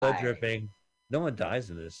blood dripping. No one dies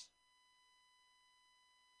in this.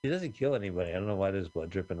 He doesn't kill anybody. I don't know why there's blood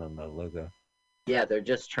dripping on the logo. Yeah, they're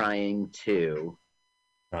just trying to.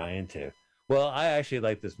 Trying to. Well, I actually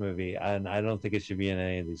like this movie, and I don't think it should be in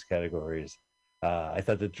any of these categories. I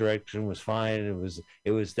thought the direction was fine.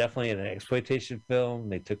 It was definitely an exploitation film.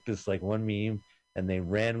 They took this like one meme and they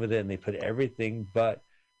ran with it, and they put everything but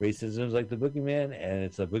racism is like the boogeyman, and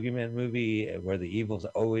it's a boogeyman movie where the evil's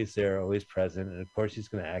always there, always present, and of course she's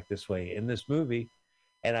going to act this way in this movie.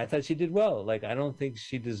 And I thought she did well. Like I don't think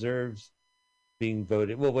she deserves being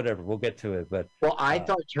voted. Well, whatever. We'll get to it. But Well, I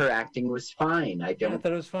thought her acting was fine. I yeah, I don't.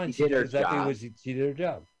 thought it was fine. She She did did her exactly job. what she did her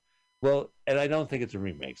job. Well, and I don't think it's a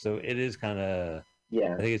remake, so it is kind of.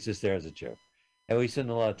 Yeah. I think it's just there as a joke. And we spend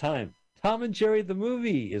a lot of time. Tom and Jerry the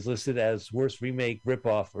movie is listed as worst remake,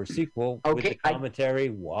 ripoff, or sequel with the commentary.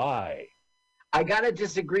 Why? I gotta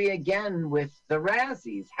disagree again with the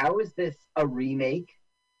Razzies. How is this a remake?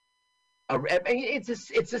 I mean, it's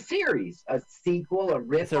a series, a sequel, a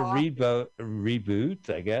ripoff. It's a reboot,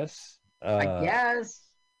 I guess. I guess.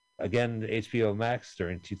 Again, HBO Max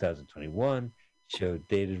during 2021 showed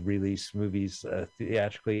dated release movies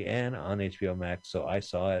theatrically and on HBO Max. So I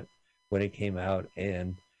saw it when it came out,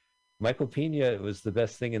 and Michael Pena was the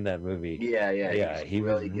best thing in that movie. Yeah. He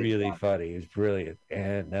was really funny. He was brilliant,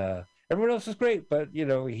 and everyone else was great. But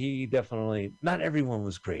he definitely not everyone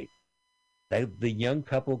was great. The young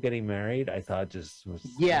couple getting married, I thought just was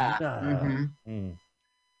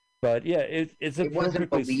But yeah, it wasn't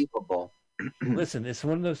believable. Listen, it's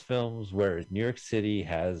one of those films where New York City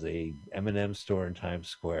has a M&M store in Times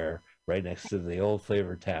Square right next to the old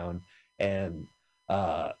Flavor Town, and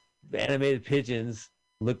animated pigeons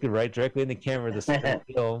look right directly in the camera the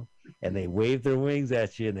film, and they wave their wings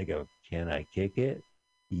at you, and they go, "Can I kick it?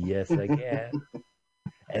 Yes, I can."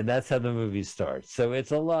 And that's how the movie starts. So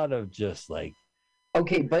it's a lot of just like.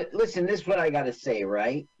 Okay, but listen, this is what I got to say,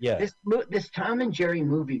 right? Yeah. This Tom and Jerry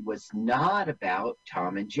movie was not about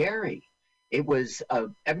Tom and Jerry. It was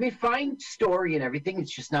fine story and everything.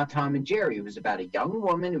 It's just not Tom and Jerry. It was about a young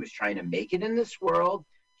woman who was trying to make it in this world.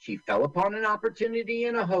 She fell upon an opportunity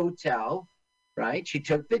in a hotel, right? She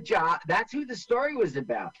took the job. That's who the story was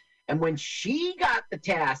about. And when she got the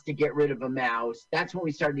task to get rid of a mouse, that's when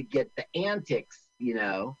we started to get the antics,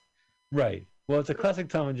 Right. Well, it's a classic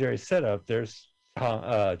Tom and Jerry setup. There's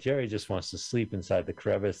Jerry just wants to sleep inside the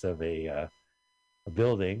crevice of a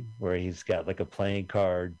building where he's got like a playing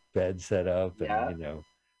card bed set up and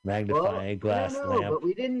magnifying glass lamp. But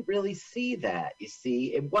we didn't really see that. You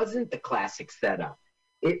see, it wasn't the classic setup.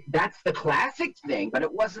 That's the classic thing, but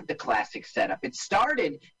it wasn't the classic setup. It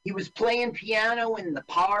started. He was playing piano in the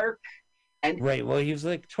park. Right. Well, he was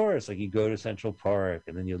like tourists. Like you go to Central Park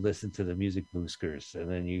and then you listen to the music boosters, and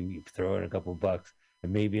then you throw in a couple bucks,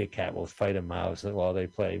 and maybe a cat will fight a mouse while they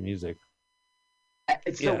play music.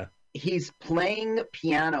 So he's playing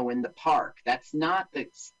piano in the park. That's not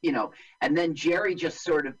and then Jerry's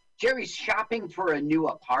shopping for a new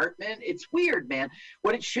apartment. It's weird, man.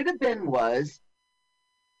 What it should have been was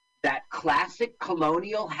that classic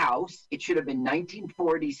colonial house. It should have been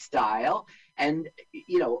 1940s style. And,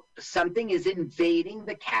 something is invading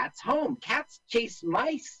the cat's home. Cats chase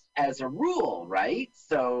mice as a rule, right?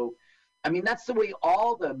 So, I mean, that's the way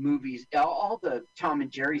all the movies, all the Tom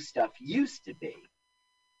and Jerry stuff used to be.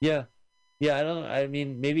 Yeah. I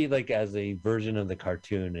mean, maybe like as a version of the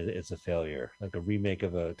cartoon, it's a failure. Like a remake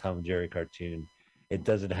of a Tom and Jerry cartoon.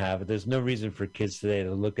 There's no reason for kids today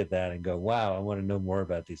to look at that and go, wow, I want to know more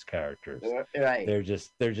about these characters. Right.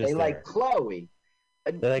 They like Chloe.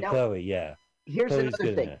 They like Chloe, yeah. Here's Chloe's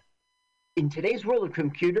another thing. In today's world of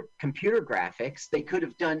computer graphics, they could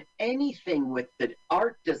have done anything with the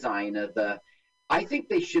art design of I think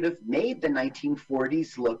they should have made the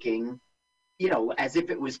 1940s looking, as if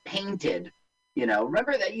it was painted.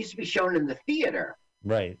 Remember that used to be shown in the theater.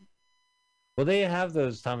 Right. Well, they have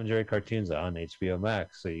those Tom and Jerry cartoons on HBO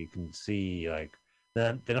Max, so you can see like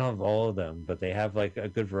they don't have all of them, but they have like a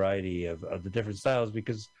good variety of the different styles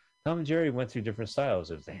because Tom and Jerry went through different styles.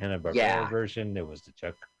 There was the Hanna-Barbera version, there was the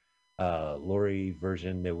Chuck Lorre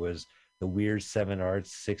version, there was the weird 7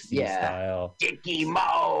 Arts 60s style. Dickie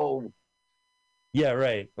Mo. Yeah,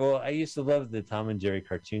 right. Well, I used to love the Tom and Jerry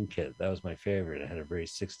cartoon kit. That was my favorite. It had a very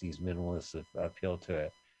 60s minimalist appeal to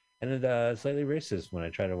it. And it slightly racist when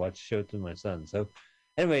I try to show it to my son. So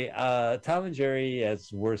anyway, Tom and Jerry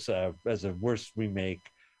as a worst remake.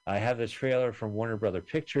 I have the trailer from Warner Brother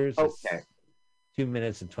Pictures. Okay. It's 2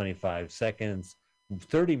 minutes and 25 seconds,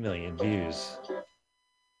 30 million views.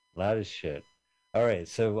 Loud as shit. All right,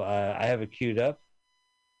 so I have it queued up.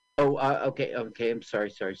 Oh, okay. I'm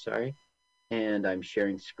sorry. And I'm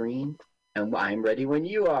sharing screen. And I'm ready when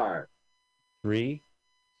you are. 3,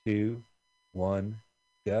 2, 1,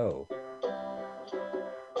 go.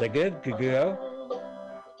 Is that good? Good go?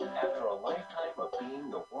 After a lifetime of being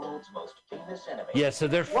the world's most famous enemy. Yeah, so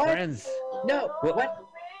they're What? friends. No, Well, what?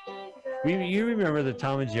 You remember the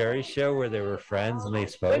Tom and Jerry show where they were friends and they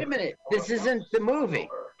spoke? Wait a minute. This isn't the movie.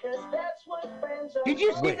 Did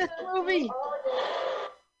you see this movie?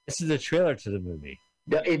 This is the trailer to the movie.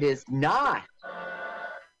 No, it is not.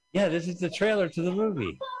 Yeah, this is the trailer to the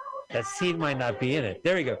movie. That scene might not be in it.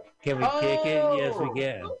 There we go. Can we kick it? Yes, we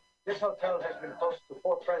can. This hotel has been host to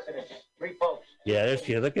 4 presidents, 3 popes. Yeah, there's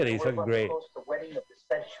Peter. Look at it. He's looking great. The wedding of the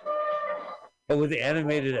century. Oh, with the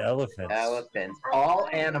animated elephants. Elephants. All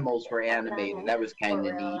animals were animated. That was kind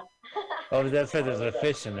of neat. Oh, that's right. There's a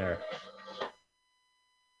fish in there.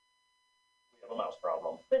 We have a mouse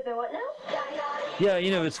problem. With the what now? Yeah,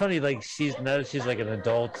 you know, it's funny. Like now that she's like an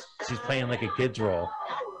adult, she's playing like a kid's role.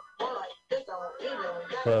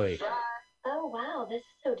 Chloe. Oh wow, this is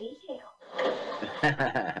so detailed.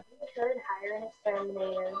 Could hire an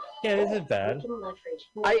exterminator. Yeah, it isn't bad.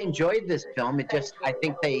 I enjoyed this film. I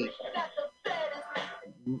think they,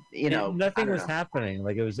 nothing was happening.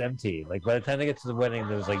 Like it was empty. Like by the time they get to the wedding,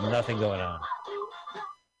 there was like nothing going on.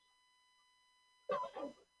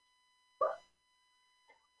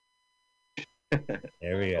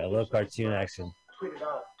 There we go. A little cartoon action. Tweet it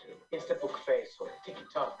out to Instabook Face or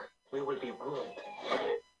TikTok. We will be ruined.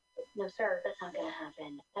 No, sir, that's not going to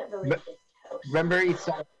happen. That really is toast. Remember,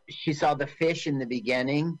 she saw the fish in the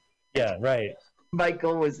beginning. Yeah, right.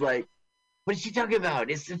 Michael was like, "What is she talking about?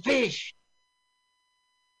 It's the fish."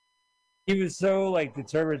 He was so like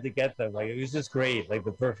determined to get them. Like it was just great. Like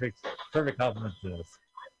the perfect compliment to this.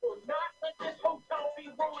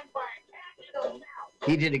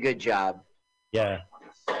 He did a good job. Yeah.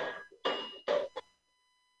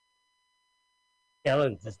 Yeah,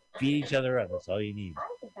 look, just beat each other up. That's all you need. I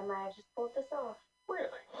think I might have just pulled this off. Really?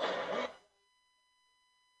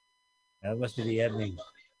 That must be the ending.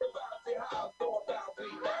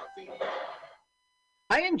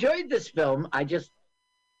 I enjoyed this film. I just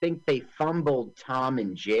think they fumbled Tom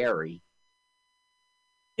and Jerry.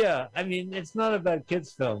 Yeah, I mean, it's not a bad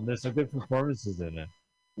kids' film. There's some good performances in it.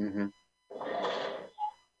 Mm-hmm.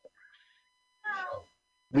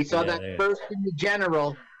 We saw that first in the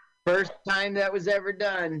General. First time that was ever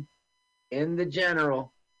done in the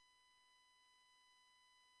General.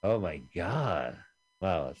 Oh my God!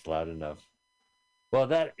 Wow, it's loud enough. Well,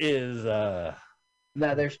 that is. No,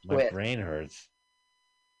 there's my twist. brain hurts.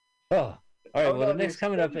 Oh, all right. Well, the next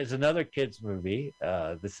coming up is another kids movie.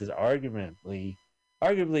 This is arguably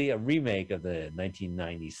a remake of the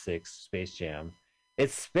 1996 Space Jam.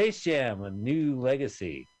 It's Space Jam: A New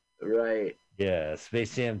Legacy. Right. Yeah,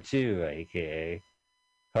 Space Jam 2, aka.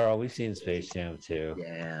 Carl, we've seen Space Jam 2.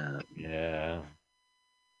 Yeah. Yeah.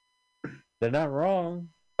 They're not wrong.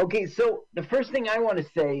 Okay, so the first thing I want to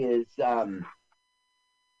say is, how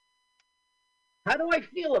do I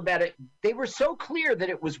feel about it? They were so clear that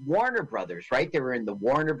it was Warner Brothers, right? They were in the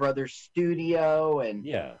Warner Brothers studio, and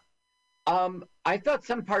yeah. I thought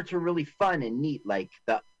some parts were really fun and neat, like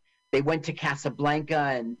they went to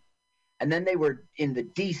Casablanca, and then they were in the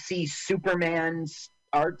DC Superman's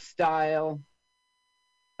art style.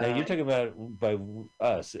 Now, you're talking about by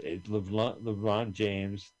us, LeBron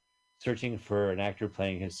James searching for an actor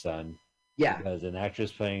playing his son. Yeah. Because an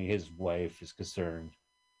actress playing his wife is concerned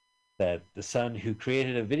that the son who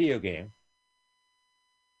created a video game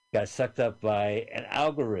got sucked up by an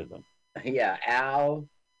algorithm. Yeah,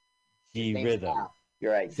 Rhythm.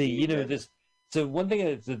 You're right. See, you know this. So one thing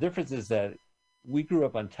that's the difference is that we grew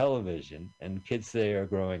up on television, and kids today are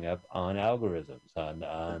growing up on algorithms on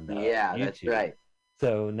yeah, YouTube. That's right.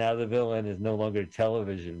 So now the villain is no longer a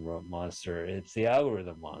television monster; it's the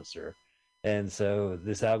algorithm monster, and so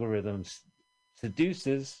this algorithm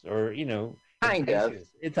seduces, or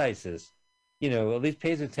entices, at least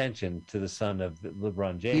pays attention to the son of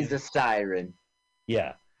LeBron James. He's a siren.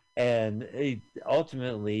 Yeah, and it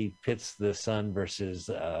ultimately pits the son versus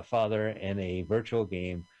father in a virtual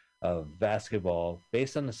game of basketball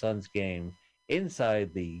based on the son's game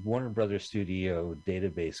inside the Warner Brothers Studio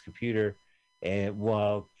database computer, and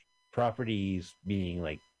while properties, meaning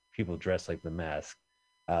like people dressed like the Mask,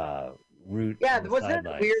 root. Yeah, wasn't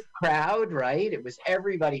that a weird crowd, right? It was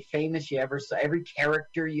everybody famous you ever saw, every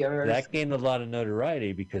character you ever saw. That gained a lot of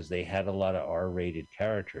notoriety because they had a lot of R-rated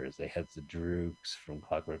characters. They had the Droogs from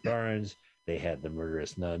Clockwork Orange. They had the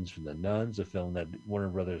Murderous Nuns from The Nuns, a film that Warner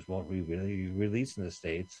Brothers won't really release in the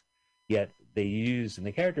States. Yet they used in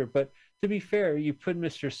the character. But to be fair, you put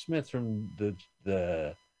Mr. Smith from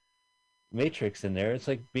the Matrix in there. It's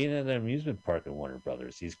like being at an amusement park at Warner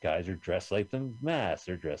Brothers. These guys are dressed like the Mask.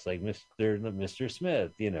 They're dressed like Mr.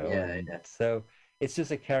 Smith, Yeah, and yeah. so it's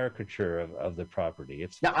just a caricature of the property.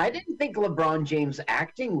 It's Now, I fine. didn't think LeBron James'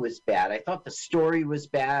 acting was bad. I thought the story was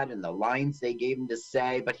bad and the lines they gave him to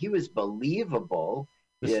say, but he was believable.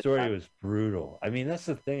 The Yeah, story was brutal. I mean, that's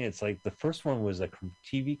the thing. It's like the first one was a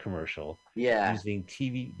TV commercial yeah,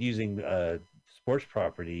 using sports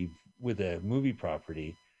property with a movie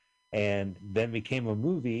property, and then became a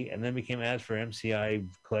movie, and then became ads for MCI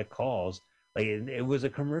collect calls. Like it was a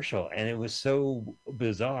commercial, and it was so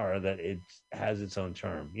bizarre that it has its own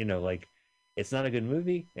charm. Like it's not a good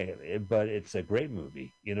movie, but it's a great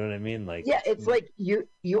movie. You know what I mean? Like yeah. It's like you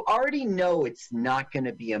already know it's not going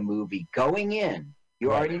to be a movie going in. You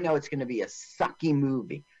right. already know it's going to be a sucky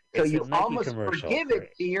movie, so It's a you Nike almost commercial forgive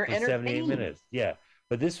it to your for 78 entertainment. minutes. Yeah.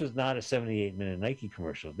 But this was not a 78-minute Nike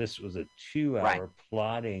commercial. This was a 2-hour Right.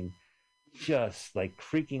 plotting, just like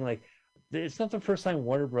freaking like it's not the first time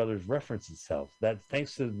Warner Brothers referenced itself. That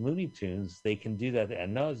thanks to Looney Tunes, they can do that ad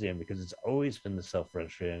nauseum because it's always been the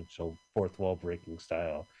self-referential fourth wall breaking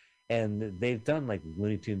style. And they've done like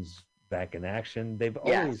Looney Tunes back in action. They've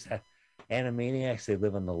Yes. always had Animaniacs, they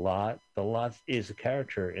live on the lot. The lot is a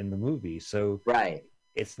character in the movie. So Right.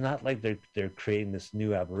 it's not like they're creating this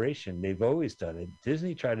new aberration. They've always done it.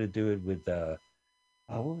 Disney tried to do it with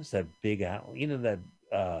what was that big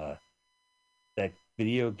that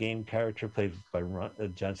video game character played by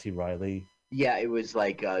John C. Riley? Yeah, it was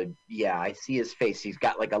like yeah, I see his face. He's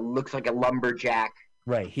got like looks like a lumberjack.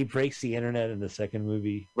 Right. He breaks the internet in the second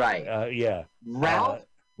movie. Right. Yeah. Ralph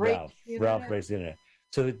breaks the Ralph internet? breaks the internet.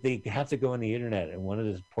 So they have to go on the internet, and one of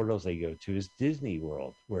the portals they go to is Disney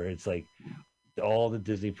World, where it's like all the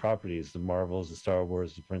Disney properties, the Marvels, the Star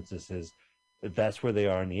Wars, the princesses. That's where they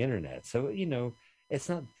are on the internet. So it's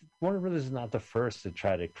not Warner Brothers is not the first to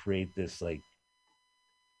try to create this like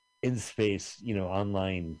in space,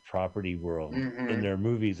 online property world in their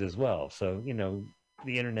movies as well. So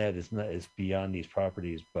the internet is beyond these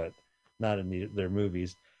properties, but not in their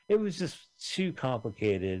movies. It was just too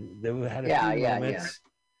complicated. They had a few moments.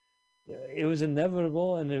 It was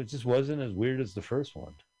inevitable, and it just wasn't as weird as the first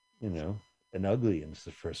one, and ugly as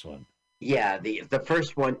the first one. Yeah, the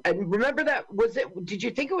first one. And remember that was it? Did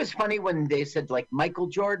you think it was funny when they said like Michael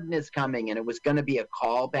Jordan is coming and it was going to be a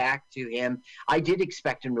callback to him? I did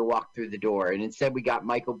expect him to walk through the door, and instead we got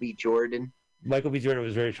Michael B. Jordan. Michael B. Jordan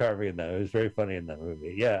was very charming in that. It was very funny in that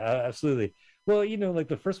movie. Yeah, absolutely. Well, like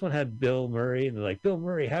the first one had Bill Murray, and they're like, Bill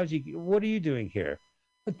Murray, what are you doing here?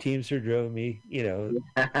 A Teamster drove me,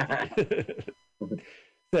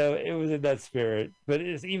 So it was in that spirit, but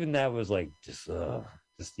even that was like just I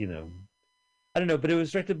don't know, but it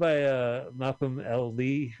was directed by Malcolm L.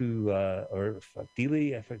 Lee, who or D.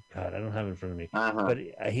 Lee, I forgot, I don't have it in front of me, but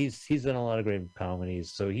he's done a lot of great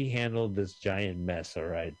comedies, so he handled this giant mess, all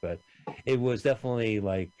right, but it was definitely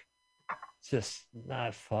like just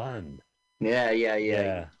not fun.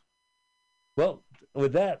 Yeah. Well,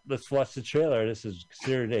 with that, let's watch the trailer. This is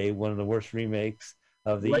considered one of the worst remakes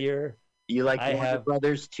of the year. You like Warner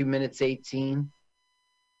Brothers 2 minutes 18?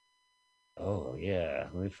 Oh yeah,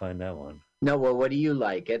 let me find that one. No, well, what do you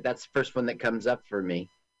like? That's the first one that comes up for me.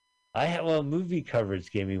 Movie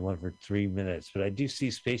coverage gave me one for 3 minutes, but I do see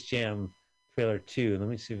Space Jam trailer 2. Let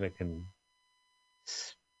me see if I can.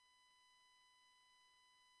 Space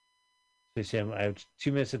Jam. I have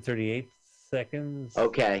 2 minutes and 38 seconds.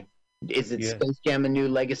 Okay. Is it Space Jam: A New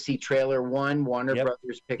Legacy trailer 1, Warner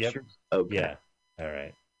Brothers Pictures? Yep. Okay. Yeah. All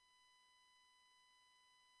right.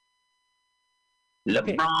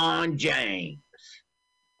 LeBron James.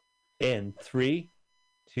 In 3,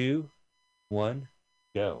 2, 1,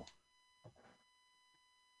 go.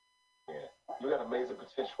 Yeah, you got amazing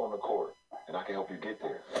potential on the court, and I can help you get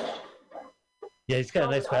there. Yeah, he's got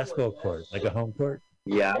a nice basketball court, like a home court.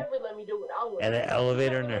 Yeah. And an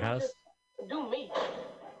elevator in their house.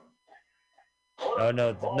 Oh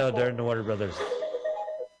no, they're in the Warner Brothers.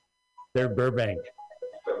 They're Burbank.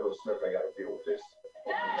 Smith, I got to deal with this.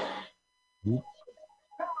 Oops.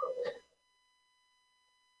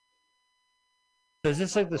 So it's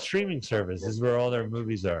just like the streaming service. This is where all their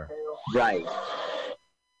movies are. Right.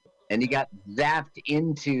 And he got zapped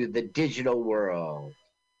into the digital world.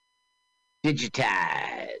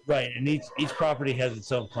 Digitized. Right, and each property has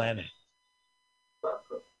its own planet.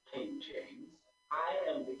 King James, I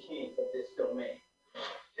am the king of this domain.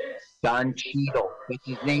 Don Cheadle. What's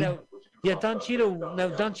his name? Don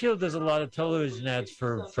Cheadle does a lot of television ads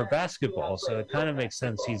for basketball, so it kind of makes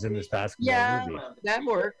sense he's in this basketball movie. That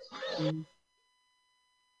works.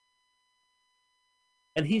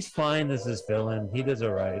 And he's fine as this villain. He does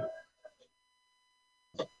all right.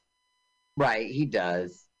 Right, he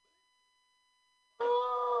does.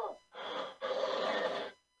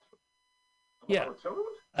 Yeah,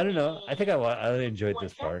 I don't know. I think I enjoyed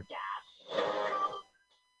this part.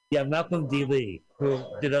 Yeah, Malcolm D. Lee, who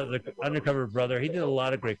did Undercover Brother. He did a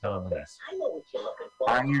lot of great comedies.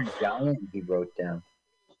 Iron Giant, he wrote down.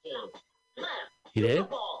 He did?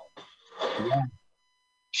 Yeah.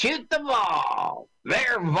 Shoot the ball!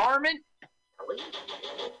 There, varmint!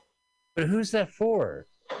 But who's that for?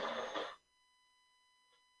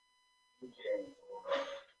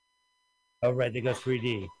 Oh, right, they go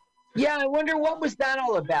 3D. Yeah, I wonder what was that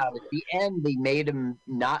all about. At the end, they made him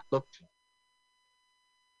not look.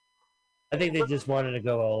 I think they just wanted to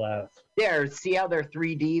go all out. There, see how they're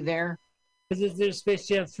 3D there? Because there's Space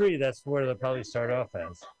Jam 3, that's where they'll probably start off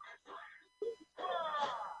as.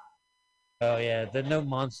 Oh, yeah, the no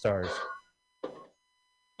Monstars.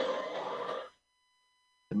 The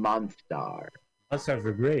Monstar. Monstars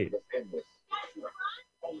were great.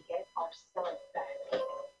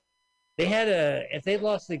 They had if they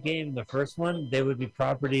lost the game in the first one, they would be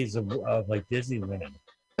properties of like Disneyland.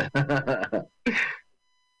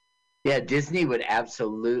 Yeah, Disney would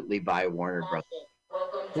absolutely buy Warner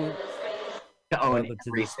Brothers. To own Welcome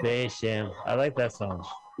to the Space Jam. I like that song.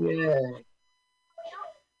 Yeah.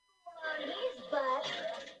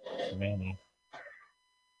 Manny.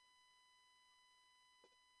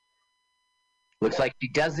 Looks like she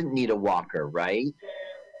doesn't need a walker, right?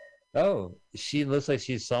 Oh, she looks like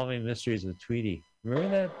she's solving mysteries with Tweety. Remember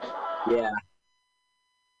that? Yeah.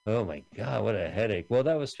 Oh my God, what a headache. Well,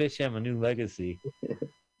 that was Space Jam: A New Legacy.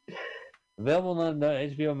 Available on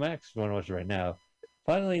HBO Max if you want to watch it right now.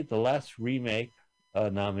 Finally, the last remake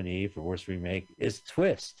nominee for worst remake is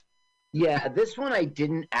Twist. Yeah, this one I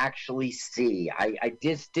didn't actually see. I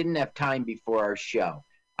just didn't have time before our show.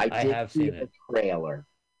 I did have see seen the it. trailer.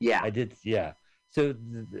 Yeah. I did, yeah. So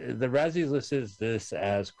the Razzies listed this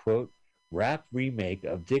as, quote, rap remake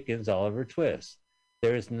of Dickens' Oliver Twist.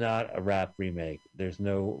 There is not a rap remake. There's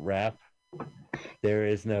no rap.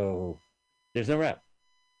 There's no rap.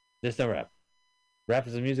 There's no rap. Rap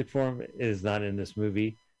as a music form is not in this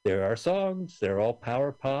movie. There are songs. They're all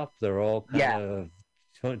power pop. They're all kind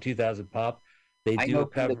of 2000 pop. They I do know a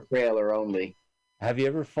cover. from the trailer only. Have you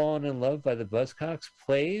ever fallen in love by the Buzzcocks?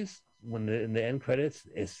 Plays when in the end credits.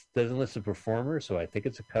 It doesn't list the performer, so I think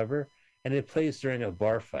it's a cover. And it plays during a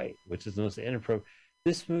bar fight, which is the most inappropriate.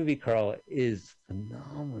 This movie, Carl, is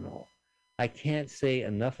phenomenal. I can't say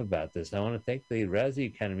enough about this. I want to thank the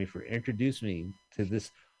Razzie Academy for introducing me to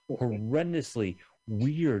this horrendously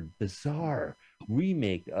weird, bizarre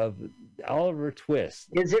remake of Oliver Twist.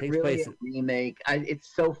 Is it really a remake?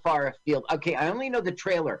 It's so far afield. Okay, I only know the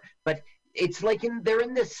trailer, but it's like they're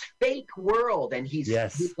in this fake world, and he's a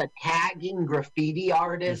tagging graffiti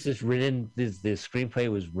artist. This is written. The screenplay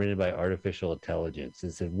was written by artificial intelligence.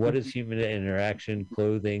 It said, "What is human interaction?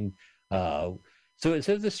 Clothing." So it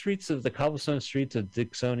says the cobblestone streets of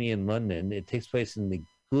Dixonian London. It takes place in the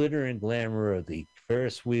glitter and glamour of the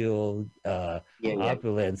Ferris wheel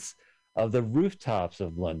opulence of the rooftops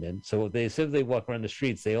of London. So they said they walk around the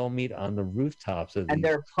streets. They all meet on the rooftops of. And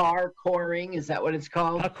they're parkouring. Is that what it's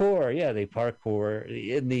called? Parkour, yeah, they parkour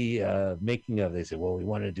in the making of. They said, "Well, we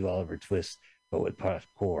wanted to do Oliver Twist, but with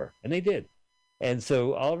parkour," and they did. And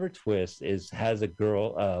so Oliver Twist has a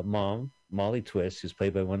girl, mom, Molly Twist, who's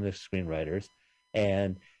played by one of the screenwriters,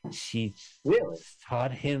 and she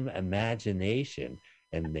taught him imagination.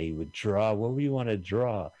 And they would draw. What would you want to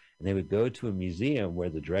draw? And they would go to a museum where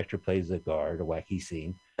the director plays the guard, a wacky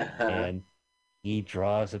scene, and he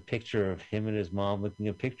draws a picture of him and his mom looking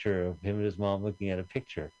at a picture of him and his mom looking at a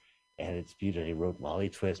picture, and it's beautiful. He wrote Molly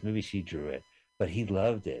Twist. Maybe she drew it, but he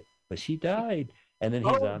loved it. But she died, and then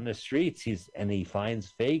he's on the streets. And he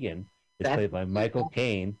finds Fagin. It's played by Michael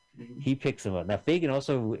Caine. He picks him up. Now Fagin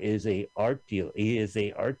also is a art dealer. He is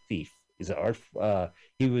a art thief. He's an art.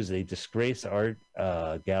 He was a disgraced art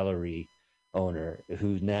gallery owner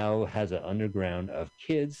who now has an underground of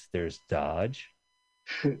kids. There's Dodge.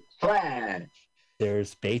 Flash.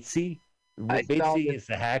 There's Batesy. Batesy is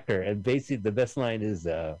the hacker, and Batesy. The best line is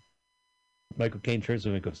Michael Caine turns to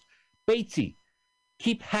him and goes, "Batesy,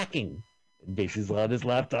 keep hacking." And Batesy's on his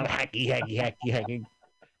laptop, hacking.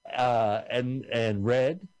 And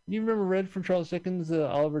Red. You remember Red from Charles Dickens'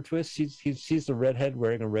 Oliver Twist? She's the redhead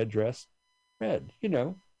wearing a red dress. Red,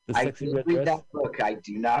 the sexy red dress. I read that book. I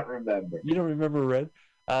do not remember. You don't remember Red?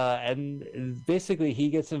 And basically, he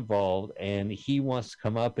gets involved, and he wants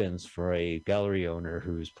comeuppance for a gallery owner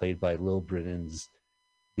who's played by Lil Britain's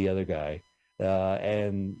the other guy,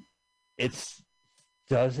 and it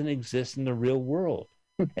doesn't exist in the real world.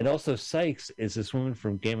 And also Sykes is this woman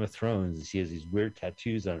from Game of Thrones, and she has these weird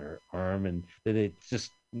tattoos on her arm, and that it's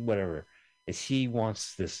just whatever. And she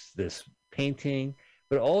wants this painting,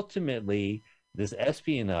 but ultimately this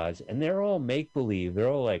espionage, and they're all make believe. They're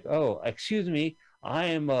all like, "Oh, excuse me, I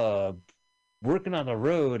am working on the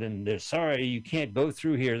road, and they're sorry you can't go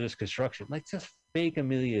through here. This construction, like just fake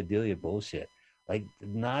Amelia Delia bullshit. Like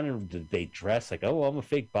not they dress like, oh, I'm a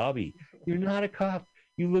fake Bobby. You're not a cop.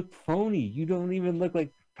 You look phony. You don't even look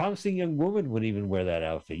like promising young woman would even wear that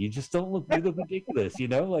outfit. You just don't look. You look ridiculous. You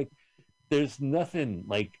know, like there's nothing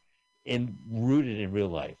like rooted in real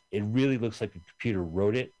life. It really looks like a computer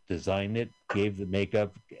wrote it, designed it, gave the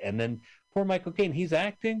makeup, and then poor Michael Caine. He's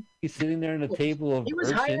acting. He's sitting there in a table of. He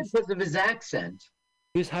was hired because of his accent.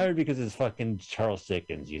 He was hired because it's fucking Charles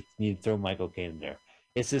Dickens. You need to throw Michael Caine in there.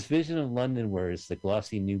 It's this vision of London where it's the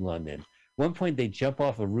glossy new London. One point they jump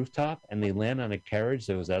off a rooftop and they land on a carriage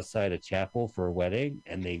that was outside a chapel for a wedding,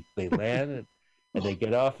 and they land and they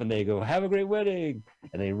get off and they go, have a great wedding,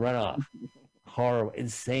 and they run off. Horrible,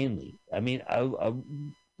 insanely. I mean, a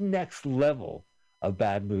next level of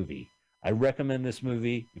bad movie. I recommend this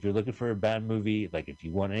movie if you're looking for a bad movie. Like if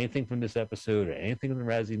you want anything from this episode or anything from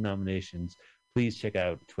the Razzie nominations, please check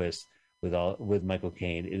out Twist with Michael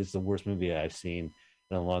Caine. It is the worst movie I've seen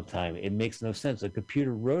in a long time. It makes no sense. A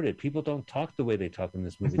computer wrote it. People don't talk the way they talk in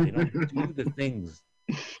this movie. They don't do the things.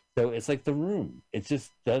 So it's like The Room. It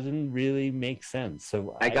just doesn't really make sense.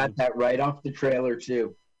 So I got that right off the trailer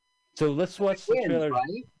too. So let's watch the trailer.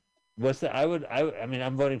 Right? What's that? I mean,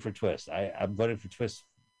 I'm voting for Twist. I'm voting for Twist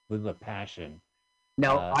with a passion.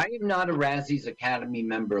 No, I am not a Razzies Academy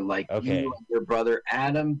member like you and your brother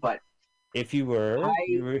Adam, but if you were,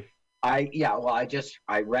 I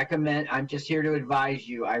recommend. I'm just here to advise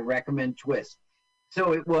you. I recommend Twist.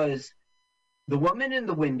 So it was The Woman in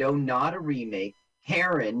the Window, not a remake.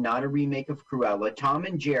 Karen, not a remake of Cruella. Tom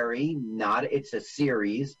and Jerry, it's a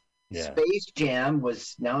series. Yeah. Space Jam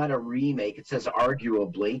was not a remake. It says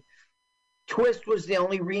arguably. Twist was the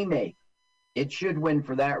only remake. It should win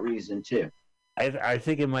for that reason too. I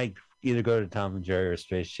think it might either go to Tom and Jerry or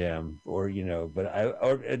Space Jam, or but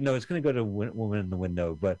it's going to go to Woman in the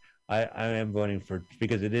Window. But I am voting for,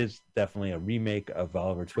 because it is definitely a remake of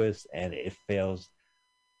Oliver Twist, and it fails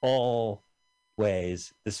all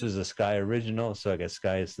ways. This was a Sky original, so I guess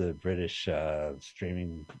Sky is the British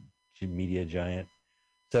streaming media giant.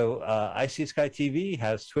 So I See Sky TV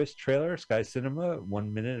has Twist trailer, Sky Cinema,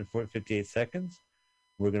 1 minute and 58 seconds.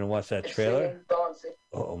 We're going to watch that trailer.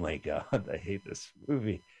 Oh my God, I hate this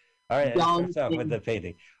movie. All right, it starts out with the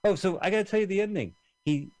painting. Oh, so I got to tell you the ending.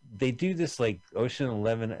 They do this like Ocean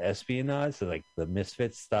 11 espionage, so like the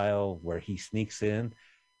Misfits style, where he sneaks in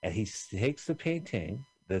and he takes the painting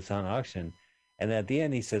that's on auction, and at the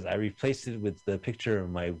end he says, I replaced it with the picture of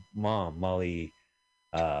my mom, Molly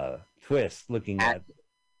Twist, looking at,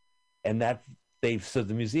 and that so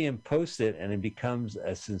the museum posts it, and it becomes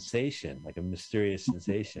a sensation, like a mysterious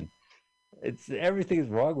sensation. Everything is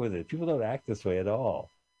wrong with it. People don't act this way at all.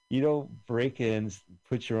 You don't break in,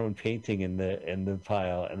 put your own painting in the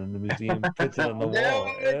pile, and then the museum puts it on the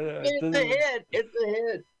wall. It's a hit. It's a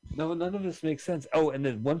hit. No, none of this makes sense. Oh, and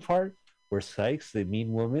then one part where Sykes, the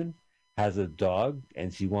mean woman, has a dog,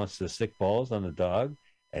 and she wants to stick balls on the dog,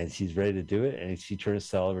 and she's ready to do it, and she turns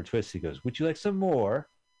to Oliver Twist. He goes, "Would you like some more?"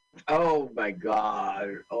 Oh my God!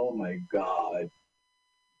 Oh my God!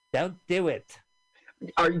 Don't do it.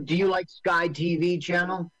 Do you like Sky TV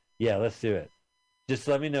channel? Yeah, let's do it. Just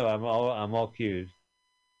let me know. I'm all cued.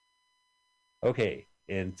 Okay,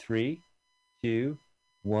 in 3, 2,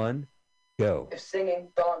 1, go. If singing,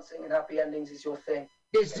 dancing, and happy endings is your thing,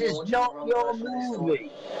 this is not your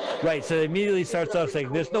movie. Right. So it immediately starts off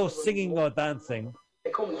saying, "There's no singing or dancing."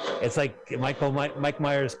 It's like Mike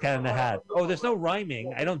Myers' Cat in the Hat. Oh, there's no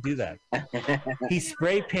rhyming. I don't do that. He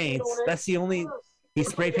spray paints. That's the only. He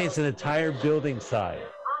spray paints an entire building side.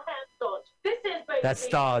 That's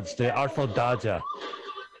Dodge, the Artful Dodger.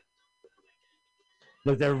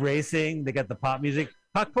 Look, they're racing. They got the pop music.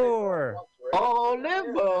 Parkour.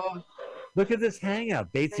 Oliver. Look at this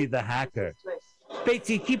hangout. Batesy the hacker.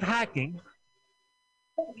 Batesy, keep hacking.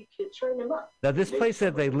 Now, this place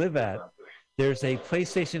that they live at, there's a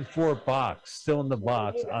PlayStation 4 box still in the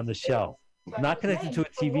box on the shelf. Not connected to a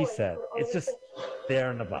TV set. It's just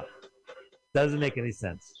there in the box. Doesn't make any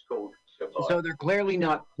sense. So they're clearly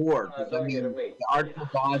not poor, because I mean, the Artful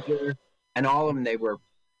Dodger and all of them, they were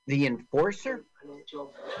the Enforcer.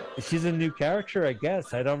 She's a new character, I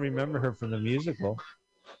guess. I don't remember her from the musical.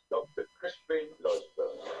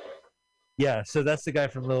 Yeah, so that's the guy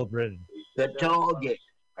from Little Britain. The dog.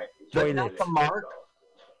 But not the Mark.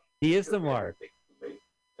 He is the Mark.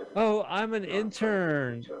 Oh, I'm an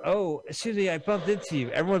intern. Oh, excuse me, I bumped into you.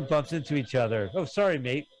 Everyone bumps into each other. Oh, sorry,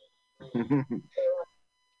 mate.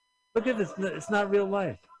 Look at this. It's not real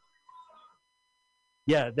life.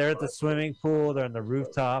 Yeah, they're at the swimming pool. They're on the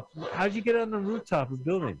rooftop. How'd you get on the rooftop of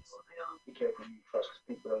buildings? Be careful, you trust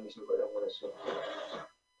people only see what they don't want to see.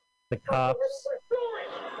 The cops.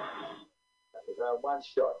 That was our one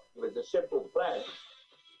shot. It was a simple plan.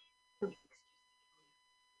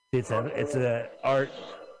 It's a art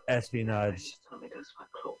espionage.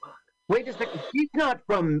 Wait a second. She's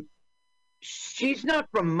not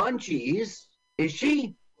from Munchies, is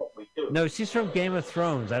she? What we do. No, she's from Game of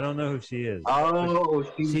Thrones. I don't know who she is. Oh,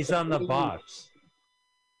 She's on the box.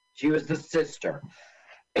 She was the sister.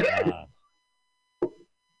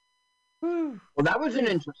 Well, that was an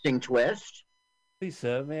interesting twist.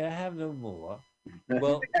 Lisa, may I have no more?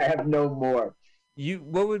 Well, I have no more.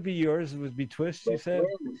 What would be yours? It would be Twist, you said?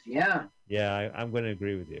 Yeah. Yeah, I'm going to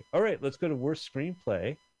agree with you. All right, let's go to worst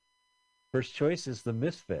screenplay. First choice is The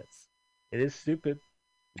Misfits. It is stupid.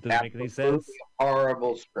 It doesn't make any sense.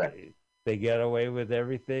 Horrible script. They get away with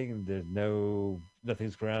everything. There's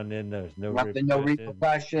nothing's grounded in. There's no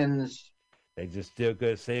repercussions. They just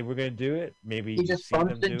say we're going to do it. Maybe he just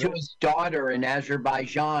bumped into his daughter in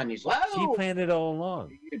Azerbaijan. He's like, she planned it all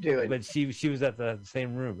along. You do it, but she was at the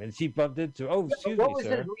same room, and she bumped into. Oh, excuse me, sir. What was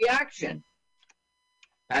his reaction?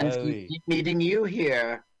 And he's meeting you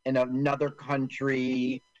here in another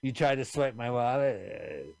country. You tried to swipe my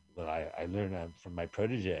wallet. Well, I learned from my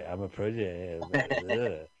protege. I'm a protege.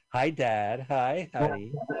 Hi, Dad. Hi,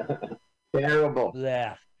 honey. Terrible.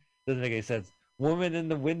 Blah. Doesn't make any sense. Woman in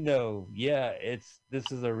the Window. Yeah,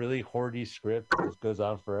 this is a really hoardy script. This goes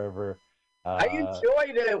on forever. I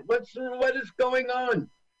enjoyed it. What is going on?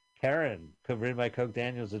 Karen, written by Coke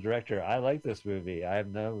Daniels, the director. I like this movie. I have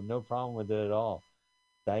no problem with it at all.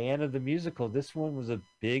 Diana the Musical. This one was a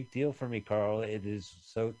big deal for me, Carl. It is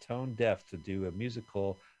so tone deaf to do a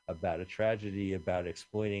musical about a tragedy, about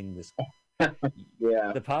exploiting this.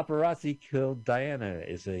 Yeah. The paparazzi killed Diana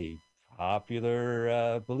is a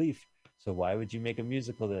popular belief. So why would you make a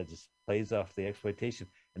musical that just plays off the exploitation?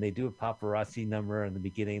 And they do a paparazzi number in the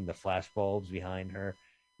beginning, the flash bulbs behind her.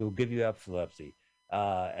 It will give you epilepsy.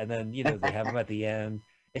 And then, they have them at the end.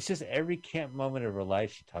 It's just every camp moment of her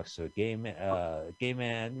life. She talks to a gay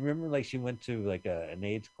man. Remember, like she went to like an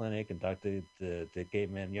AIDS clinic and talked to the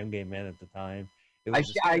young gay man at the time.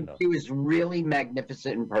 She was really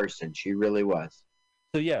magnificent in person. She really was.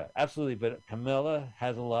 So yeah, absolutely. But Camilla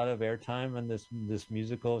has a lot of airtime in this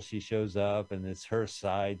musical. She shows up, and it's her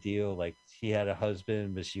side deal. Like she had a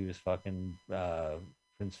husband, but she was fucking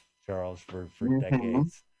Prince Charles for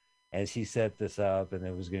decades, and she set this up, and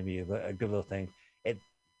it was going to be a good little thing.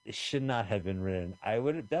 It should not have been written. I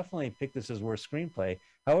would have definitely picked this as worst screenplay.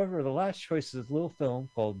 However, the last choice is a little film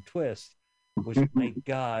called Twist, which my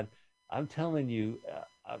God, I'm telling you,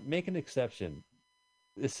 make an exception.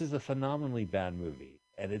 This is a phenomenally bad movie.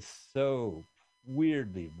 And it's so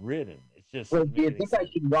weirdly written. It's just. Well, do you think I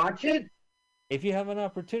should watch it? If you have an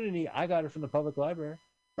opportunity, I got it from the public library.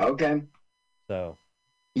 Okay. So.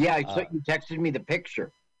 Yeah, I saw you texted me the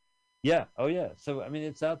picture. Yeah. Oh, yeah. So I mean,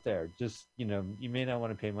 it's out there. Just you may not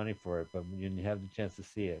want to pay money for it, but when you have the chance to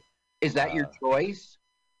see it. Is that your choice?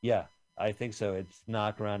 Yeah, I think so. It's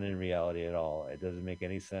not grounded in reality at all. It doesn't make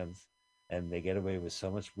any sense. And they get away with so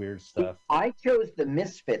much weird stuff. I chose The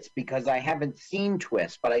Misfits because I haven't seen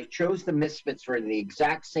Twist, but I chose The Misfits for the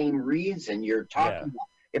exact same reason you're talking about.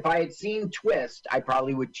 If I had seen Twist, I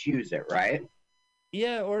probably would choose it, right?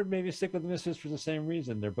 Yeah, or maybe stick with The Misfits for the same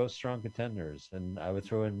reason. They're both strong contenders. And I would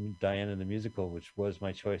throw in Diana the Musical, which was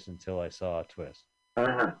my choice until I saw Twist.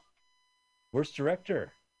 Worst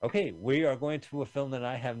director. Okay, we are going to a film that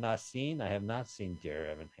I have not seen. I have not seen Dear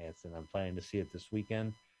Evan Hansen. I'm planning to see it this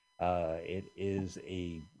weekend. It is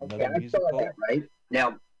another musical. I saw that, right?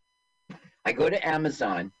 Now, I go to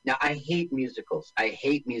Amazon. Now, I hate musicals. I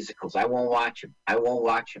won't watch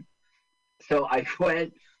them. So I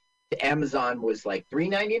went to Amazon, was like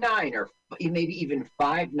 $3.99 or maybe even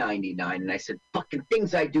 $5.99. And I said, fucking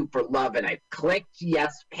things I do for love. And I clicked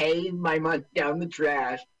yes, pay my money down the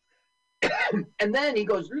trash. And then he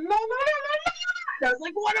goes, no. And I was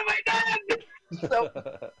like, what have I done?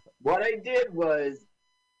 So what I did was,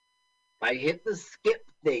 I hit the skip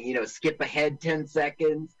thing, skip ahead 10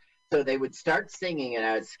 seconds. So they would start singing and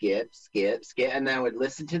I would skip. And then I would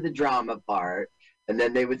listen to the drama part. And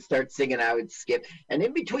then they would start singing, I would skip. And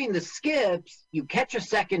in between the skips, you catch a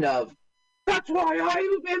second of, that's why I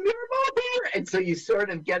am your mother. And so you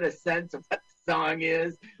sort of get a sense of what the song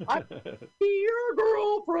is. I'm your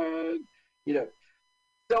girlfriend.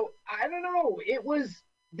 So I don't know. It was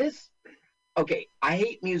this. okay, I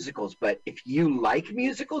hate musicals, but if you like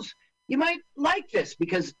musicals, you might like this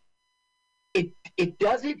because it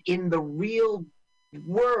does it in the real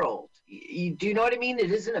world. Do you know what I mean?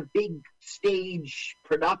 It isn't a big stage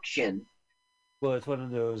production. Well, it's one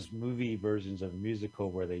of those movie versions of a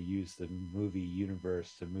musical where they use the movie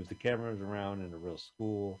universe to move the cameras around in a real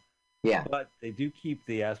school. Yeah. But they do keep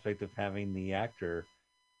the aspect of having the actor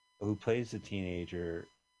who plays the teenager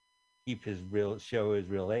keep his real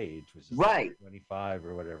age, which is Right. like 25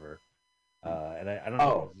 or whatever. And I don't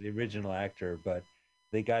know if it's the original actor, but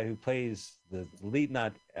the guy who plays the lead,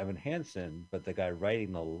 not Evan Hansen, but the guy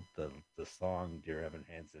writing the song "Dear Evan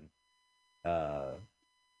Hansen,"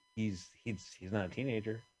 he's not a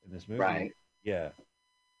teenager in this movie. Right. Yeah.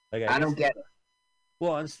 Like I don't get it.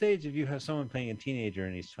 Well, on stage, if you have someone playing a teenager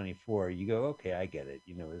and he's 24, you go, okay, I get it.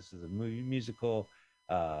 You know, this is a movie musical.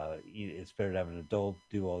 It's better to have an adult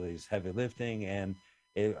do all these heavy lifting, and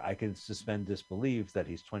I can suspend disbelief that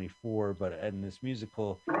he's 24, but in this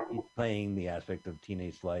musical, he's playing the aspect of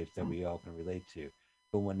teenage life that we all can relate to.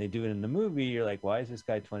 But when they do it in the movie, you're like, why is this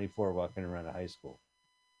guy 24 walking around a high school?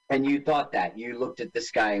 And you thought that. You looked at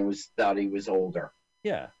this guy and thought he was older.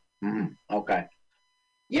 Yeah. Mm-hmm. Okay.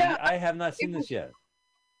 Yeah. I have not seen this yet.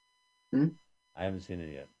 I haven't seen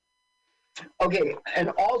it yet. Okay. And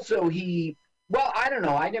also well, I don't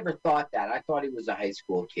know. I never thought that. I thought he was a high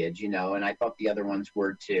school kid, you know, and I thought the other ones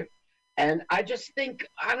were too. And I just think,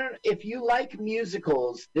 if you like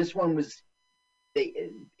musicals, this one was,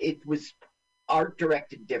 it was art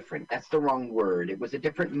directed different. That's the wrong word. It was a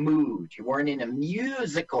different mood. You weren't in a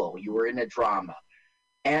musical. You were in a drama.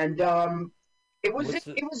 And it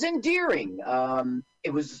was endearing.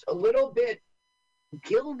 It was a little bit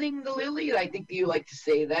gilding the lily. I think you like to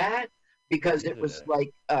say that because it was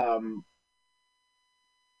like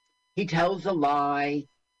he tells a lie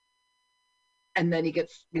and then he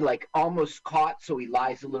gets like almost caught, so he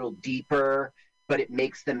lies a little deeper, but it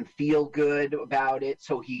makes them feel good about it,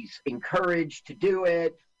 so he's encouraged to do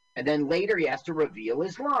it, and then later he has to reveal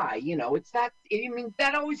his lie. You know, it's that. I mean,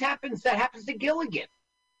 that always happens. That happens to Gilligan,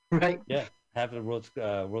 right? Yeah, happened to World's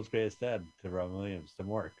Greatest Dad, to Robin Williams, to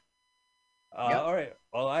Mork. Yep. All right.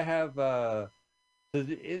 Well, I have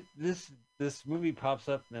this movie pops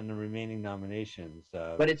up in the remaining nominations.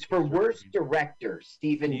 But it's for worst director,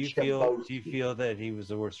 Stephen Chbosky. Do you feel that he was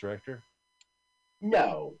the worst director?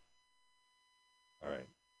 No. All right.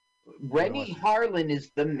 Rennie Harlin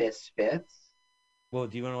is the Misfits. Well,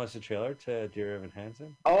 do you want to watch the trailer to Dear Evan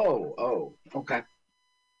Hansen? Oh, okay.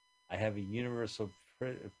 I have a Universal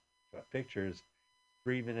Pictures,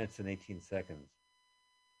 3 minutes and 18 seconds.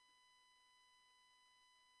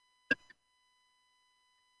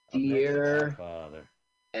 Dear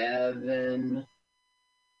Evan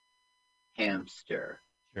Hamster.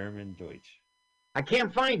 German Deutsch. I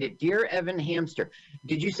can't find it. Dear Evan Hamster.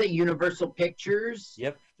 Did you say Universal Pictures?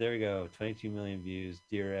 Yep, there we go. 22 million views.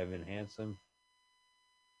 Dear Evan Hansen.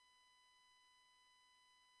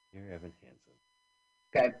 Dear Evan Hansen.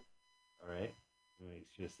 Okay. All right. Let me make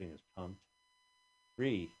sure this thing is pumped.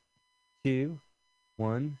 3, 2,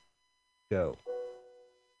 1, go.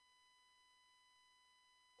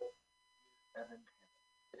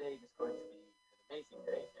 Today is going to be an amazing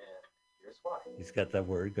day, and here's why. He's got that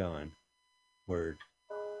word going. Word.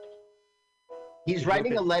 He's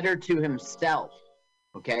writing a letter to himself,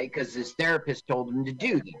 okay? Because his therapist told him to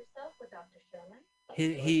do that.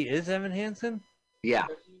 He is Evan Hansen? Yeah.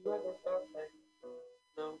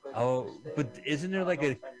 Oh, but isn't there like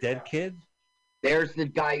a dead kid? There's the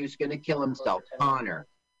guy who's going to kill himself, Connor.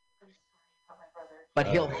 But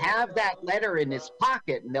he'll have that letter in his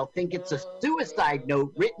pocket, and they'll think it's a suicide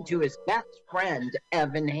note written to his best friend,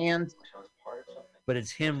 Evan Hansen. But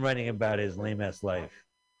it's him writing about his lame-ass life.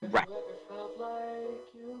 Right.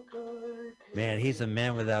 Man, he's a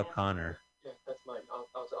man without Connor. Yeah, that's mine. I'll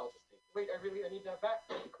just take it. Wait, I need that back.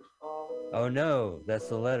 Oh, no, that's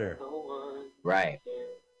the letter. Right.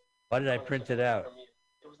 Why did I print it out?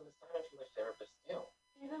 It was an assignment from my therapist, Neil.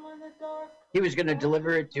 He was going to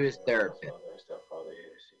deliver it to his therapist.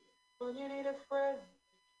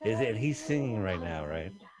 Is it? He's singing right now,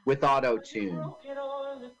 right? With auto-tune.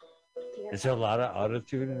 Is there a lot of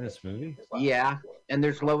auto-tune in this movie? Yeah, and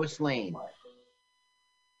there's Lois Lane.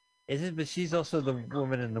 Is it? But she's also the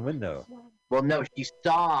woman in the window. Well, no, she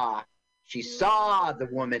saw the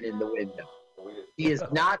woman in the window. She is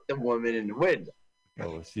not the woman in the window.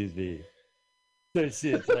 Oh, excuse me. So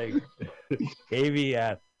it's like Amy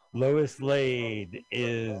Lois Lane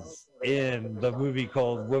is in the movie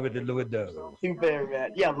called Woman in the Window.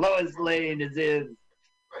 Yeah, Lois Lane is in.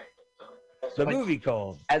 The movie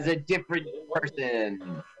called. As a different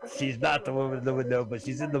person. She's not the woman in the window, but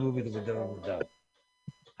she's in the movie The Window.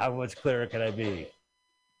 How much clearer can I be?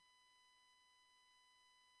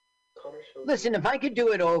 Listen, if I could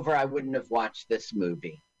do it over, I wouldn't have watched this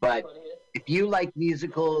movie. But if you like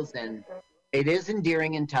musicals, and it is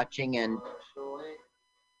endearing and touching, and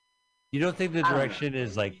you don't think the direction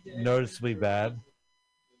is like noticeably bad?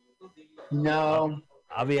 No.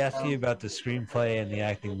 I'll be asking you about the screenplay and the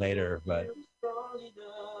acting later, but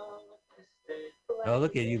oh,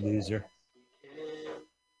 look at you, loser!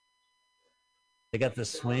 They got the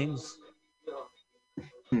swings.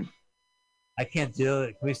 I can't do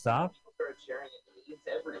it. Can we stop?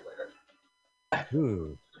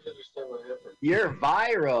 Ooh. You're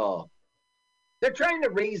viral. They're trying to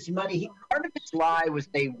raise money. Part of his lie was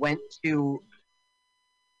they went to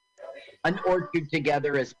an orchard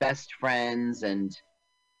together as best friends, and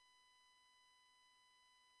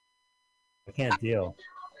I can't deal.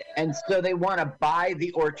 And so they want to buy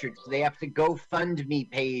the orchard, so they have to go fund me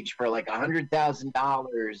page for like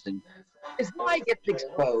 $100,000, and his lie gets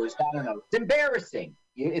exposed. I don't know. It's embarrassing.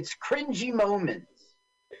 It's cringy moments.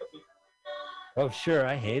 Oh, sure.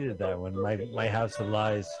 I hated that when my house of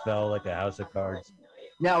lies fell like a house of cards.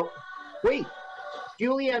 Now, wait.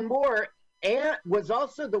 Julianne Moore was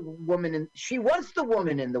also the woman, and she was the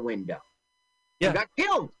woman in the window. Yeah. Who got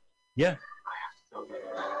killed. Yeah.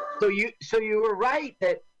 So you were right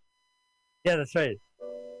that. Yeah, that's right.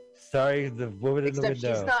 Sorry, the woman in the window.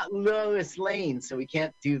 Except she's not Lois Lane, so we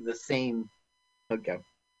can't do the same. Okay.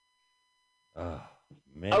 Oh,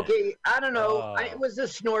 man. Okay, I don't know. It was a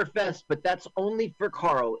snore fest, but that's only for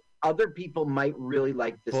Carl. Other people might really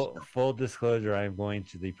like this. Full disclosure, I'm going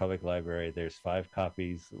to the public library. There's 5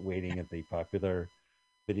 copies waiting at the popular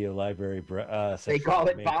video library. They call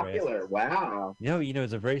it popular. Wow. You know,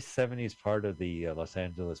 it's a very 70s part of the Los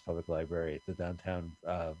Angeles Public Library, the downtown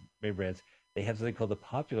Main Branch. They have something called the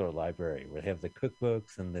Popular Library, where they have the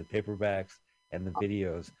cookbooks and the paperbacks and the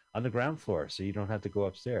videos on the ground floor, so you don't have to go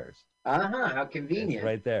upstairs. How convenient. It's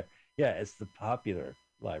right there. Yeah, it's the Popular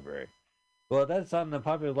Library. Well, that's on the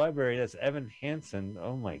Popular Library. That's Evan Hansen.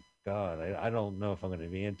 Oh, my God. I don't know if I'm going to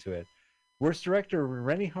be into it. Worst director,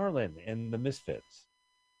 Rennie Harlan in The Misfits.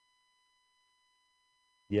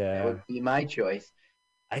 Yeah. That would be my choice.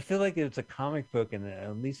 I feel like it's a comic book, and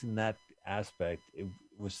at least in that aspect, it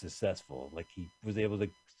was successful. Like, he was able to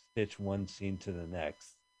stitch one scene to the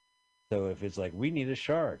next. So if it's like, we need a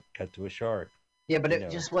shark, cut to a shark. Yeah, but it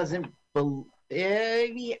just wasn't...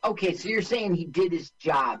 Okay, so you're saying he did his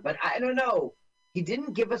job, but I don't know. He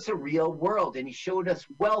didn't give us a real world, and he showed us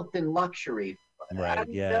wealth and luxury. Right,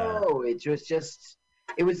 No, it was just...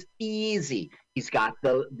 It was easy. He's got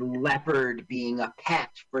the leopard being a pet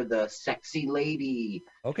for the sexy lady.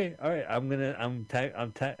 Okay, all right. I'm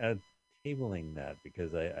tabling that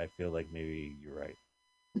because I feel like maybe you're right.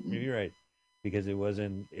 Maybe you're right, because it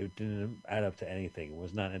didn't add up to anything. It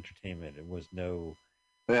was not entertainment. It was no.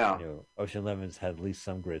 Yeah. Ocean Lemons had at least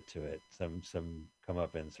some grit to it, some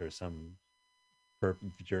comeuppance or some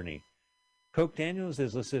journey. Coke Daniels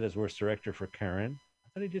is listed as worst director for Karen. I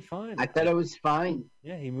thought he did fine. I thought it was fine.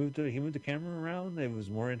 Yeah, he moved the camera around. It was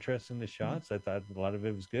more interesting, the shots. I thought a lot of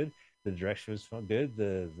it was good. The direction was good.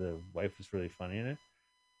 The wife was really funny in it.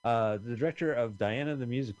 The director of Diana the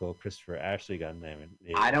Musical, Christopher Ashley, got named.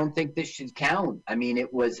 I don't think this should count. I mean,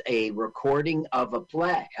 it was a recording of a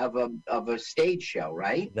play, of a stage show,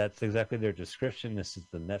 right? That's exactly their description. This is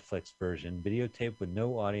the Netflix version, videotaped with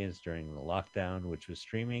no audience during the lockdown, which was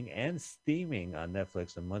streaming and steaming on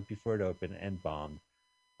Netflix a month before it opened and bombed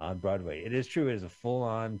on Broadway. It is true. It is a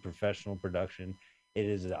full-on professional production. It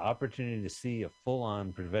is an opportunity to see a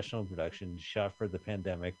full-on professional production shot for the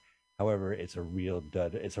pandemic. However, it's a real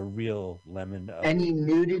dud. It's a real lemon. Any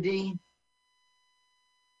nudity?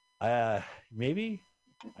 Maybe.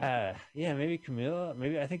 Yeah, maybe Camilla.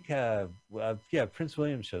 Maybe I think. Prince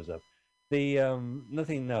William shows up.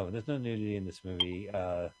 Nothing. No, there's no nudity in this movie.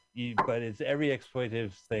 But it's every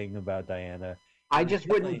exploitive thing about Diana. I just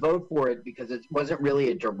wouldn't vote for it because it wasn't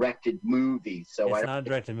really a directed movie. So it's not a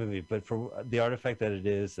directed movie, but for the artifact that it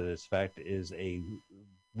is, that its fact is a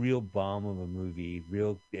real bomb of a movie,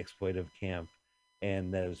 real exploitive camp,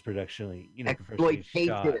 and that it was productionally,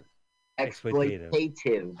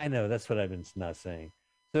 exploitative. I know, that's what I've been not saying.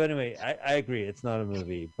 So anyway, I agree, it's not a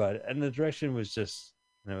movie, and the direction was just,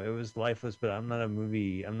 it was lifeless. But I'm not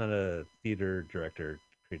a theater director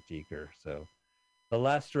critiquer. So the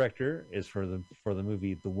last director is for the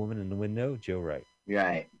movie The Woman in the Window, Joe Wright.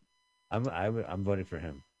 Right. I'm voting for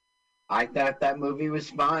him. I thought that movie was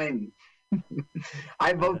fine.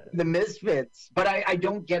 I vote for the Misfits, but I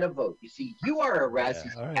don't get a vote. You see, you are a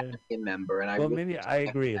Razzie all right. Academy member, and I Well, really maybe I respect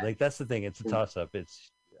agree. that. Like that's the thing. It's a toss up.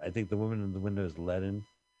 I think the woman in the window is Lennon,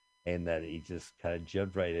 and that he just kind of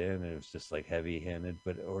jumped right in, and it was just like heavy handed,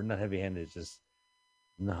 or not heavy handed. It's just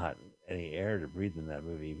not any air to breathe in that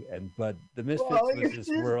movie. But the Misfits Well, was you're this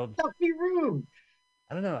this world. stuffy room.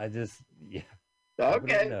 I don't know. I just yeah. What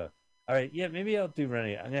do I Okay. know? All right, yeah, maybe I'll do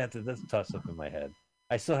Rennie. I'm gonna have to. That's a toss up in my head.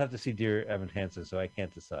 I still have to see Dear Evan Hansen, so I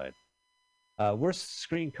can't decide. Worst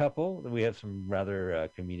screen couple. We have some rather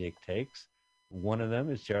comedic takes. One of them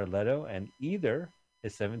is Jared Leto, and either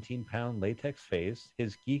his 17-pound latex face,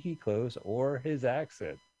 his geeky clothes, or his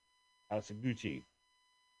accent. Gucci.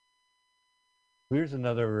 Here's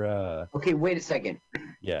another. Okay, wait a second.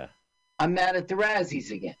 Yeah. I'm mad at the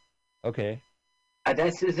Razzies again. Okay.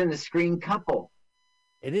 This isn't a screen couple.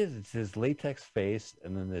 It is. It's his latex face,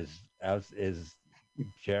 and then his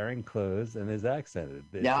jarring clothes and his accent.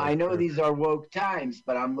 Now, I know these are woke times,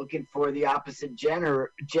 but I'm looking for the opposite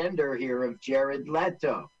gender here of Jared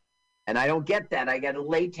Leto. And I don't get that. I got a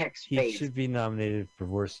latex face. He should be nominated for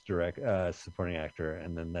worst supporting actor,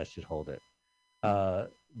 and then that should hold it.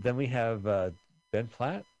 Then we have Ben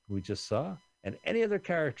Platt, who we just saw, and any other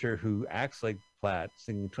character who acts like Platt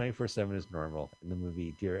singing 24/7 is normal in the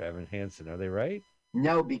movie Dear Evan Hansen. Are they right?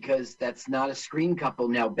 No, because that's not a screen couple.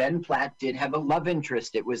 Now, Ben Platt did have a love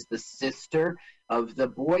interest. It was the sister of the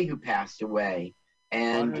boy who passed away.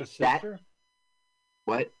 And Connor's that, sister?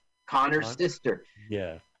 what? Connor's sister.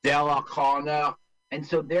 Yeah. Della Connor. And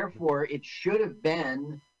so, therefore, it should have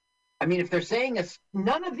been. I mean, if they're saying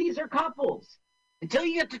none of these are couples until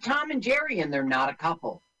you get to Tom and Jerry, and they're not a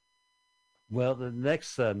couple. Well, the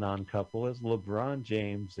next non-couple is LeBron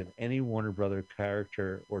James and any Warner Brother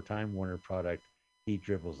character or Time Warner product he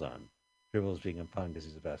dribbles on. Dribbles being a pun because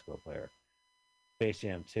he's a basketball player. Space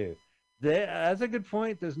Jam 2. That's a good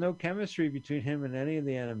point. There's no chemistry between him and any of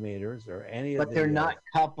the animators or any of the... But they're not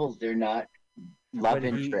couples. They're not love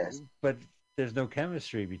interest. But there's no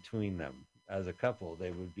chemistry between them as a couple.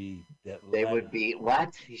 They would be... They would be,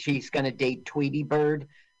 what? She's going to date Tweety Bird?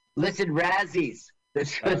 Listen, Razzies.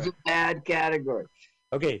 This was a bad category.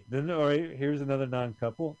 Okay, then all right, here's another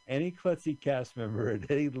non-couple. Any klutzy cast member and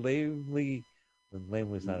any lamely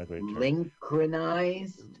is not a great term.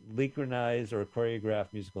 Synchronized or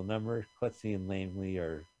choreographed musical number. Klutzy and lamely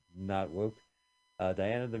are not woke.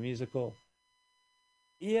 Diana the musical.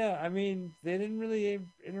 Yeah, I mean, they didn't really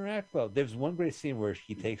interact well. There's one great scene where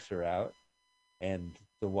he takes her out and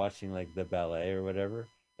they're watching like the ballet or whatever,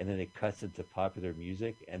 and then it cuts into popular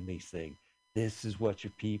music and they sing, "This is what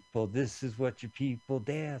your people dance.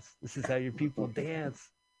 This is how your people dance."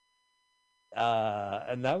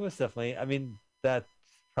 And that was definitely, I mean, I'm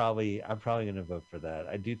probably going to vote for that.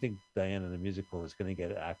 I do think Diana the musical is going to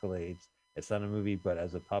get accolades. It's not a movie, but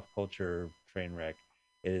as a pop culture train wreck,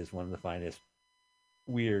 it is one of the finest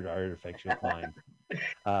weird artifacts you'll find.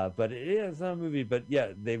 But it's not a movie, but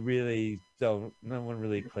yeah, they really don't, no one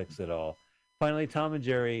really clicks at all. Finally, Tom and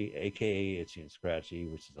Jerry, aka Itchy and Scratchy,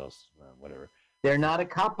 which is also whatever. They're not a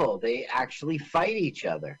couple. They actually fight each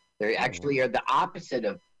other. They actually are the opposite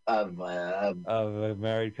of a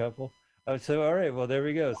married couple. Oh, so all right, well there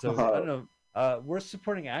we go. So I don't know. Worst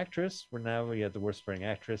supporting actress. We have the worst supporting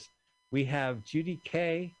actress. We have Judy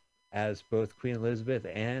Kaye as both Queen Elizabeth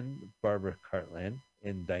and Barbara Cartland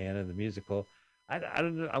in Diana the musical. I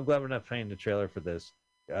don't know. I'm glad we're not playing the trailer for this.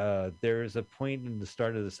 There is a point in the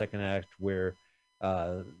start of the second act where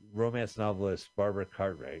romance novelist Barbara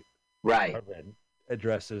Cartwright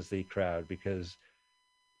addresses the crowd because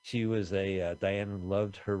she was Diana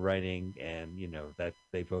loved her writing, and that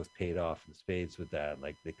they both paid off in spades with that.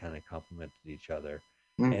 Like they kind of complemented each other.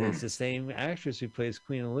 Mm-hmm. And it's the same actress who plays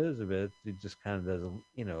Queen Elizabeth. Who just kind of does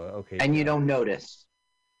okay. And you don't notice.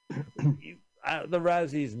 The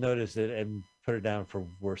Razzies noticed it and put her down for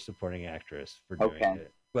worst supporting actress for doing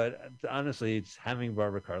it. But honestly, it's having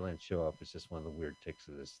Barbara Cartland show up is just one of the weird ticks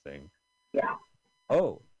of this thing. Yeah.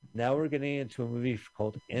 Oh, now we're getting into a movie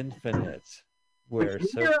called Infinite, where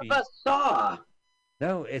which neither of us saw.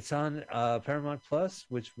 No, it's on Paramount Plus,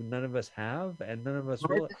 which none of us have, and none of us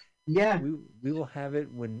will. Yeah. We will have it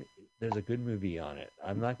when there's a good movie on it.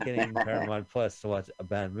 I'm not getting Paramount Plus to watch a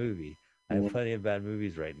bad movie. I have plenty of bad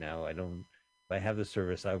movies right now. If I have the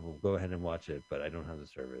service, I will go ahead and watch it, but I don't have the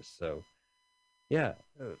service. So, yeah.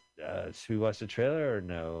 Should we watch the trailer or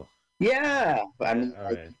no? Yeah. I mean, all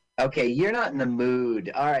right. Okay, you're not in the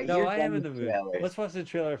mood. All right. No, I am in the mood. Let's watch the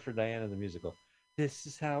trailer for Diana the musical. This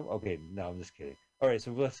is how. Okay, no, I'm just kidding. All right,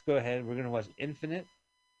 so let's go ahead. We're gonna watch Infinite.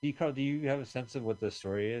 Carl, do you have a sense of what the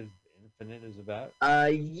story is? Infinite is about?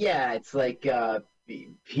 Yeah, it's like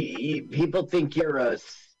people think you're a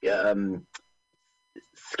um,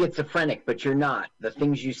 schizophrenic, but you're not. The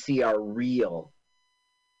things you see are real.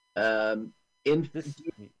 Um, in, This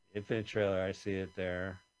Infinite trailer, I see it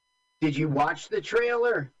there. did you watch the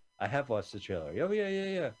trailer? I have watched the trailer. Oh yeah, yeah,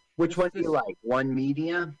 yeah. Which This, one do this, you like? One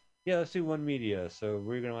Media? yeah, let's do One Media. So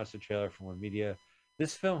we're gonna watch the trailer from One Media.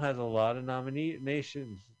 This film has a lot of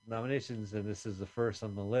nominations, and this is the first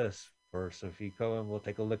on the list for Sophie Cohen. We'll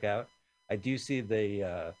take a look out. I do see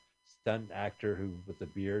the stunt actor who with the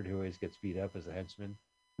beard who always gets beat up as a henchman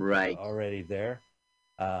Right. already there.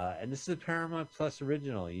 And this is a Paramount Plus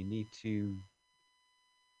original. You need to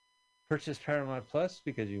purchase Paramount Plus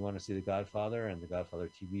because you want to see The Godfather and The Godfather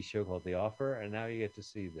TV show called The Offer, and now you get to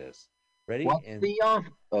see this. Ready? What's And the off?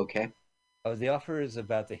 Okay. oh, The Offer is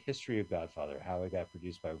about the history of Godfather, how it got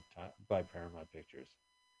produced by Paramount Pictures.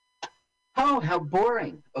 Oh, how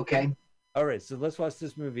boring. Okay. All right, so let's watch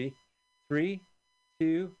this movie. 3,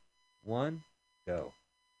 2, 1, go.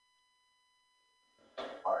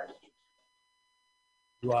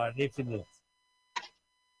 You are infinite.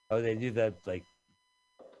 Oh, they do that like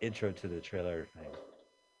intro to the trailer thing.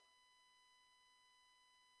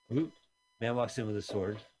 Oop. Man walks in with a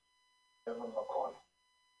sword.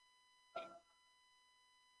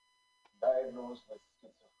 Diagnosed with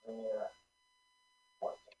schizophrenia.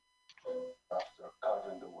 What? After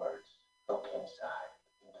covering the words, look inside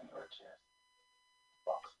into your chest.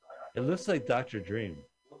 Box It looks like Dr. Dream.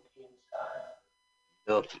 Look inside.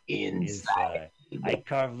 Look inside. I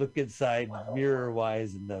carved look inside mirror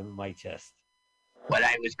wise in my chest. When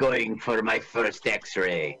I was going for my first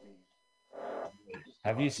X-ray.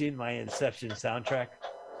 Have you seen my Inception soundtrack?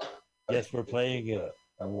 Yes, we're playing it.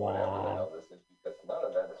 Wow. This is because none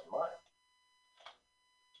of that is mine.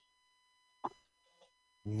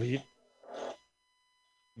 Veep.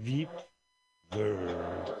 Veep. Grr.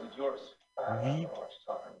 Was it yours? Veep.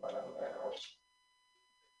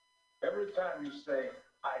 Every time you say,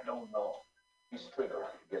 I don't know, he's triggering.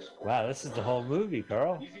 Guess what? Wow, this is the whole movie,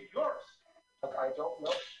 Carl. Is it yours? But I don't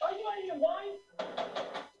know. Are you out of your mind?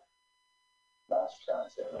 Last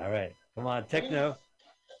chance. All right, come on, techno.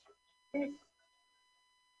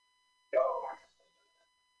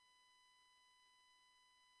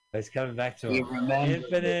 He's coming back to him.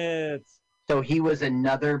 Infinite. So he was a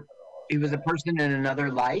person in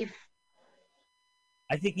another life?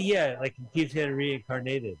 I think, yeah, like he keeps getting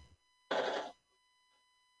reincarnated.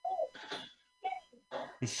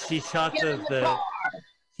 She shot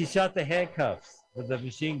she shot the handcuffs with the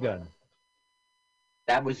machine gun.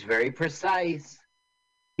 That was very precise.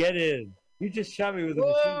 Get in. You just shot me with a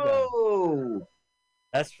machine gun. Whoa!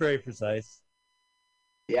 That's very precise.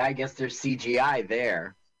 Yeah, I guess there's CGI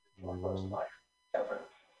there. We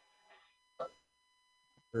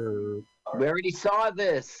already saw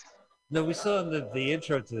this. No, we saw the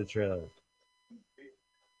intro to the trailer.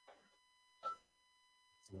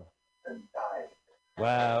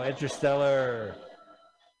 Wow, Interstellar.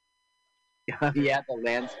 Yeah, the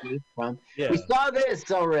landscape from. Yeah. We saw this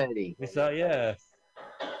already. We saw, yeah.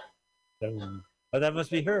 Oh, that must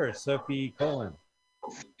be her, Sophie Cohen.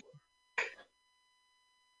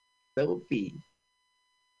 Sophie.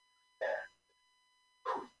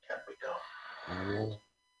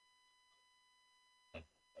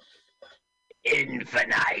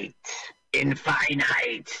 Infinite.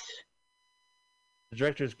 The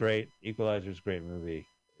director's great. Equalizer's a great movie.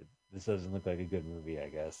 This doesn't look like a good movie, I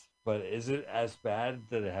guess. But is it as bad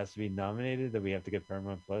that it has to be nominated, that we have to get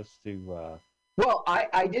Paramount Plus to... Well,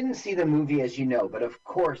 I didn't see the movie, as you know, but of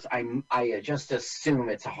course I just assume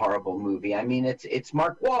it's a horrible movie. I mean, it's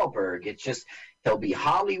Mark Wahlberg. It's just he'll be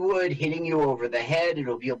Hollywood hitting you over the head.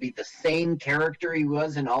 He'll be the same character he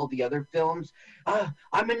was in all the other films.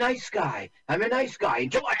 I'm a nice guy. I'm a nice guy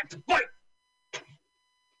until I have to fight.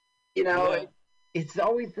 You know, Yeah. It's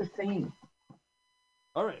always the same.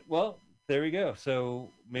 All right, well, there we go. So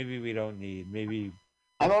maybe we don't need...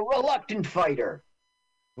 I'm a reluctant fighter.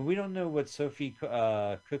 But we don't know what Sophie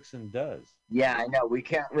Cookson does. Yeah, I know. We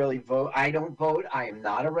can't really vote. I don't vote. I am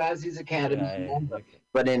not a Razzies Academy member. Okay.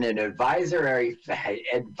 But in an advisory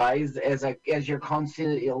advise as your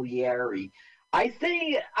consigliere, I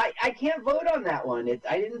say I can't vote on that one.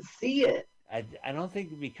 I didn't see it. I don't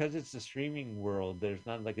think because it's the streaming world, there's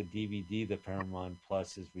not like a DVD that Paramount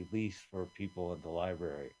Plus is released for people in the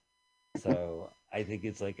library. So I think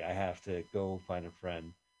it's like I have to go find a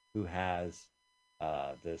friend who has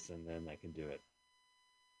this, and then I can do it.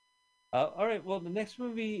 All right. Well, the next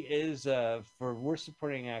movie is for worst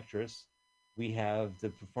supporting actress. We have the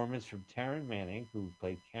performance from Taryn Manning, who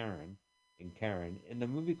played Karen in the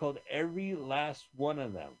movie called Every Last One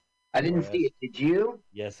of Them. I didn't see it. Did you?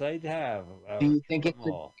 Yes, I have. Do you think it's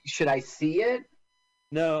should I see it?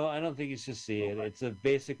 No, I don't think you should see it. It's a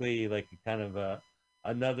basically like a kind of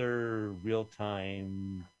another real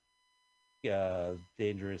time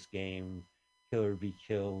dangerous game, kill or be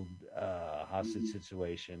killed hostage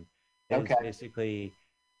situation. And Okay. it's basically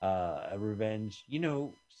a revenge.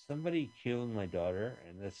 Somebody killed my daughter,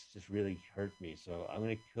 and that's just really hurt me. So I'm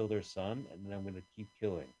going to kill their son, and then I'm going to keep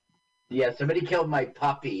killing. Yeah, somebody killed my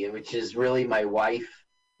puppy, which is really my wife.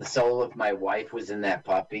 The soul of my wife was in that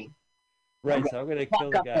puppy. Right, so I'm going to kill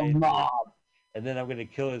the guy, mob. and then I'm going to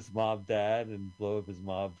kill his mob dad and blow up his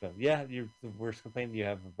mob. Yeah, you're the worst complaint you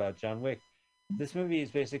have about John Wick. This movie is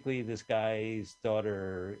basically this guy's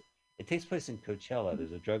daughter. It takes place in Coachella.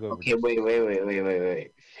 There's a drug overdose. Okay,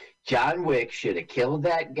 wait. John Wick should have killed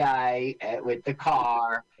that guy with the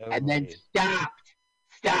car and then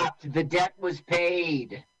stopped. The debt was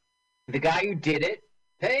paid. The guy who did it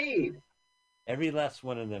paid. Every last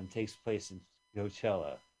one of them takes place in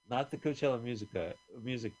Coachella, not the Coachella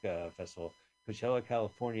music festival. Coachella,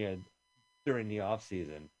 California, during the off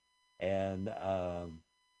season, and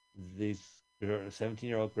these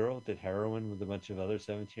 17-year-old girl did heroin with a bunch of other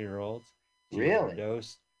 17-year-olds. Really?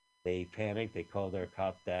 Overdosed. They panicked. They called their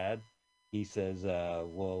cop dad. He says,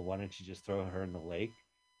 well, why don't you just throw her in the lake?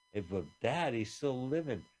 But dad, he's still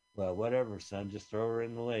living. Well, whatever, son, just throw her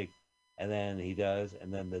in the lake. And then he does.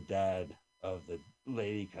 And then the dad of the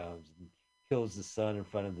lady comes and kills the son in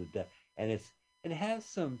front of the dad. And it has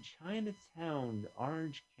some Chinatown,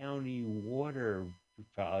 Orange County water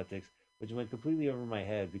politics, which went completely over my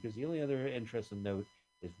head because the only other interesting note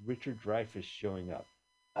is Richard Dreyfuss showing up.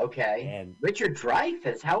 Okay. And Richard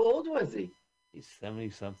Dreyfuss, how old was he? He's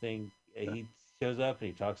 70-something. He shows up and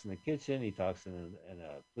he talks in the kitchen. He talks in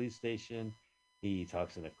a police station. He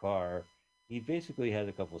talks in a car. He basically has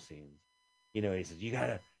a couple scenes. He says, you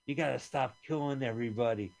gotta stop killing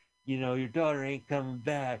everybody. Your daughter ain't coming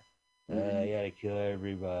back. You gotta kill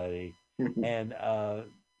everybody. And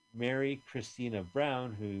Mary Christina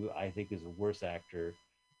Brown, who I think is a worse actor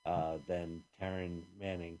than Taryn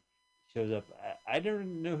Manning, shows up. I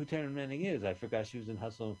don't know who Taryn Manning is. I forgot she was in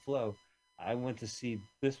Hustle and Flow. I went to see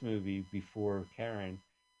this movie before Karen,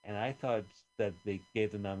 and I thought that they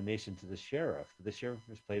gave the nomination to the sheriff. The sheriff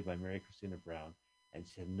was played by Mary Christina Brown, and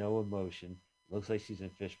she had no emotion. Looks like she's in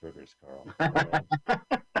fish burgers, Carl.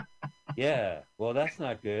 Yeah, well, that's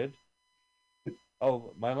not good.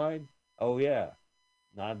 Oh, my mind? Oh, yeah.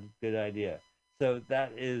 Not a good idea. So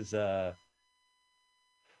that is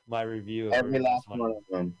my review of every last one of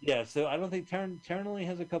them. Yeah, so I don't think Taryn only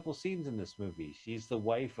has a couple scenes in this movie. She's the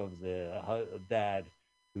wife of the dad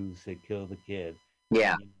who said kill the kid.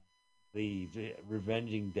 Yeah. The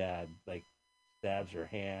revenging dad stabs her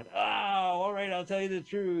hand. Oh, all right, I'll tell you the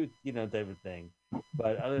truth, type of thing.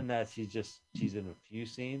 But other than that, she's in a few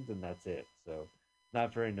scenes and that's it. So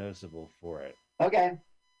not very noticeable for it. Okay.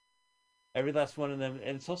 Every last one of them,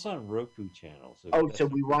 and it's also on Roku channel. So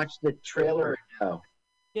we watched the trailer. No.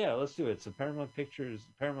 Yeah, let's do it. So Paramount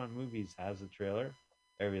Movies has a trailer.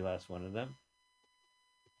 Every last one of them.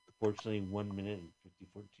 Fortunately, 1 minute and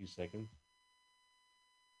 52 seconds.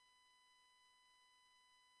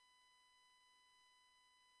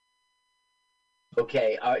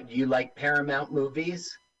 Okay. Do you like Paramount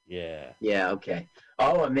movies? Yeah. Yeah. Okay.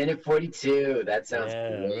 Oh, 1:42. That sounds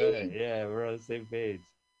great. Right. Yeah, we're on the same page.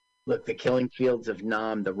 Look, the Killing Fields of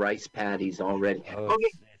Nam, the rice paddies already. Oh,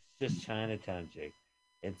 okay. It's just Chinatown, Jake.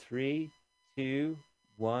 In 3, 2,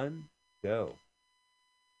 1, go.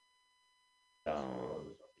 Oh,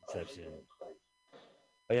 Inception.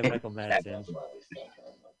 Oh yeah, Michael Madsen.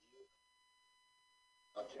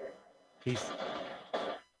 He's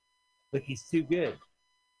too good.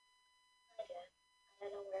 I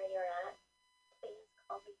don't know where you're at. Please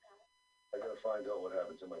call me back. I gotta find out what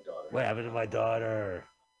happened to my daughter. What happened to my daughter?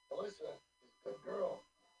 Alyssa, she's a good girl.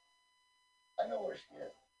 I know where she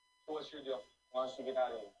is. So what's your deal? Why don't you get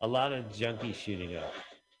out of here? A lot of junkies shooting up.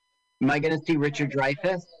 Am I going to see Richard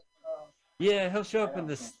Dreyfuss? Yeah, he'll show up in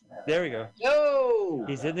this. There we go. No!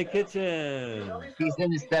 He's in the kitchen. He's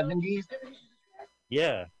in his 70s?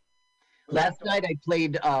 Yeah. Last night I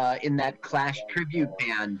played in that Clash tribute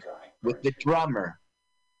band with the drummer.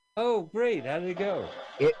 Oh, great. How did it go?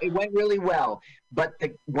 It went really well. But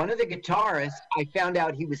one of the guitarists, I found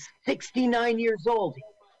out he was 69 years old.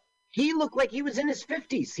 He looked like he was in his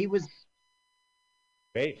 50s. He was...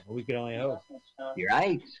 Great. We can only hope. You're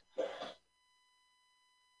right.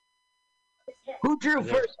 Who drew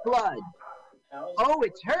first blood? Oh,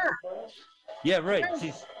 it's her. Yeah, right.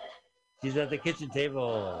 She's at the kitchen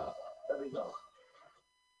table.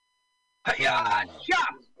 Yeah,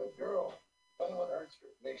 shot. Anyone hurts her,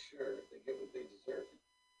 make sure they get what they deserve.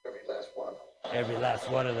 Every last one. Every last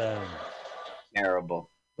one of them. Terrible.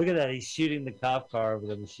 Look at that. He's shooting the cop car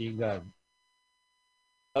with a machine gun.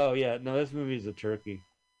 Oh, yeah. No, this movie is a turkey.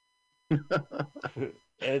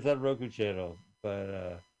 It's on Roku channel.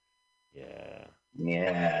 But, yeah.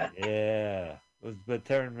 Yeah. Yeah. But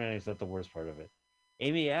Taryn Manning's not the worst part of it.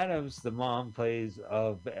 Amy Adams, the mom, plays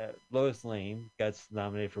of Lois Lane, gets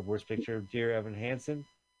nominated for Worst Picture of Dear Evan Hansen.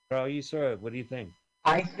 Carl, you saw it. What do you think?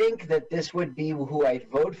 I think that this would be who I'd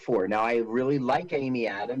vote for. Now, I really like Amy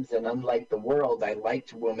Adams, and unlike The World, I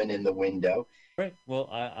liked Woman in the Window. Right. Well,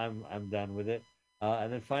 I'm done with it.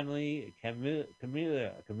 And then finally, Camila,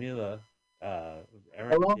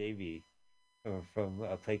 Erin Hello? Davy, from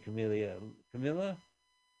play Camilla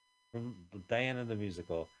from Diana the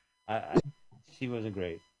musical. She wasn't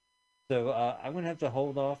great. So I'm gonna have to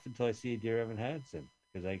hold off until I see Dear Evan Hansen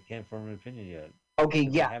because I can't form an opinion yet. Okay, I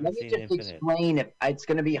yeah. haven't Let me seen just Infinite. explain. It's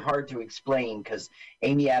going to be hard to explain because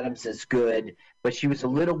Amy Adams is good, but she was a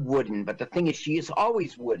little wooden. But the thing is, she is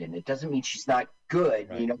always wooden. It doesn't mean she's not good.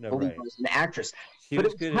 Right. You know, No, believe right. her as an actress. She But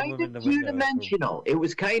was it was good in kind Woman in of the Window. two-dimensional. It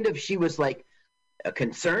was kind of, she was like a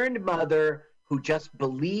concerned mother who just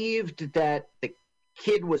believed that the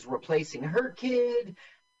kid was replacing her kid,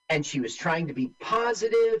 and she was trying to be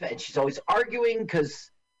positive, and she's always arguing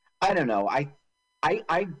because, I don't know, I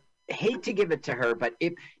hate to give it to her, but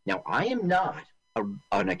now I am not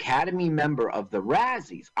an Academy member of the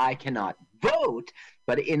Razzies. I cannot vote,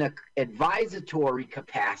 but in an advisory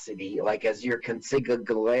capacity, like as your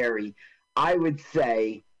consigliere, I would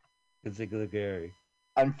say, Consigliere.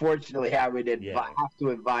 unfortunately, I would have to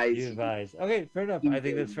advise. You advise. Okay, fair enough. I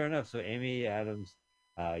think that's fair enough. So, Amy Adams,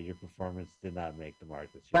 your performance did not make the mark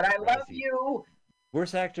this year. But I love you.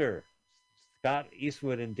 Worst actor, Scott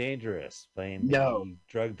Eastwood in Dangerous, playing No. the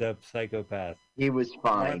drugged up psychopath. He was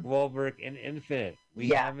fine. Mark Wahlberg in Infinite. We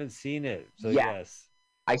Yeah. haven't seen it, so Yeah. yes.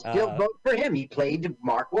 I still vote for him. He played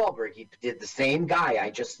Mark Wahlberg. He did the same guy.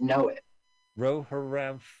 I just know it. Ro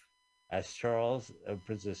Haremph as Charles,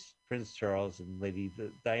 Prince Charles, and Lady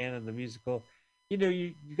Diana in the musical. You know,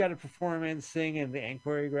 you got to perform and sing, and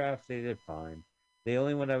choreograph. They did fine. The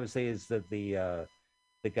only one I would say is that the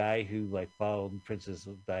guy who like followed Princess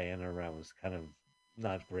Diana around was kind of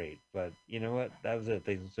not great. But you know what? That was it.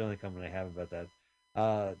 That's the only comment I have about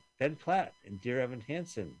that. Ben Platt and Dear Evan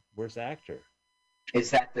Hansen, worst actor.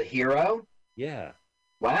 Is that the hero? Yeah.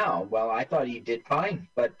 Wow. Well, I thought he did fine,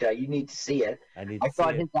 but you need to see it. I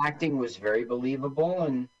thought his acting was very believable,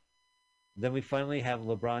 and then we finally have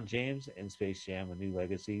LeBron James in Space Jam: A New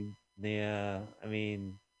Legacy. Yeah, I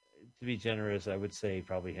mean, to be generous, I would say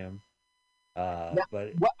probably him.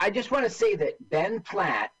 But I just want to say that Ben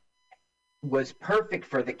Platt was perfect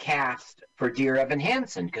for the cast for Dear Evan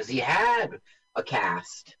Hansen because he had a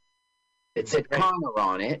cast. It said Connor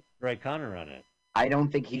on it. Right, Connor on it. I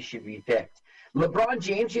don't think he should be picked. LeBron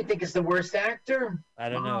James, you think is the worst actor? I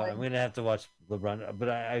don't know. I'm going to have to watch LeBron. But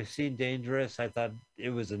I've seen Dangerous. I thought it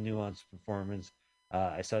was a nuanced performance.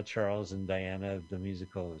 I saw Charles and Diana, the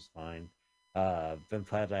musical. It was fine. Ben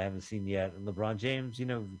Platt, I haven't seen yet. And LeBron James, you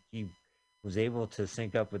know, he was able to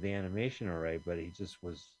sync up with the animation all right, but he just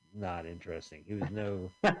was not interesting. He was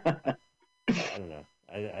no... I don't know.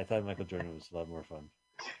 I thought Michael Jordan was a lot more fun.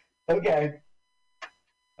 Okay.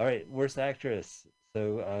 All right, worst actress.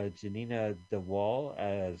 So Janina DeWall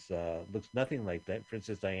as looks nothing like that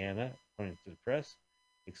Princess Diana, according to the press,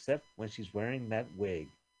 except when she's wearing that wig,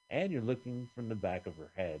 and you're looking from the back of her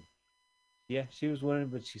head. Yeah, she was winning,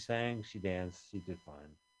 but she sang, she danced, she did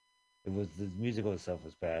fine. It was the musical itself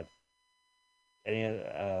was bad. Any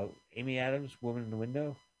Amy Adams, Woman in the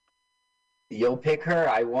Window? You'll pick her.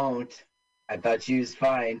 I won't. I thought she was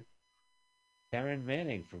fine. Karen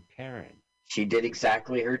Manning from Karen. She did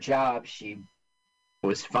exactly her job. She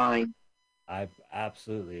was fine. I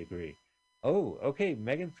absolutely agree. Oh, okay.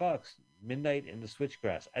 Megan Fox, Midnight in the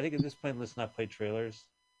Switchgrass. I think at this point, let's not play trailers.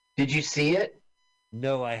 Did you see it?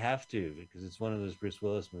 No, I have to because it's one of those Bruce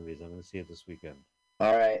Willis movies. I'm going to see it this weekend.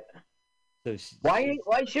 All right. So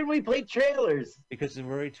why should we play trailers? Because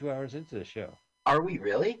we're already 2 hours into the show. Are we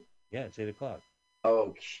really? Yeah, it's 8:00.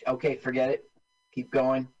 Oh, okay. Forget it. Keep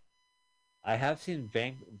going. I have seen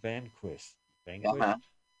Vanquished. Uh-huh.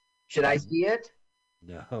 Should I see it?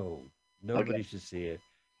 No, nobody should see it.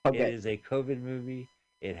 Okay. It is a COVID movie.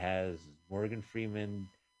 It has Morgan Freeman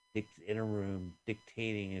in a room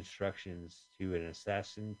dictating instructions to an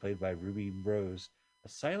assassin played by Ruby Rose, a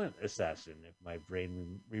silent assassin, if my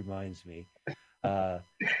brain reminds me,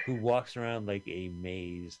 who walks around like a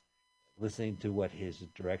maze, listening to what his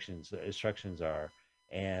instructions are,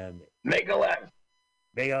 and make a left.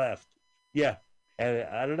 Make a left. Yeah. And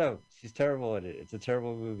I don't know. She's terrible at it. It's a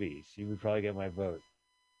terrible movie. She would probably get my vote.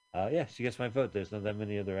 Yeah, she gets my vote. There's not that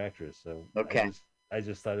many other actors, so Okay. I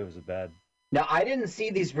just thought it was a bad. Now, I didn't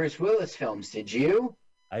see these Bruce Willis films. Did you?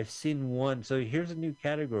 I've seen one. So here's a new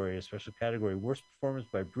category, a special category: worst performance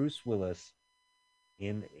by Bruce Willis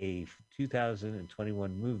in a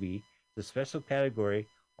 2021 movie. The special category: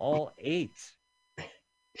 all 8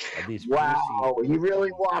 of these. Wow, you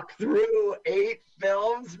really walked through 8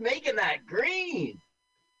 films, making that green.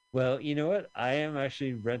 Well, you know what? I am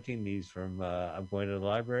actually renting these from. I'm going to the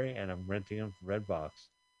library and I'm renting them from Redbox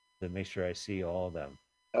to make sure I see all of them.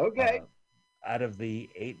 Okay. Out of the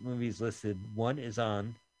 8 movies listed, one is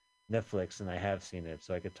on Netflix, and I have seen it,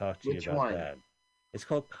 so I could talk to Which you about one? that. It's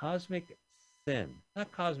called Cosmic Sin,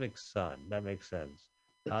 not Cosmic Sun. That makes sense.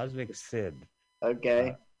 Cosmic Sin.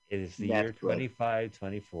 Okay. It is the Netflix. year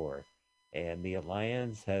 2524, and the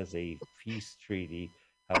Alliance has a peace treaty.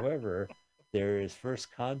 However, there is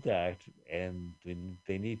first contact, and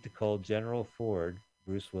they need to call General Ford,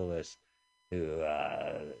 Bruce Willis, who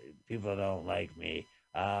people don't like me.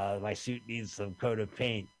 My suit needs some coat of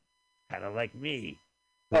paint, kind of like me,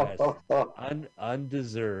 who has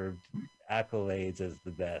undeserved accolades as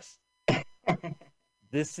the best.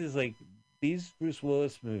 This is like these Bruce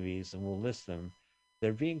Willis movies, and we'll list them.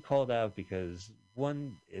 They're being called out because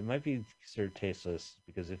one, it might be considered tasteless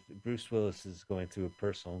because if Bruce Willis is going through a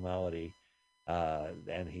personal malady,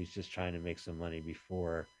 and he's just trying to make some money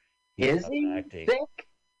before he Is stops he acting. sick?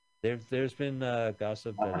 There's been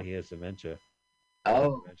gossip that he has dementia.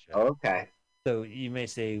 Oh, okay. So you may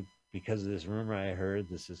say, because of this rumor I heard,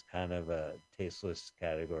 this is kind of a tasteless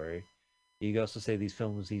category. You could also say these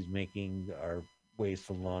films he's making are ways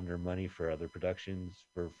to launder money for other productions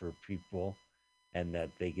for people, and that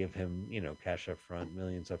they give him, cash up front,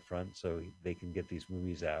 millions up front, so they can get these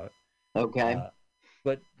movies out. Okay.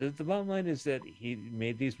 But the bottom line is that he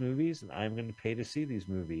made these movies, and I'm going to pay to see these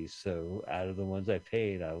movies. So out of the ones I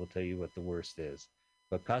paid, I will tell you what the worst is.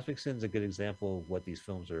 But Cosmic Sin's a good example of what these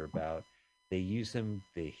films are about. They use him.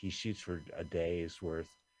 He shoots for a day's worth,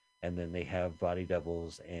 and then they have body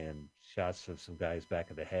doubles and shots of some guys back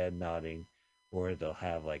of the head nodding, or they'll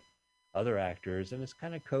have like other actors, and it's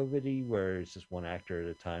kind of COVID-y where it's just one actor at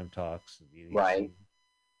a time talks. Right.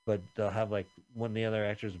 But they'll have like one of the other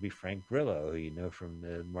actors will be Frank Grillo, who you know from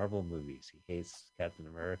the Marvel movies. He hates Captain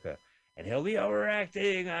America, and he'll be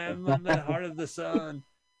overacting. I'm on the heart of the sun,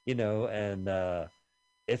 and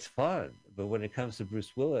it's fun. But when it comes to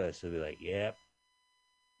Bruce Willis, he'll be like, "Yep,"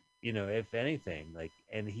 if anything, like,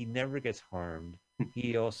 and he never gets harmed.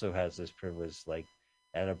 He also has this privilege, like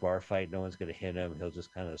at a bar fight, no one's gonna hit him. He'll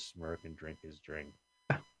just kind of smirk and drink his drink,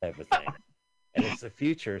 type of thing. And it's the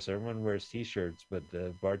future, so everyone wears T-shirts, but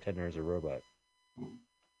the bartender is a robot.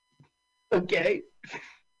 Okay.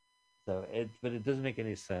 So but it doesn't make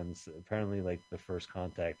any sense. Apparently, like the First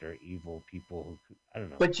Contact are evil people who I don't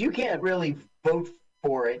know. But you can't really vote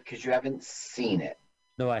for it because you haven't seen it.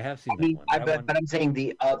 No, I have seen that one. But I'm saying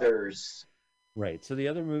the others. Right. So the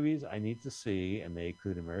other movies I need to see, and they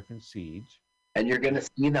include American Siege. And you're going to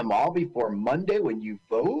see them all before Monday when you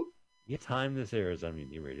vote? Yeah, time this airs on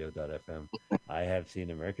MutinyRadio.fm. I have seen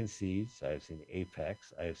American Siege. I have seen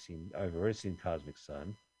Apex. I've already seen Cosmic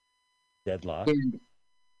Sun, Deadlock,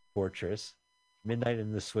 Fortress, Midnight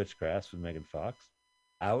in the Switchgrass with Megan Fox,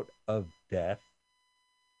 Out of Death,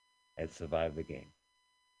 and Survive the Game.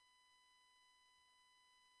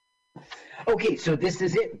 Okay, so this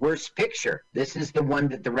is it. Worst picture. This is the one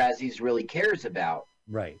that the Razzies really cares about.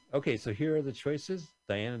 Right. Okay, so here are the choices: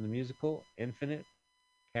 Diana the Musical, Infinite,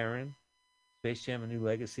 Karen, Space Jam: A New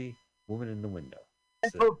Legacy, Woman in the Window. I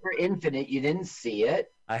vote for Infinite. You didn't see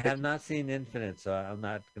it. I have not seen Infinite, so I'm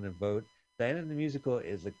not going to vote. Diana the Musical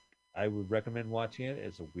I would recommend watching it.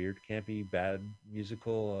 It's a weird, campy, bad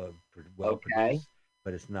musical, well produced,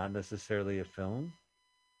 but it's not necessarily a film.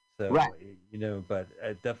 So, right. But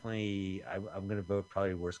definitely, I'm going to vote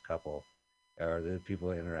probably worst couple, or the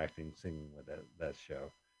people interacting, singing with that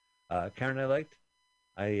show. Karen, I liked.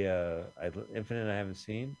 Infinite, I haven't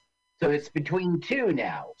seen. So it's between two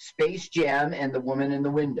now: Space Jam and The Woman in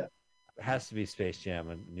the Window. It has to be Space Jam: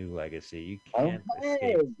 A New Legacy. You can't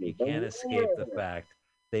escape. You can't escape the fact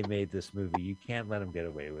they made this movie. You can't let them get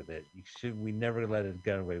away with it. We never let it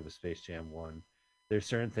get away with Space Jam 1. There's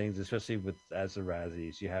certain things, especially as the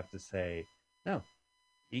Razzies, you have to say, no,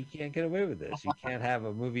 you can't get away with this. You can't have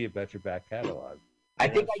a movie about your back catalog. I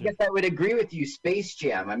guess I would agree with you. Space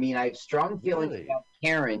Jam. I mean, I have strong feelings about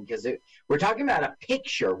Karen because we're talking about a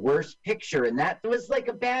picture, worst picture, and that was like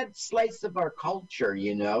a bad slice of our culture,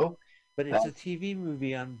 But it's a TV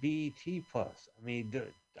movie on BET Plus. I mean,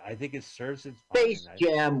 I think it serves its Space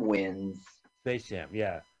Jam wins. Space Jam.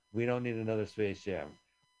 Yeah, we don't need another Space Jam.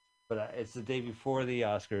 But it's the day before the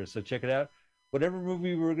Oscars, so check it out. Whatever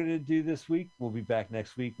movie we're going to do this week, we'll be back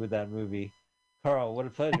next week with that movie. Carl, what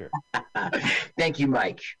a pleasure. Thank you,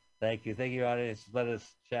 Mike. Thank you, audience. Let us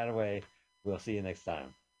chat away. We'll see you next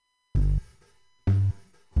time.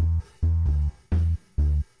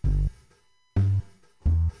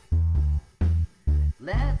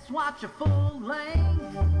 Let's watch a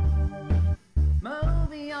full-length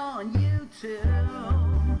movie on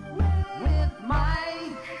YouTube with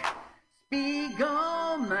Mike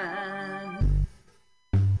Spiegelman.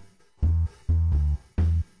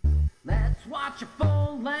 Let's watch a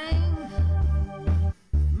full-length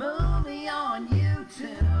movie on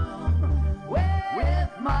YouTube with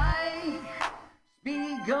Mike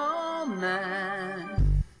Spiegelman.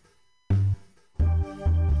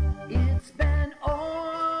 It's been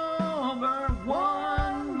over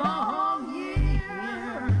 1 long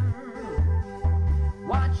year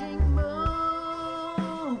watching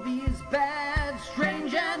movies, bad,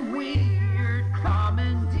 strange, and weird,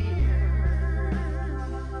 commandeered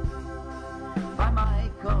by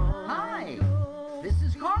Michael. Hi, this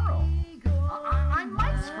is Carl. I'm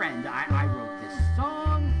Mike's friend. I wrote this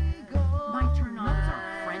song. My turn-ons are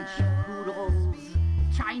French poodles,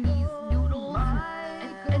 Chinese noodles,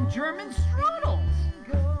 and German strudels.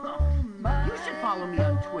 You should follow me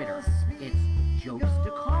on Twitter. It's Jokes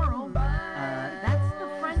to Carl. That's the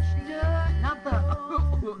French duh, not the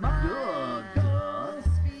duh.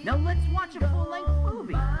 Now let's watch a full-length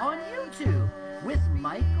movie on YouTube with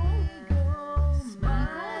Michael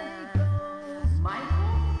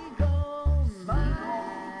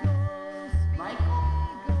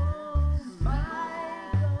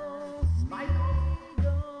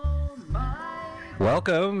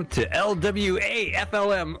Welcome to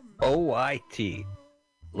LWAFLMOYT.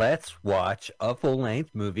 Let's watch a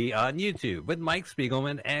full-length movie on YouTube with Mike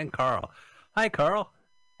Spiegelman and Carl. Hi, Carl.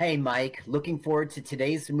 Hey, Mike. Looking forward to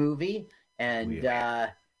today's movie, and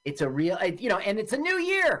it's a real, and it's a new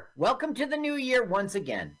year. Welcome to the new year once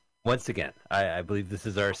again. Once again, I believe this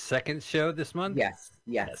is our second show this month. Yes.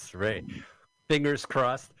 That's right. Fingers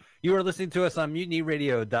crossed. You are listening to us on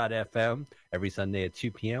MutinyRadio.fm every Sunday at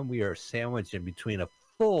 2 p.m. We are sandwiched in between a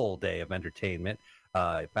full day of entertainment.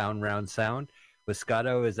 Found Round Sound with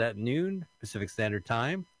Scotto is at noon Pacific Standard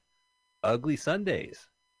Time. Ugly Sundays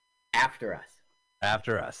After us.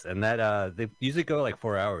 And that they usually go like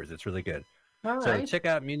 4 hours. It's really good. All So right. check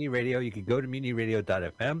out Mutiny Radio. You can go to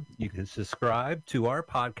MutinyRadio.fm. You can subscribe to our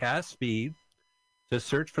podcast feed. Just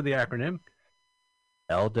search for the acronym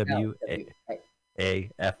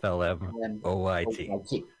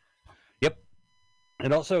LWAFLMOYT. Yep.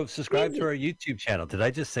 And also subscribe to our YouTube channel. Did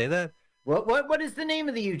I just say that? What is the name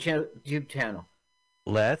of the YouTube channel?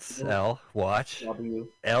 Let's watch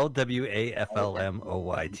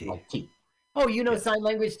LWAFLMOYT. Oh, you know sign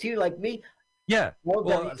language too, like me? Yeah.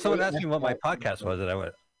 Well, someone asked me what my podcast was, and I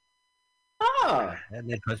went, oh. And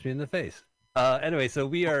they punched me in the face. Anyway, so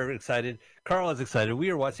we are excited. Carl is excited. We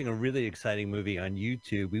are watching a really exciting movie on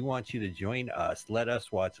YouTube. We want you to join us. Let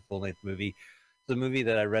us watch a full-length movie. It's a movie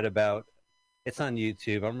that I read about. It's on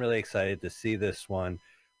YouTube. I'm really excited to see this one.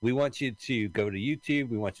 We want you to go to YouTube.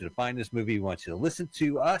 We want you to find this movie. We want you to listen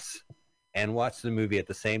to us and watch the movie at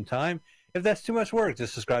the same time. If that's too much work,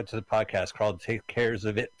 just subscribe to the podcast. Carl takes care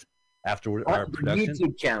of it after our production. The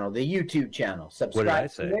YouTube channel. Subscribe What did I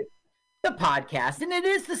say? to it. The podcast, and it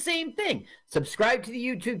is the same thing. Subscribe to the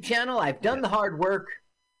YouTube channel. I've done the hard work.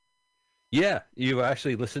 Yeah, you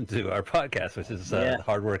actually listened to our podcast, which is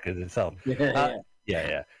hard work in itself.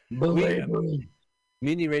 Yeah.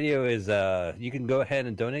 Mutiny Radio is, you can go ahead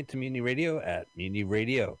and donate to Mutiny Radio at Mutiny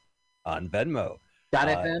Radio on Venmo.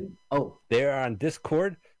 .fm? They're on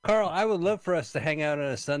Discord. Carl, I would love for us to hang out on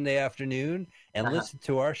a Sunday afternoon and listen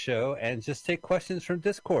to our show and just take questions from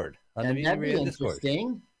Discord on the Mutiny Radio Discord.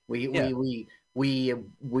 Interesting. We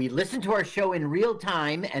listen to our show in real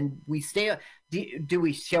time, and we stay. Do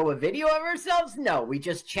we show a video of ourselves? No, we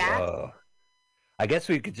just chat. I guess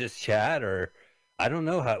we could just chat, or I don't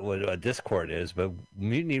know what a Discord is, but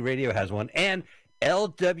Mutiny Radio has one, and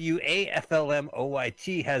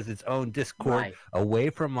LWAFLMOYT has its own Discord away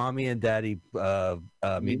from Mommy and Daddy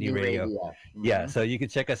Mutiny Radio. Mm-hmm. Yeah, so you can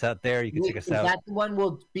check us out there. You can check us out. Is that the one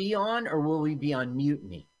we'll be on, or will we be on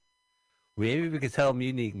Mutiny? Maybe we could tell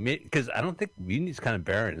Mutiny, because I don't think Mutiny's kind of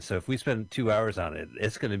barren. So if we spend 2 hours on it,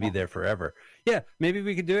 it's going to be there forever. Yeah, maybe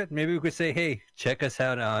we could do it. Maybe we could say, hey, check us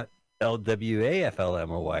out on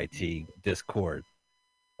LWAFLMOYT Discord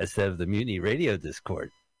instead of the Mutiny Radio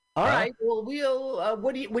Discord. All right. Well,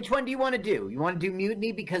 which one do you want to do? You want to do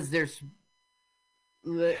Mutiny because there's.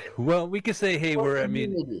 Well, we could say, hey, we're at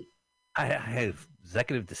Mutiny. I have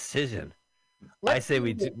executive decision. I Let's say do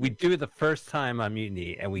we this. we do it the first time on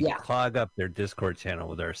Mutiny, and we Yeah. clog up their Discord channel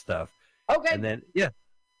with our stuff, Okay. and then yeah,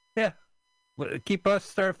 keep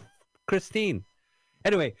us our Christine.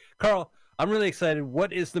 Anyway, Carl, I'm really excited.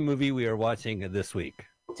 What is the movie we are watching this week?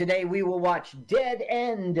 Today we will watch Dead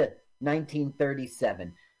End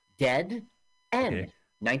 1937. Dead End. Okay.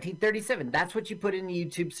 1937. That's what you put in the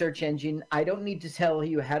YouTube search engine. I don't need to tell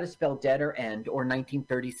you how to spell dead or end or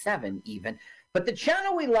 1937 even. But the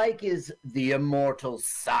channel we like is The Immortal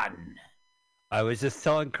Sun. I was just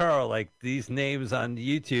telling Carl, like, these names on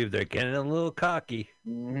YouTube, they're getting a little cocky.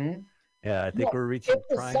 Mm-hmm. Yeah, I think we're reaching If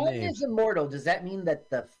the prime son names. is immortal, does that mean that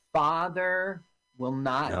the father will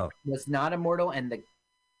not was not immortal and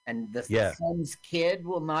the son's kid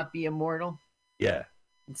will not be immortal? Yeah.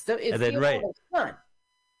 It's the And then, immortal son.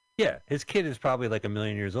 Yeah, his kid is probably like 1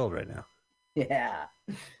 million years old right now. Yeah.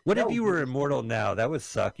 What if you were immortal now? That would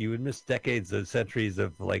suck. You would miss decades of centuries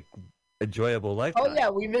of like enjoyable life. Oh yeah,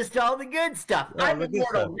 we missed all the good stuff. I'm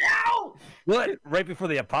immortal now. What? Right before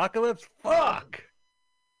the apocalypse? Fuck.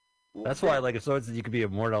 That's why, like, if someone says you could be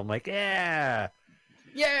immortal, I'm like, yeah.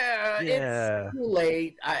 It's too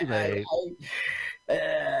late.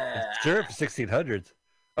 Sure, for 1600s.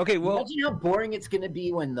 Okay, well, imagine how boring it's going to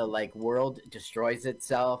be when the world destroys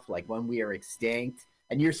itself, like when we are extinct,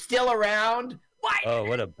 and you're still around. Why? Oh,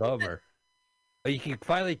 what a bummer. Well, you can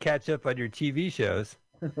finally catch up on your TV shows.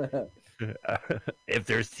 If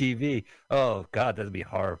there's TV. Oh, God, that'd be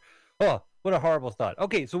horrible. Oh, what a horrible thought.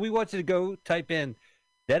 Okay, so we want you to go type in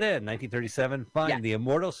Dead End 1937. Find The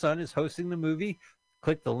Immortal Sun is hosting the movie.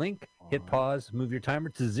 Click the link, hit pause, move your timer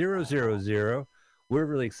to 000. We're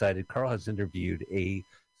really excited. Carl has interviewed a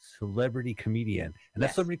celebrity comedian, and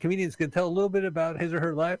that celebrity comedian is going to tell a little bit about his or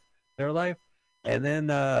her life, their life, and then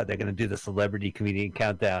they're going to do the celebrity comedian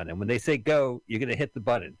countdown. And when they say go, you're going to hit the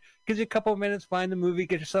button. Gives you a couple of minutes, find the movie,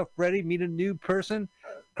 get yourself ready, meet a new person.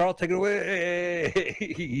 Carl, take it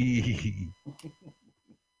away.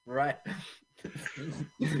 Right.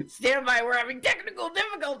 Stand by. We're having technical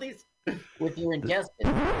difficulties with your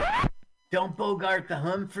intestines. Don't bogart the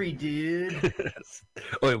Humphrey, dude.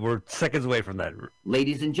 Wait, we're seconds away from that.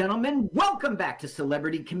 Ladies and gentlemen, welcome back to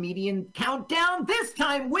Celebrity Comedian Countdown, this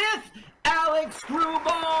time with Alex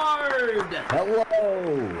Grubard. Hello.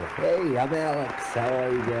 Hey, I'm Alex. How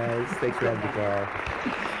are you guys? Thanks for having me, Carl.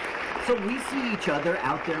 So we see each other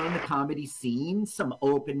out there on the comedy scene, some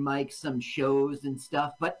open mics, some shows and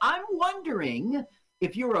stuff, but I'm wondering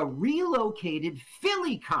if you're a relocated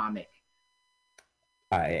Philly comic.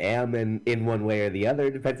 I am in one way or the other.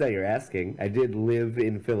 Depends how you're asking. I did live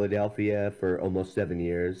in Philadelphia for almost 7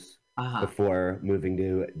 years before moving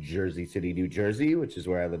to Jersey City, New Jersey, which is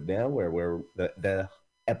where I live now, where we're the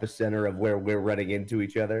epicenter of where we're running into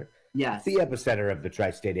each other. Yes. The epicenter of the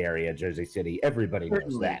tri-state area, Jersey City. Everybody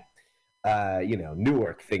knows that.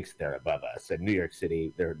 Newark thinks they're above us. And New York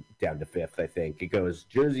City, they're down to fifth, I think. It goes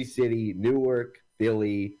Jersey City, Newark,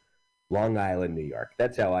 Philly, Long Island, New York.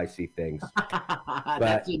 That's how I see things.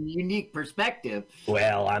 That's a unique perspective.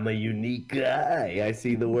 Well, I'm a unique guy. I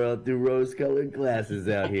see the world through rose-colored glasses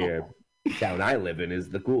out here. The town I live in is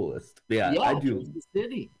the coolest. Yeah, I do. The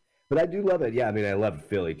city. But I do love it. Yeah, I mean, I loved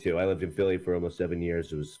Philly, too. I lived in Philly for almost 7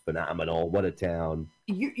 years. It was phenomenal. What a town.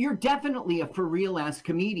 You're definitely a for-real-ass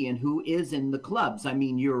comedian who is in the clubs. I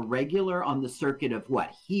mean, you're a regular on the circuit of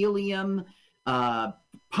what? Helium,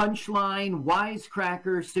 Punchline,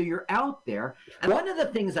 Wisecracker, so you're out there. And one of the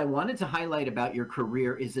things I wanted to highlight about your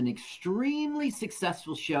career is an extremely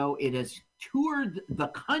successful show. It has toured the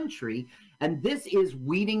country, and this is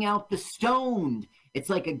Weeding Out the Stoned. It's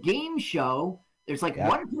like a game show. There's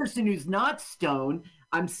one person who's not stoned.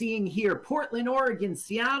 I'm seeing here Portland, Oregon,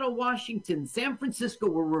 Seattle, Washington, San Francisco,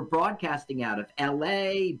 where we're broadcasting out of,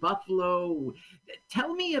 LA, Buffalo.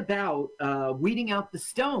 Tell me about Weeding Out the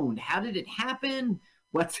Stoned. How did it happen?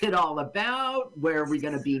 What's it all about? Where are we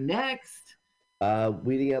going to be next?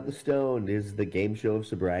 Weeding Out the Stoned is the game show of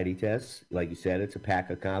sobriety tests. Like you said, it's a pack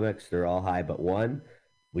of comics. They're all high but one.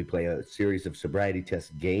 We play a series of sobriety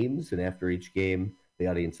test games, and after each game, the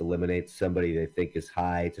audience eliminates somebody they think is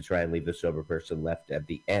high to try and leave the sober person left at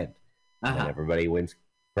the end. And everybody wins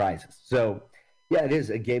prizes. So, yeah, it is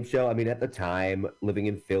a game show. I mean, at the time, living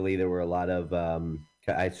in Philly, there were a lot of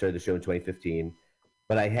I started the show in 2015,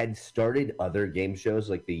 but I had started other game shows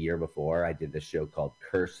like the year before. I did this show called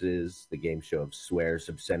Curses, the game show of swears,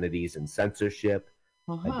 obscenities, and censorship.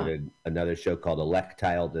 I did another show called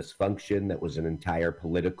Electile Dysfunction that was an entire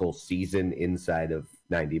political season inside of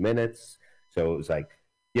 90 minutes. So it was like,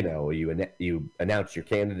 you announce your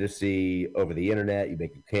candidacy over the internet, you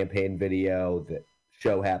make a campaign video that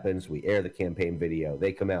show happens, we air the campaign video,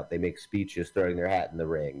 they come out, they make speeches throwing their hat in the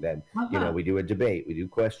ring, then we do a debate, we do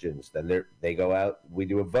questions, then they go out, we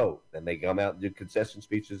do a vote, then they come out and do concession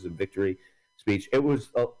speeches and victory speech. It was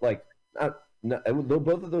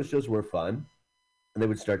both of those shows were fun, and they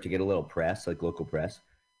would start to get a little press, like local press,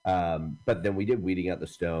 but then we did Weeding Out the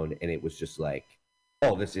Stone, and it was just like,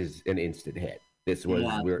 oh, this is an instant hit. This was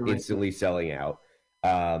we're instantly selling out.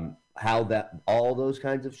 How that all those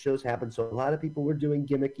kinds of shows happen. So a lot of people were doing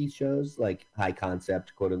gimmicky shows, like high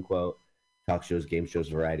concept, quote unquote, talk shows, game shows,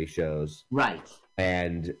 variety shows. Right.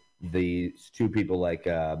 And these two people like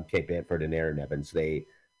Kate Bamford and Aaron Evans, they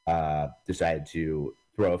decided to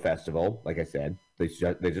throw a festival. Like I said, they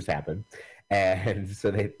just happened. And so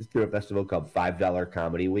they threw a festival called $5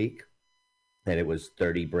 Comedy Week. And it was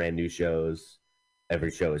 30 brand new shows.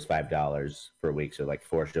 Every show is $5 for a week. So like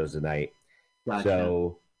 4 shows a night. Gotcha.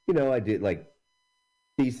 So, I did like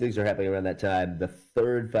these things are happening around that time. The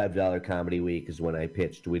third $5 Comedy Week is when I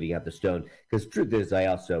pitched Weeding Out the Stone. Because truth is, I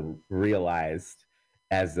also realized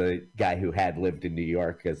as a guy who had lived in New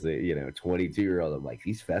York as a 22-year-old, I'm like,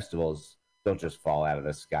 these festivals don't just fall out of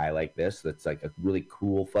the sky like this. That's like a really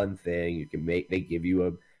cool, fun thing. You can they give you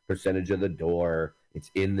a percentage of the door.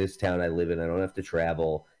 It's in this town I live in. I don't have to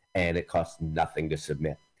travel, and it costs nothing to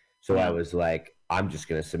submit. So I was like, I'm just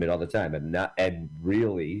going to submit all the time. And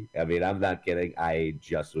really, I mean, I'm not kidding. I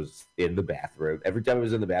just was in the bathroom. Every time I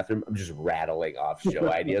was in the bathroom, I'm just rattling off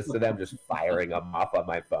show ideas to them, just firing them off on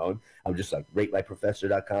my phone. I'm just like,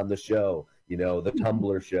 ratemyprofessor.com, the show, the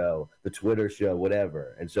Tumblr show, the Twitter show,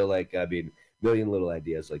 whatever. And so, like, I mean, million little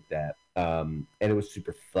ideas like that. And it was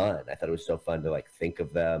super fun. I thought it was so fun to, like, think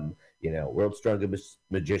of them, world's strongest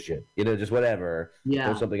magician, just whatever.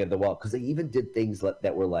 Yeah. Or something at the wall. Because they even did things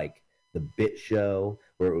that were like, the bit show,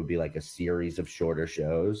 where it would be like a series of shorter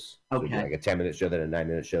shows. Okay. So it would be like a 10-minute show, then a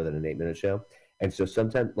 9-minute show, then an 8-minute show. And so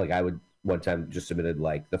sometimes, like, I would one time just submitted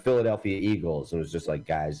like the Philadelphia Eagles. And it was just like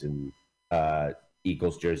guys in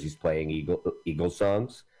Eagles jerseys playing Eagles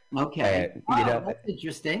songs. Okay. And, that's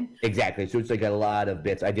interesting. Exactly. So it's like a lot of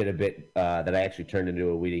bits. I did a bit that I actually turned into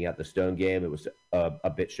a Weeding Out the Stone game. It was a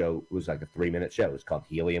bit show. It was like a 3-minute show. It was called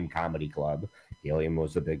Helium Comedy Club. Helium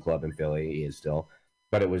was a big club in Philly. He is still.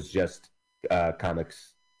 But it was just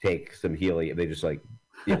comics take some helium. They just like,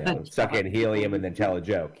 suck in helium and then tell a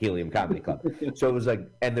joke. Helium Comedy Club. So it was like,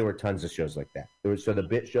 and there were tons of shows like that. So the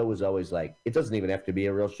bit show was always like, it doesn't even have to be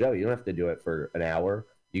a real show. You don't have to do it for an hour.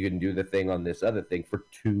 You can do the thing on this other thing for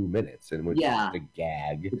 2 minutes, and it's just a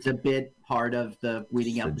gag. It's a bit part of the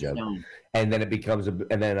Weeding Out the Stone. And then it becomes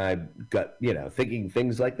and then I got, thinking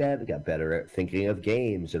things like that. I got better at thinking of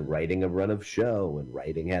games and writing a run of show and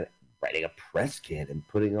writing a press kit and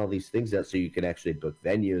putting all these things out so you can actually book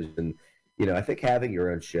venues. And, I think having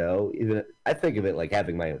your own show, I think of it like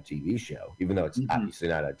having my own TV show, even though it's obviously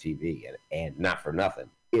not on TV and not for nothing.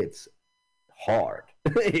 It's hard.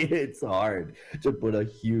 It's hard to put a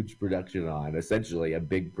huge production on, essentially a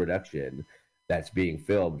big production that's being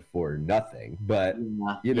filmed for nothing. But,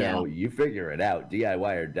 you figure it out,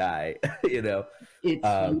 DIY or die, It's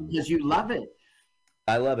because you love it.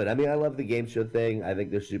 I love it. I mean, I love the game show thing. I think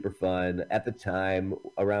they're super fun. At the time,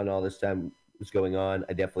 around all this time was going on,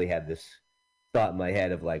 I definitely had this thought in my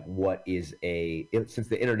head of like, what is since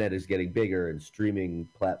the internet is getting bigger and streaming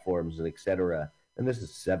platforms and et cetera, and this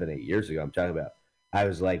is 7-8 years ago I'm talking about, I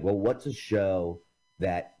was like, well, what's a show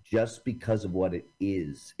that just because of what it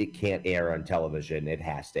is, it can't air on television, it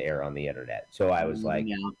has to air on the internet. So I was like,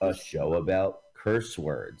 a show about curse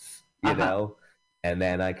words, you know? And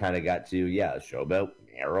then I kind of got to, a show about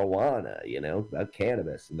marijuana, about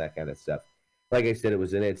cannabis and that kind of stuff. Like I said, it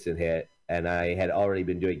was an instant hit, and I had already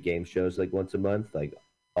been doing game shows like once a month, like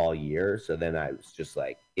all year. So then I was just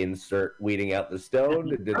like, insert Weeding Out the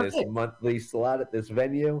Stone into this monthly slot at this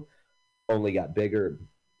venue. Only got bigger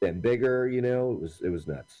and bigger, it was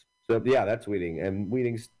nuts. So that's Weeding, and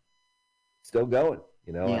Weeding's still going.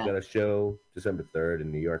 I've got a show December 3rd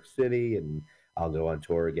in New York City, and I'll go on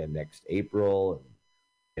tour again next April,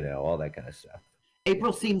 and all that kind of stuff.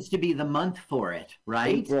 April seems to be the month for it,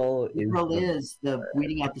 right? April is the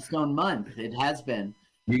Weeding Out the Stone month. It has been.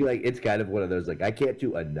 It's kind of one of those, like, I can't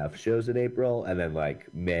do enough shows in April, and then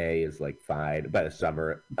like May is like fine. By the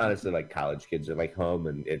summer, honestly, like college kids are like home,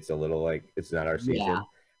 and it's a little like it's not our season. Yeah.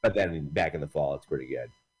 But then back in the fall, it's pretty good.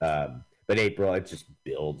 But April, it just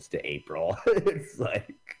builds to April. It's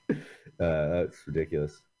like it's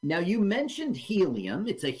ridiculous. Now, you mentioned Helium.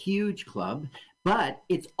 It's a huge club, but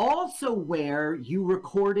it's also where you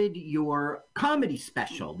recorded your comedy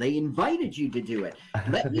special. They invited you to do it.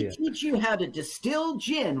 Let me teach you how to distill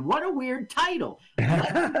gin. What a weird title.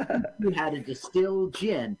 Let me teach you how to distill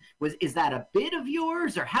gin. Is that a bit of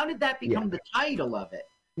yours, or how did that become the title of it?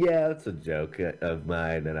 Yeah, that's a joke of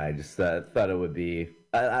mine, and I just thought it would be.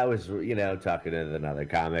 I was, talking to another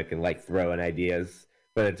comic and like throwing ideas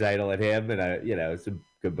for the title at him, and it's a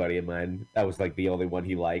good buddy of mine. I was like the only one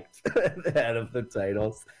he liked out of the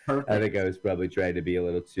titles. Perfect. I think I was probably trying to be a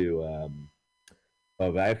little too.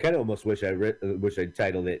 I kind of almost wish I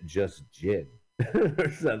titled it just Gin or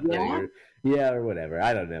something, or whatever.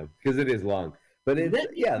 I don't know, because it is long. But it's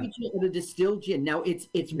the distilled gin. Now it's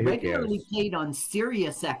regularly played on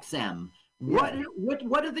Sirius XM.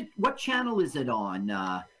 What channel is it on?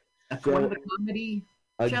 One of the comedy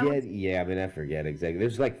channels? Again, I forget exactly.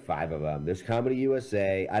 There's like 5 of them. There's Comedy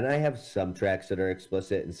USA, and I have some tracks that are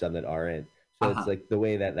explicit and some that aren't. So it's like the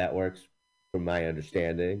way that works, from my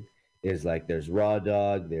understanding, is like there's Raw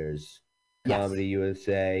Dog, there's Comedy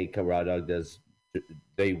USA. Raw Dog does.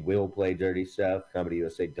 They will play dirty stuff. Comedy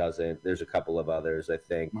USA doesn't. There's a couple of others, I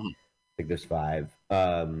think. I think there's 5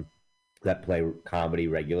 that play comedy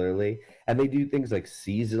regularly. And they do things like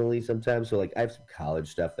seasonally sometimes. So, like, I have some college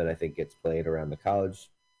stuff that I think gets played around the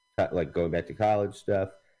college, like going back to college stuff.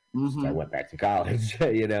 I went back to college,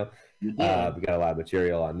 We got a lot of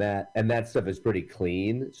material on that. And that stuff is pretty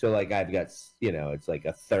clean. So, like, I've got, it's like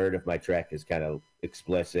a third of my track is kind of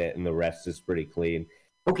explicit and the rest is pretty clean.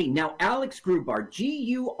 Okay, now Alex Grubard,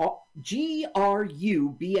 Grubard,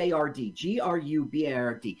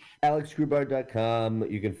 Grubard. AlexGrubard.com.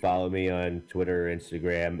 You can follow me on Twitter,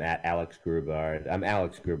 Instagram at Alex Grubard. I'm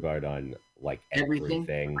Alex Grubard on like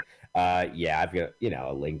everything. I've got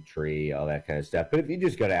a link tree, all that kind of stuff. But if you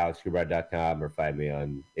just go to AlexGrubard.com or find me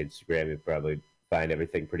on Instagram, you'll probably find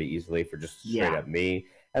everything pretty easily for just straight up me.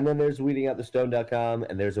 And then there's WeedingOutTheStone.com,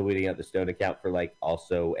 and there's a Weeding Out the Stone account for like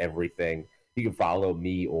also everything. You can follow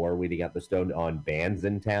me or Weeding Out the Stone on bands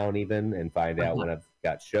in town even and find out when I've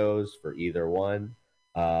got shows for either one.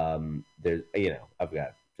 There's, I've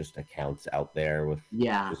got just accounts out there with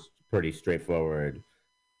just pretty straightforward.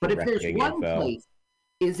 But if there's one place,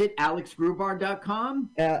 is it AlexGrubard.com?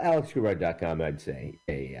 AlexGrubard.com, I'd say.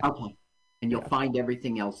 Yeah. Okay. And you'll find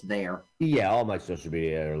everything else there. Yeah, all my social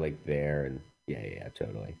media are like there. And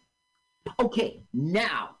totally. Okay,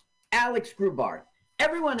 now, Alex Grubard.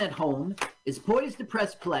 Everyone at home is poised to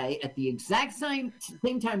press play at the exact same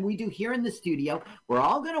time we do here in the studio. We're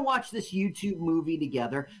all going to watch this YouTube movie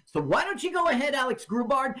together. So why don't you go ahead, Alex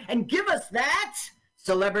Grubard, and give us that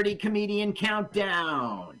Celebrity Comedian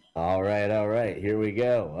Countdown. All right. Here we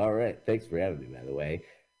go. All right. Thanks for having me, by the way.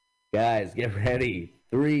 Guys, get ready.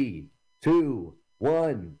 3, 2,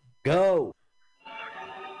 1, go.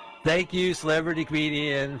 Thank you, Celebrity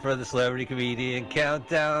Comedian, for the Celebrity Comedian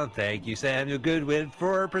Countdown. Thank you, Samuel Goodwin,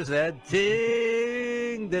 for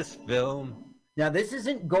presenting this film. Now, this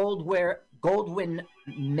isn't Goldwyn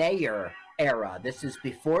Mayer era. This is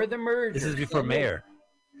before the merger. This is before Mayer.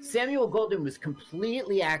 Samuel Goldwyn was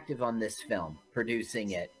completely active on this film,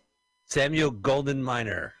 producing it. Samuel Golden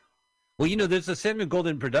Miner. Well, there's a Samuel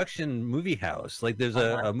Golden production movie house. Like, there's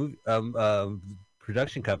a movie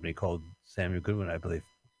production company called Samuel Goodwin, I believe.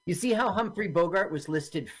 You see how Humphrey Bogart was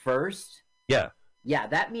listed first? Yeah. Yeah,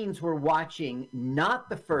 that means we're watching not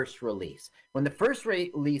the first release. When the first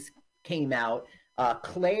release came out,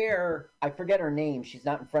 Claire, I forget her name, she's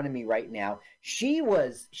not in front of me right now. She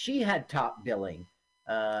had top billing,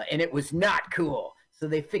 and it was not cool. So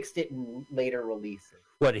they fixed it in later releases.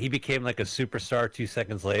 What, he became like a superstar 2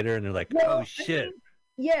 seconds later, and they're like, oh, shit.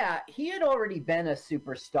 Yeah, he had already been a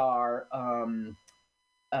superstar.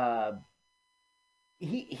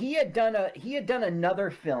 He had done another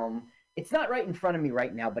film. It's not right in front of me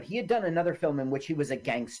right now, but he had done another film in which he was a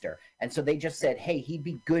gangster. And so they just said, hey, he'd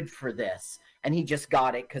be good for this. And he just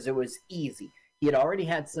got it because it was easy. He had already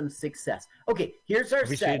had some success. Okay, here's our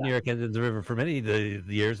setup. New York ended the river for many the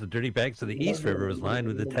years. The dirty banks of the East River was lined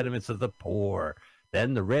with the tenements of the poor.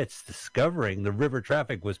 Then the rich, discovering the river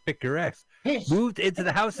traffic was picturesque, moved into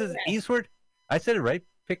the houses eastward. I said it right,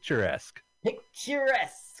 picturesque.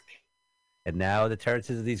 Picturesque. And now the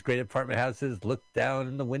terraces of these great apartment houses look down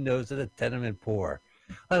in the windows of the tenement poor.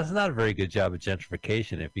 Well, it's not a very good job of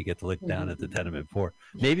gentrification if you get to look down at the tenement poor.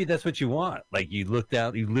 Maybe that's what you want. Like you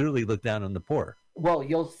literally look down on the poor. Well,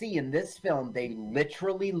 you'll see in this film, they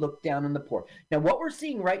literally look down on the poor. Now, what we're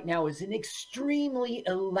seeing right now is an extremely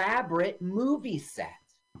elaborate movie set.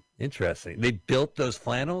 Interesting. They built those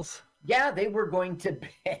flannels? Yeah, they were going to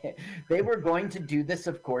do this,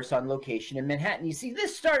 of course, on location in Manhattan. You see,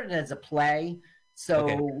 this started as a play,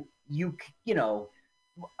 so you know,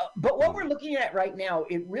 but what we're looking at right now,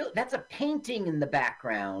 that's a painting in the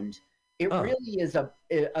background. It really is a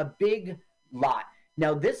big lot.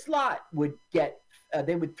 Now this lot would get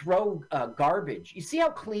they would throw garbage. You see how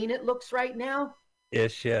clean it looks right now?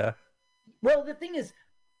 Ish, yeah. Well, the thing is,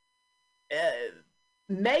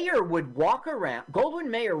 Mayer would walk around. Goldwyn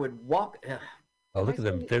Mayer would walk. Oh, look at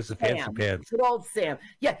them. There's the fancy pants. Good old Sam.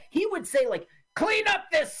 Yeah, he would say, like, clean up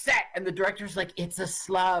this set. And the director's like, it's a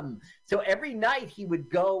slum. So every night he would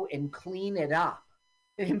go and clean it up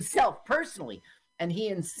himself personally. And he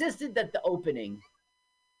insisted that the opening.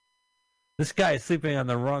 This guy is sleeping on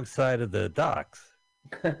the wrong side of the docks.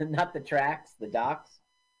 Not the tracks, the docks.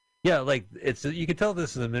 Yeah, like you can tell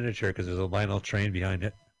this is a miniature because there's a Lionel train behind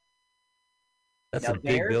it. That's a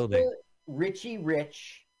big building. The Richie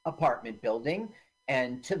Rich apartment building,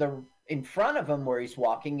 and in front of him where he's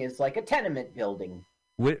walking is like a tenement building.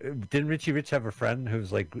 Didn't Richie Rich have a friend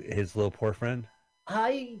who's like his little poor friend?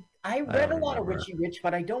 I read a lot of Richie Rich,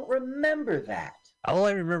 but I don't remember that. All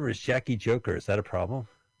I remember is Jackie Joker. Is that a problem?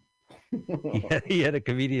 he had a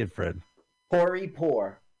comedian friend. Poory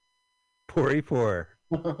poor. Poory poor.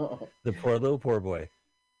 The little poor boy.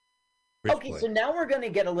 Rich boy. So now we're going to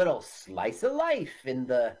get a little slice of life in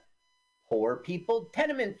the poor people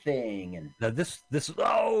tenement thing. And now this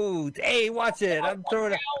hey, watch it. I'm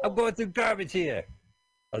going through garbage here.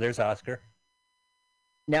 Oh, there's Oscar.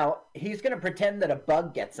 Now he's going to pretend that a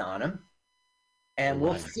bug gets on him, and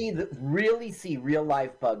we'll really see real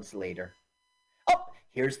life bugs later. Oh,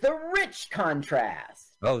 here's the rich contrast.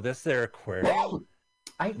 Oh, that's their aquarium.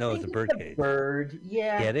 It's a bird cage. Bird,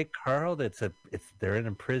 yeah. Get it, Carl? They're in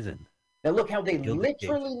a prison. Now look how they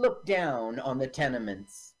literally look down on the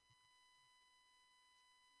tenements.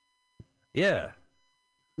 Yeah.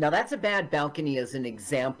 Now that's a bad balcony as an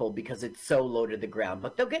example because it's so low to the ground,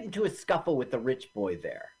 but they'll get into a scuffle with the rich boy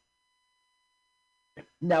there.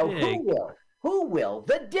 Now who will?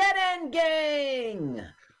 The Dead End Gang!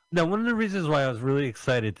 Now one of the reasons why I was really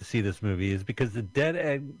excited to see this movie is because the Dead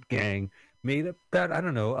End Gang made about, I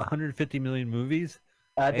don't know, 150 million movies.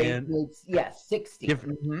 60.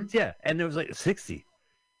 Yeah, and there was like 60.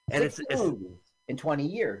 And 60 movies in 20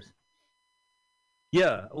 years.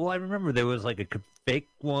 Yeah, well, I remember there was like a fake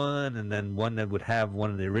one, and then one that would have one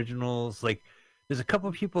of the originals. Like, there's a couple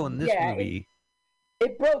of people in this movie.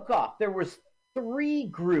 It broke off. There was 3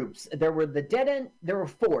 groups. There were the Dead End. There were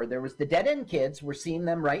 4. There was the Dead End Kids. We're seeing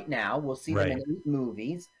them right now. We'll see them in 8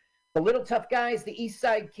 movies. The Little Tough Guys, the East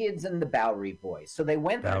Side Kids, and the Bowery Boys. So they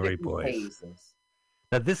went through different phases.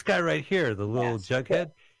 Now this guy right here, the little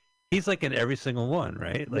jughead, he's like in every single one,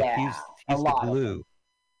 right? Like he's the glue.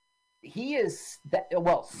 He is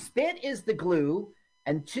Spit is the glue,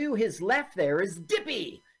 and to his left there is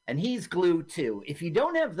Dippy, and he's glue too. If you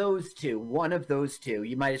don't have those two, one of those two,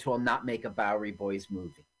 you might as well not make a Bowery Boys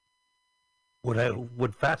movie.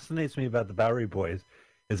 What fascinates me about the Bowery Boys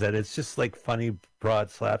is that it's just like funny,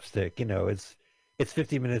 broad slapstick. You know, it's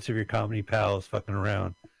 50 minutes of your comedy pals fucking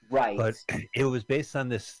around. Right. But it was based on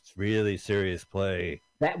this really serious play.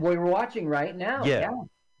 That we're watching right now. Yeah.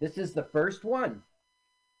 This is the first one.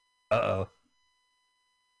 Uh-oh.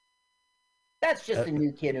 That's just a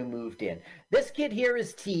new kid who moved in. This kid here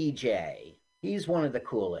is TJ. He's one of the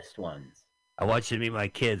coolest ones. I want you to meet my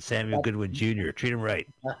kid, Samuel Goodwin Jr. Treat him right.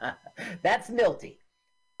 That's Milty.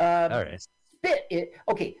 All right. Spit.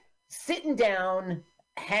 Okay, sitting down,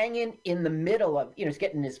 hanging in the middle of, he's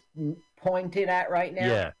getting his pointed at right now.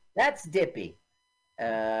 Yeah. That's Dippy.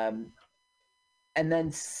 And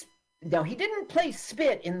then, now he didn't play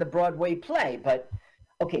Spit in the Broadway play, but,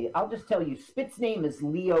 okay, I'll just tell you, Spit's name is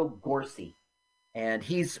Leo Gorsey. And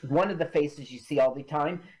he's one of the faces you see all the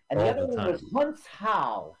time. And the other one was Hunts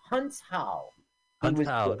Howe. Hunts Howe,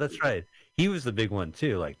 that's right. He was the big one,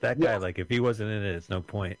 too. Like, that guy, like, if he wasn't in it, it's no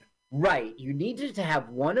point. Right. You needed to have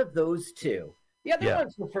one of those two. The other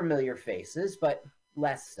ones were familiar faces, but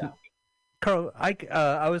less so. Carl,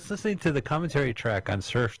 I was listening to the commentary track on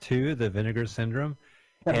Surf 2, The Vinegar Syndrome,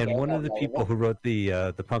 and one of the people who wrote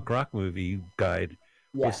the punk rock movie guide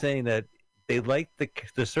was saying that they liked the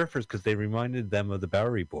surfers because they reminded them of the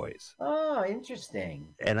Bowery Boys. Oh, interesting.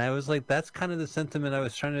 And I was like, that's kind of the sentiment I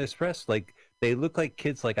was trying to express. Like, they look like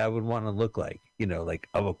kids like I would want to look like, like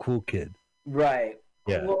I'm a cool kid. Right.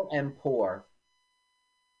 Cool and poor.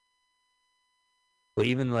 Well,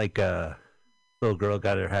 even like little girl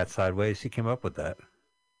got her hat sideways. She came up with that.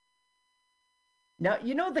 Now,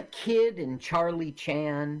 the kid in Charlie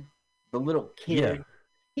Chan, the little kid,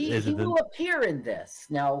 he will appear in this.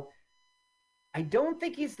 Now, I don't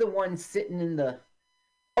think he's the one sitting in the...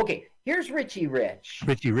 Okay, here's Richie Rich.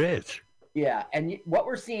 Richie Rich. Yeah, and what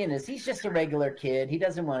we're seeing is he's just a regular kid. He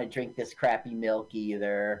doesn't want to drink this crappy milk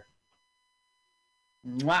either.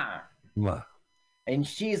 Mwah. Mwah. And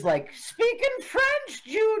she's like, speaking French,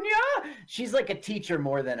 Junior. She's like a teacher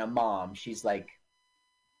more than a mom. She's like,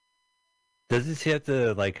 doesn't she have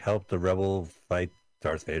to like help the rebel fight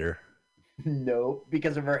Darth Vader? No,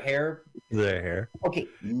 because of her hair. Their hair. Okay,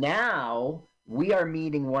 now we are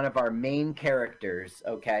meeting one of our main characters.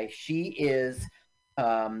 Okay, she is,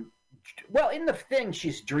 well, in the thing,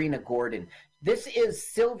 she's Drina Gordon. This is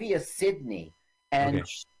Sylvia Sidney, and okay.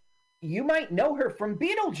 You might know her from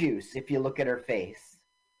Beetlejuice if you look at her face.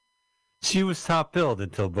 She was top billed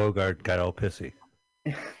until Bogart got all pissy.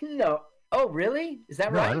 No. Oh, really? Is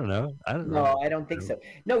that No, right? I don't know. No, I don't think so.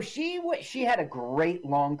 No, she had a great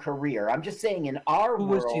long career. I'm just saying, in our world.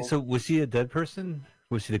 Was she? So was she a dead person?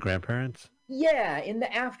 Was she the grandparents? Yeah, in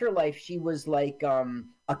the afterlife, she was like a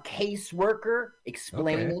caseworker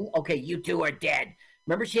explaining. Okay, you two are dead.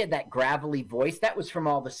 Remember, she had that gravelly voice. That was from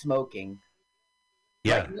all the smoking.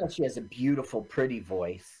 Yeah. Like, you know, she has a beautiful, pretty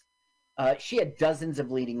voice. She had dozens of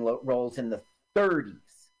leading roles in the 30s.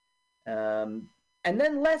 And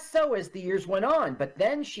then less so as the years went on. But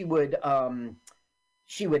then she was in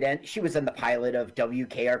the pilot of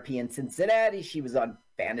WKRP in Cincinnati. She was on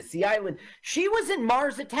Fantasy Island. She was in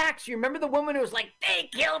Mars Attacks. You remember the woman who was like, they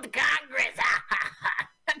killed Congress.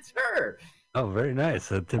 That's her. Oh, very nice.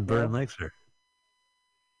 Tim Burton likes her.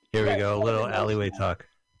 Here we go. A little alleyway talk.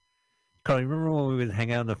 Carl, you remember when we would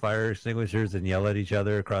hang out in the fire extinguishers and yell at each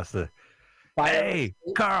other across the... Hey,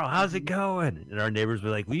 Carl, how's it going? And our neighbors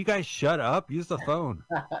were like, will you guys shut up? Use the phone.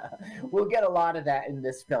 We'll get a lot of that in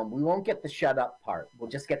this film. We won't get the shut up part.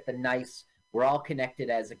 We'll just get the nice, we're all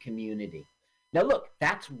connected as a community. Now, look,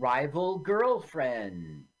 that's Rival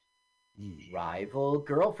Girlfriend. Rival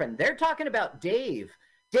Girlfriend. They're talking about Dave.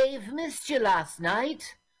 Dave missed you last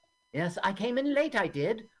night. Yes, I came in late, I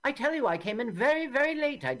did. I tell you, I came in very, very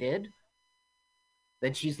late, I did.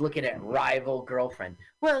 Then she's looking at Rival Girlfriend.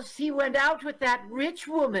 Well, she went out with that rich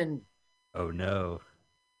woman. Oh, no.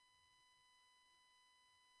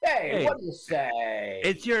 Hey, what do you say?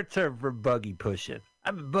 It's your turn for buggy pushing.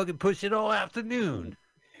 I've been buggy pushing all afternoon.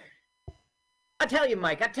 I tell you,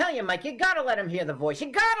 Mike, you gotta let him hear the voice.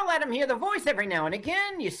 You gotta let him hear the voice every now and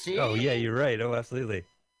again, you see? Oh, yeah, you're right. Oh, absolutely.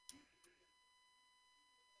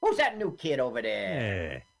 Who's that new kid over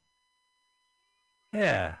there?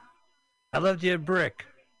 Yeah. I loved you at Brick.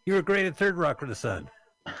 You were great at Third Rock with the Sun.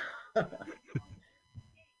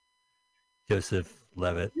 Joseph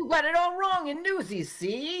Levitt. You got it all wrong in Newsies,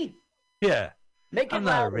 see? Yeah. Make it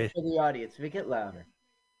louder for the audience. Make it louder.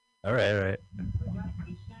 All right.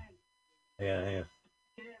 Yeah.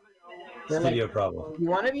 Studio problem. If you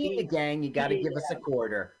want to be in the gang, you got to give us a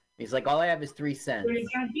quarter. He's like, all I have is 3 cents.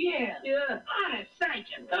 Yeah. Honest, thank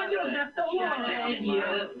you. You don't have to lie.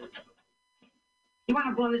 You want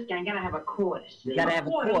to blow this gang, gotta have a quarter. You gotta have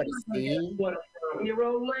a quarter, see? You're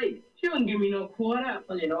old lady. She wouldn't give me no quarter.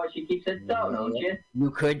 Well, you know what? She keeps it down, don't you? You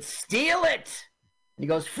could steal it. He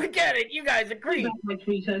goes, forget it. You guys agree. My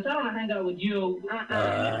 3 cents. I don't want to hang out with you.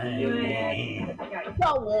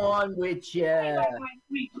 Go on with you. My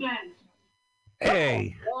 3 cents.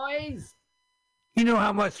 Hey. Boys. You know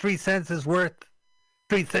how much 3 cents is worth?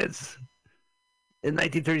 3 cents in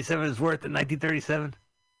 1937 is worth in 1937?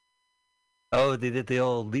 Oh, they did the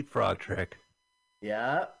old leapfrog trick.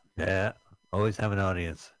 Yeah. Yeah. Always have an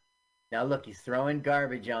audience. Now look, he's throwing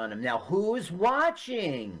garbage on him. Now who's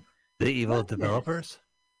watching? The evil developers?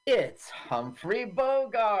 It's Humphrey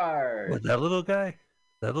Bogart. What, that little guy?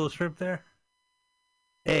 That little shrimp there?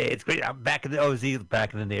 Hey, it's great. I'm back in the OZ,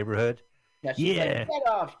 back in the neighborhood. Now she's like,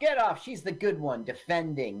 get off. She's the good one,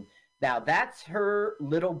 defending. Now that's her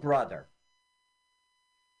little brother.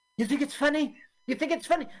 You think it's funny? You think it's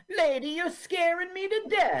funny? Lady, you're scaring me to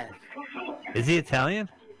death. Is he Italian?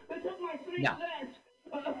 No.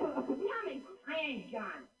 Mommy, I ain't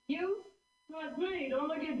gone. You? Not me. Don't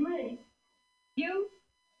look at me. You?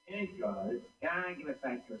 Ain't got it. Give it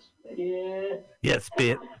back to us. Yeah. Yeah,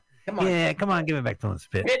 Spit. Come on. Yeah, come on, give it back to him,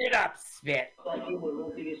 Spit. Spit it up, Spit.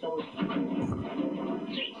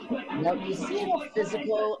 Now, you see how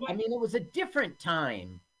physical? I mean, it was a different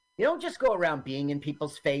time. You don't just go around being in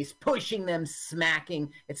people's face, pushing them,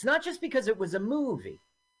 smacking. It's not just because it was a movie.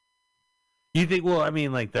 You think, well, I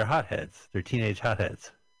mean, like, they're hotheads. They're teenage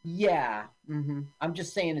hotheads. Yeah. I'm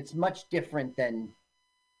just saying it's much different than...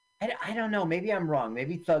 I don't know. Maybe I'm wrong.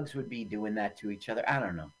 Maybe thugs would be doing that to each other. I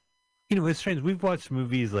don't know. You know, it's strange. We've watched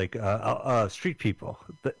movies like Street People.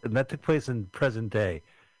 That took place in present day.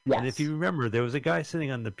 Yes. And if you remember, there was a guy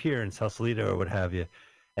sitting on the pier in Sausalito or what have you.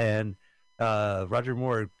 And Roger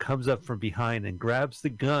Moore comes up from behind and grabs the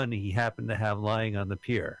gun he happened to have lying on the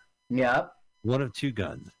pier. Yep. One of two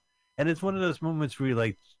guns. And it's one of those moments where you're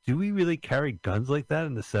like, do we really carry guns like that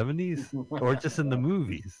in the 70s? Or just in the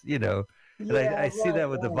movies, you know? And I see that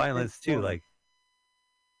with the violence, too. Like,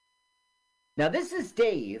 now, this is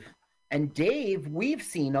Dave. And Dave, we've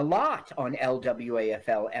seen a lot on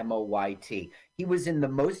LWAFL MOYT. He was in The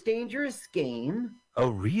Most Dangerous Game. Oh,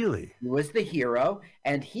 really? He was the hero.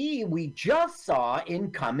 And we just saw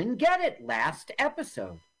in Come and Get It last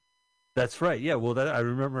episode. That's right. Yeah, well, I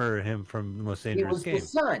remember him from The Most Dangerous Game. He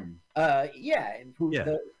was the son.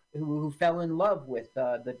 Who fell in love with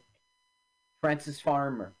the Francis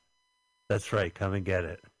Farmer. That's right. Come and get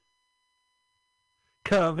it.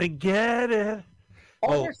 Come and get it.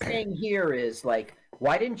 All they're saying here is, like,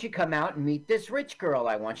 why didn't you come out and meet this rich girl?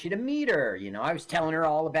 I want you to meet her. You know, I was telling her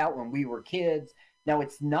all about when we were kids. Now,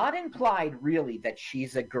 it's not implied, really, that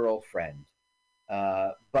she's a girlfriend.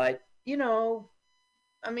 But, you know,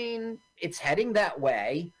 I mean, it's heading that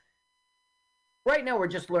way. Right now, we're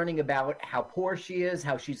just learning about how poor she is,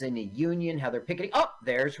 how she's in a union, how they're picketing. Oh,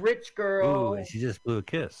 there's Rich Girl. Ooh, and she just blew a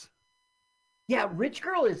kiss. Yeah, Rich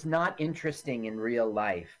Girl is not interesting in real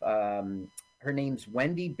life. Her name's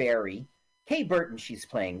Wendy Berry. Kay Burton, she's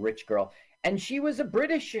playing Rich Girl. And she was a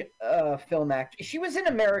British film actor. She was in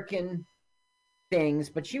American things,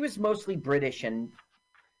 but she was mostly British. And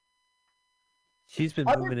she's been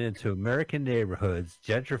moving into American neighborhoods,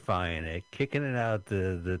 gentrifying it, kicking it out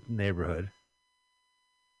the neighborhood.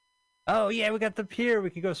 Oh, yeah, we got the pier.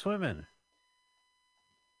 We can go swimming.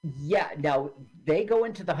 Yeah, now, they go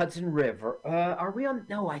into the Hudson River. Are we on?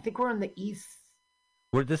 No, I think we're on the east.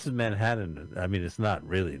 This is Manhattan. I mean, it's not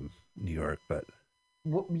really New York, but...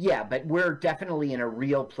 Yeah, but we're definitely in a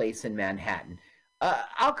real place in Manhattan.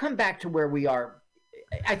 I'll come back to where we are.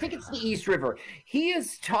 I think it's the East River. He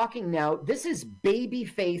is talking now. This is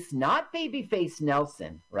Babyface, not Babyface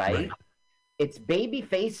Nelson, right? It's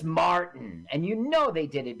Babyface Martin. And you know they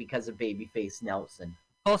did it because of Babyface Nelson.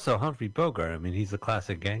 Also, Humphrey Bogart. I mean, he's a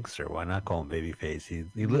classic gangster. Why not call him Babyface?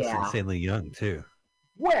 He looks insanely young, too.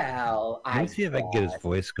 Well, Let me see if I can get his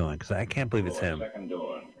voice going, because I can't believe it's him. Second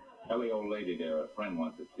door. Tell the old lady there, a friend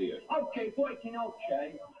wants to see her. Okay, boy,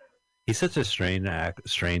 okay. He's such a strange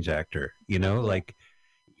actor, you know? Like,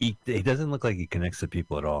 he doesn't look like he connects to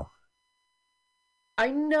people at all.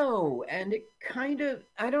 I know, and it kind of,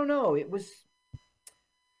 I don't know, it was...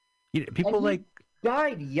 You know, people like...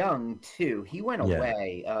 died young, too. He went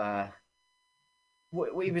away.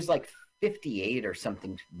 He was like 58 or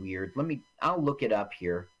something weird. I'll look it up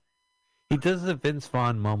here. He does the Vince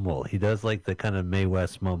Vaughn mumble. He does like the kind of Mae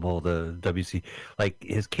West mumble, the WC. Like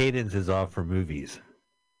his cadence is off for movies.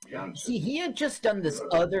 See, he had just done this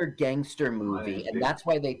other gangster movie, and that's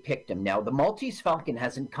why they picked him. Now, the Maltese Falcon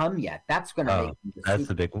hasn't come yet. That's going to make him that's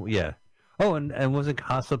the big one. Yeah. Oh, and was it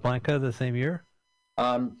Casablanca the same year?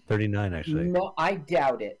 39, actually. No, I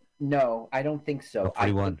doubt it. No, I don't think so.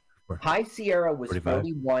 41. High Sierra was 45?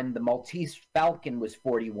 41. The Maltese Falcon was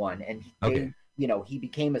 41, and he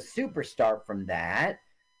became a superstar from that.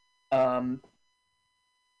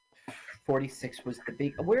 46 was the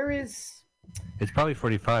big. Where is? It's probably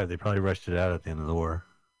 45. They probably rushed it out at the end of the war.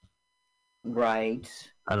 Right.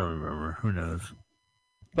 I don't remember. Who knows?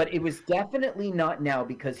 But it was definitely not now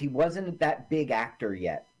because he wasn't that big actor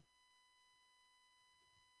yet.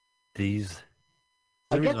 I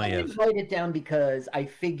guess I didn't write it down because I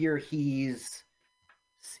figure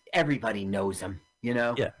everybody knows him, you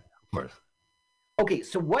know? Yeah, of course. Okay,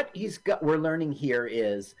 so what we're learning here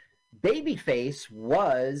is Babyface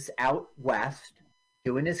was out west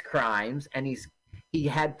doing his crimes, and he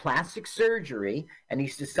had plastic surgery, and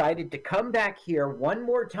he's decided to come back here one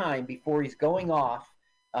more time before he's going off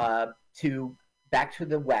back to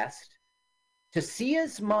the west to see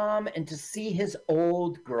his mom and to see his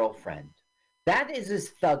old girlfriend. That is his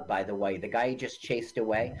thug, by the way, the guy he just chased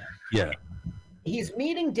away. Yeah. He's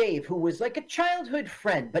meeting Dave, who was like a childhood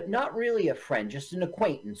friend, but not really a friend, just an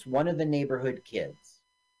acquaintance, one of the neighborhood kids.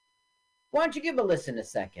 Why don't you give a listen a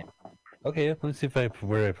second? Okay, let's see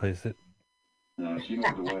where I place it. No, she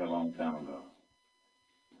moved away a long time ago.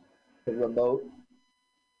 The remote?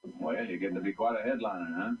 Well, you're getting to be quite a headliner,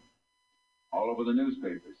 huh? All over the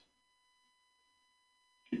newspapers.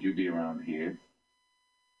 Should you be around here?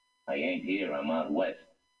 I ain't here, I'm out west.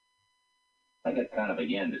 I got kind of a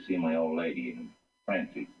yen to see my old lady and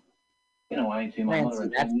Francie. You know, I ain't seen my mother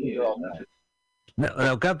in 10 years.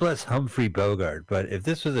 No, God bless Humphrey Bogart, but if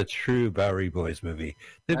this was a true Bowery Boys movie,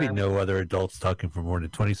 there'd be no other adults talking for more than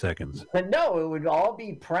 20 seconds. But no, it would all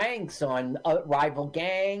be pranks on rival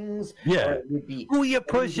gangs. Yeah. Or it would be, who are you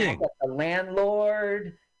pushing? The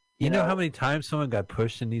landlord. You know how many times someone got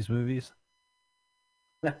pushed in these movies?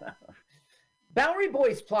 Bowery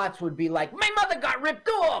Boys plots would be like, my mother got ripped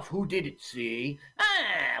off. Who did it, see?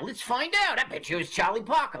 Let's find out. I bet you it was Charlie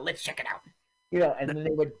Parker. Let's check it out. And then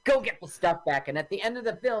they would go get the stuff back. And at the end of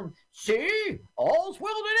the film, see, all's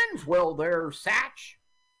well that ends well there, Satch.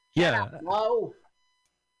 Yeah. Hello.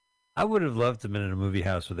 I would have loved to have been in a movie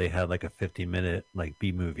house where they had like a 50-minute like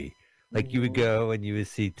B movie. Like you would go and you would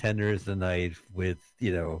see Tender as the Night with,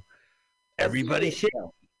 everybody shit.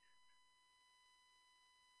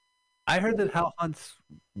 I heard that Hal Hunt's,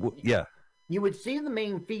 yeah. You would see the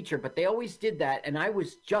main feature, but they always did that, and I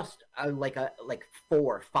was just like 4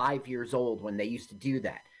 or 5 years old when they used to do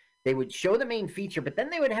that. They would show the main feature, but then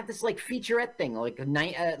they would have this like featurette thing, I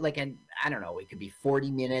don't know, it could be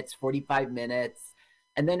 40 minutes, 45 minutes,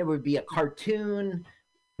 and then it would be a cartoon.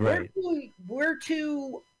 Right. We're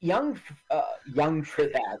too young for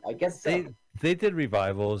that, I guess. So. They did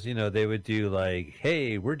revivals, they would do like,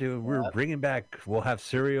 hey, we're bringing back, we'll have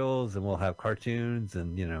serials and we'll have cartoons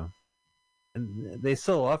and, and they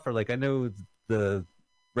still offer, like, I know the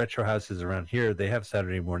retro houses around here, they have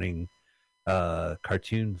Saturday morning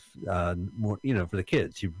cartoons, for the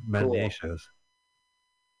kids, matinee shows.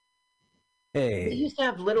 Hey. They used to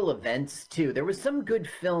have little events too. There was some good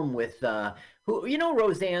film with,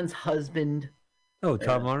 Roseanne's husband. Oh,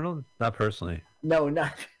 Tom Arnold? Not personally. No,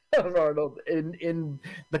 not Arnold in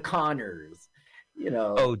The Connors,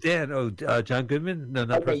 Oh, Dan. Oh, John Goodman? No,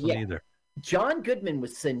 not personally either. John Goodman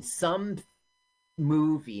was in some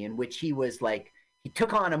movie in which he was like, he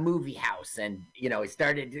took on a movie house and, he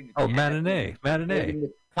started. Oh, matinee.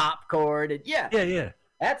 With popcorn. And, Yeah.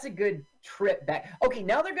 That's a good trip back. Okay,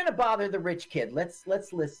 now they're going to bother the rich kid. Let's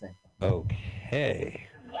listen. Okay.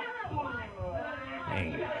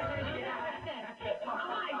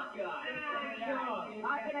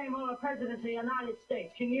 President of the United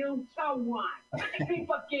States. Can you? So what? Big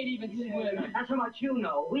buck can't even swim. That's how much you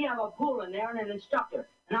know. We have a pool in there and an instructor,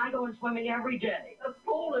 and I go in swimming every day. A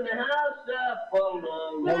pool in the house?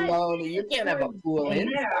 Baloney. You can't have a pool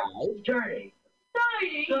inside. It's dirty.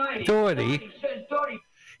 Dirty. He says dirty.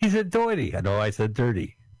 He said doity. I know I said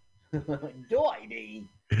dirty. Doity.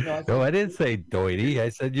 No, I didn't say doity. I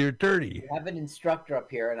said you're dirty. I have an instructor up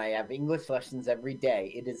here, and I have English lessons every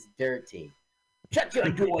day. It is dirty. Shut your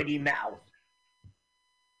doity mouth.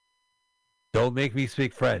 Don't make me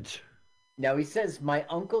speak French. Now, he says, my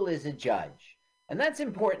uncle is a judge. And that's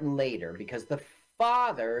important later because the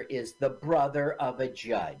father is the brother of a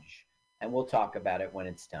judge. And we'll talk about it when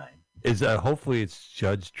it's time. Hopefully it's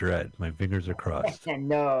Judge Dredd. My fingers are crossed.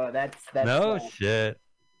 No, that's no shit.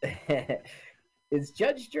 Is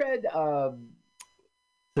Judge Dredd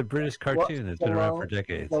it's a British cartoon that's been around for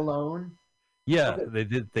decades. Alone? Yeah, okay.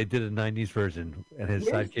 They did a 90s version, and his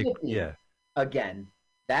sidekick. Dippy. Yeah. Again,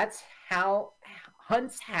 that's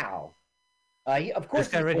Hunt's Hal. Of course,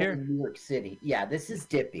 this guy right here, in New York City. Yeah, this is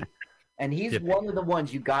Dippy, and he's one of the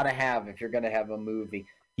ones you got to have if you're going to have a movie.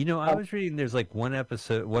 I was reading. There's like one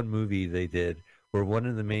movie they did where one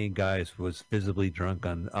of the main guys was visibly drunk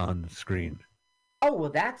on screen. Oh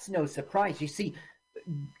well, that's no surprise. You see.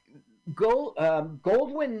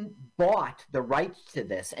 Goldwyn bought the rights to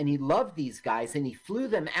this, and he loved these guys, and he flew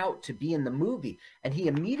them out to be in the movie, and he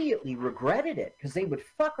immediately regretted it because they would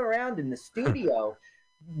fuck around in the studio,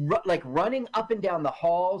 like running up and down the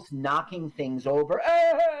halls, knocking things over.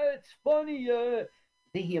 It's funny.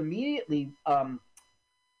 He immediately,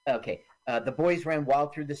 the boys ran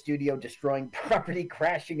wild through the studio, destroying property,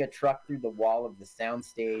 crashing a truck through the wall of the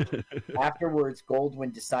soundstage. Afterwards,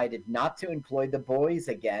 Goldwyn decided not to employ the boys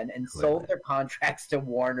again and sold their contracts to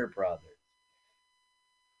Warner Brothers.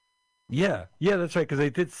 Yeah, that's right, because they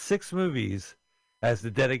did 6 movies as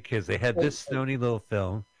the Dead Kids. They had this stony little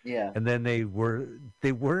film. Yeah. And then they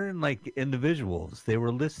weren't like individuals. They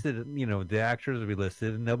were listed, the actors will be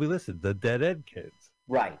listed, and they'll be listed, the Dead Ed Kids.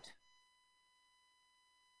 Right.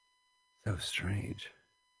 So strange.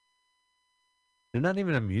 They're not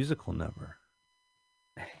even a musical number.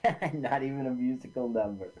 Not even a musical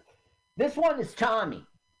number. This one is Tommy.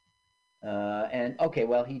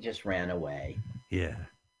 He just ran away. Yeah.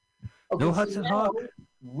 Okay, no Hudson Hawk.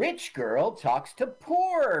 Rich girl talks to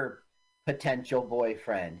poor potential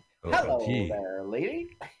boyfriend. Hello there,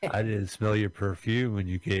 lady. I didn't smell your perfume when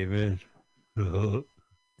you came in.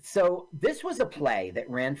 So this was a play that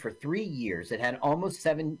ran for 3 years. It had almost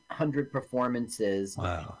 700 performances.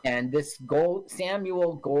 Wow. And this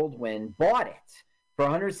Samuel Goldwyn bought it for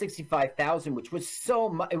 $165,000, which was so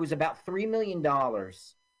much. It was about $3 million,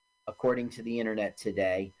 according to the internet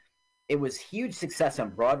today. It was huge success on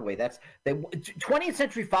Broadway. 20th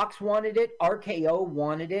Century Fox wanted it, RKO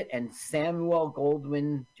wanted it, and Samuel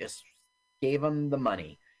Goldwyn just gave him the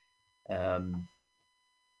money.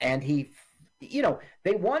 And he,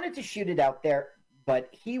 they wanted to shoot it out there, but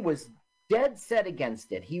he was dead set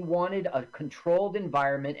against it. He wanted a controlled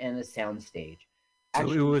environment and a soundstage.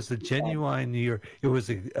 So it was a genuine New York. It was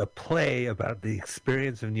a play about the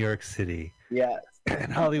experience of New York City. Yeah.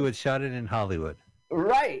 And Hollywood shot it in Hollywood.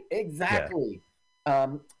 Right, exactly.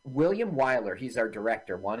 Yeah. William Wyler, he's our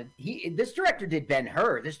director. This director did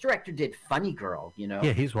Ben-Hur. This director did Funny Girl.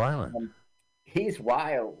 Yeah, he's Wyler. He's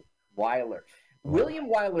Wyler. William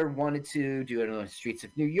Wyler wanted to do it on the streets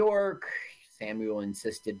of New York. Samuel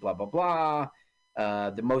insisted. Blah blah blah.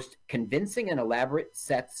 The most convincing and elaborate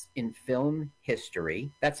sets in film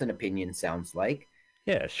history. That's an opinion. Sounds like.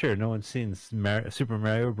 Yeah, sure. No one's seen Super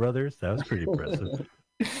Mario Brothers. That was pretty impressive.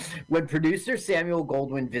 When producer Samuel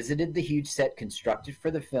Goldwyn visited the huge set constructed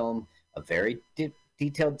for the film, a very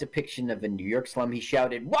detailed depiction of a New York slum, he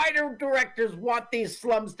shouted, "Why do directors want these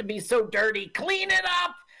slums to be so dirty? Clean it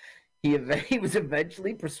up!" He was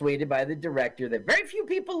eventually persuaded by the director that very few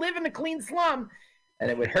people live in a clean slum,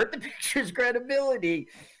 and it would hurt the picture's credibility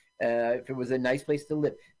if it was a nice place to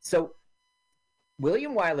live. So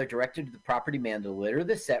William Wyler directed the property man to litter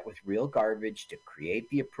the set with real garbage to create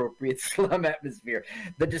the appropriate slum atmosphere.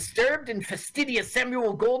 The disturbed and fastidious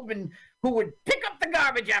Samuel Goldwyn, who would pick up the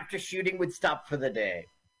garbage after shooting, would stop for the day.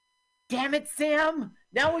 Damn it, Sam!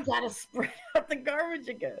 Now we gotta spray out the garbage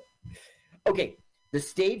again. Okay, the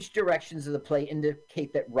stage directions of the play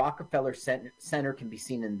indicate that Rockefeller Center can be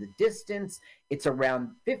seen in the distance. It's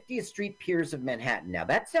around 50th Street Piers of Manhattan. Now,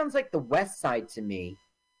 that sounds like the West Side to me,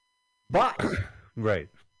 but... Right.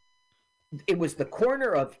 It was the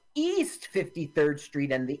corner of East 53rd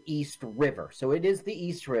Street and the East River. So it is the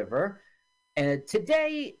East River. And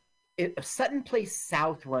today, Sutton Place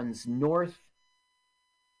South runs north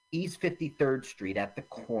East 53rd Street at the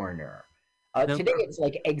corner. Today, it's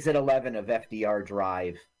like exit 11 of FDR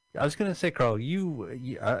Drive. I was going to say, Carl,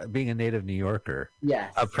 you being a native New Yorker,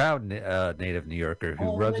 yes, a proud native New Yorker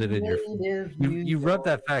who rubs it in you rub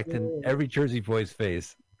that fact in every Jersey boy's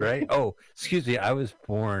face. Right? Oh, excuse me. I was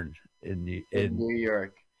born in New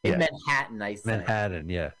York. In Manhattan, I said. Manhattan,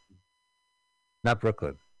 yeah. Not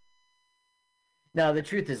Brooklyn. No, the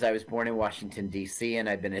truth is I was born in Washington, D.C., and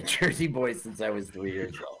I've been a Jersey boy since I was 3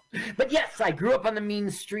 years old. But yes, I grew up on the mean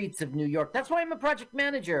streets of New York. That's why I'm a project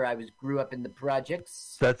manager. I grew up in the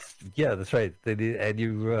projects. That's right. And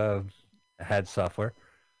you had software.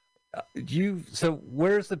 So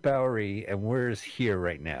where's the Bowery and where's here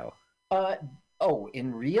right now? Oh,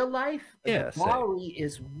 in real life? Yeah, the Bowery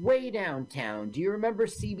is way downtown. Do you remember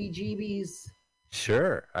CBGB's?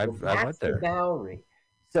 Sure. I went there. The Bowery.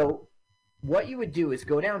 So what you would do is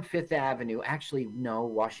go down Fifth Avenue. Actually, no,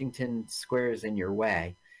 Washington Square is in your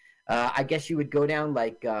way. I guess you would go down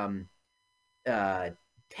like 10th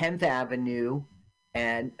Avenue.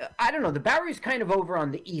 And I don't know, the Bowery's kind of over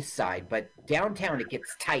on the east side, but downtown it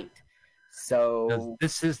gets tight. So no,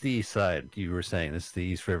 this is the east side, you were saying. This is the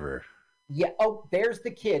East River. Yeah. Oh, there's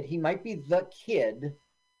the kid. He might be the kid.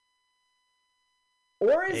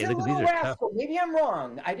 Or is it a Little Rascal? Tough. Maybe I'm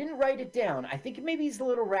wrong. I didn't write it down. I think maybe he's the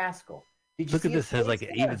Little Rascal. Did you Look at this. Has like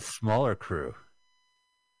an even smaller crew.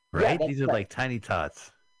 Right? Yeah, these are like tiny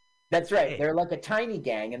tots. That's right. Hey. They're like a tiny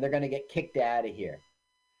gang, and they're going to get kicked out of here.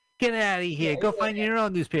 Get out of here. Go find your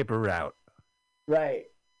own newspaper route. Right.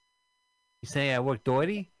 You saying I work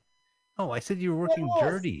dirty? Oh, I said you were working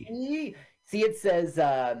dirty. See, it says...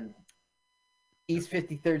 East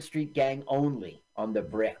 53rd Street gang only on the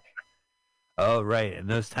brick. Oh, right. And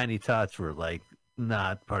those tiny tots were like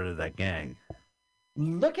not part of that gang.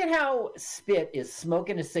 Look at how Spit is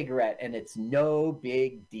smoking a cigarette and it's no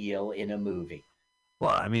big deal in a movie.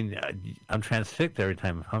 Well, I mean, I'm transfixed every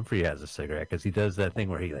time Humphrey has a cigarette because he does that thing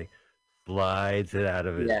where he like slides it out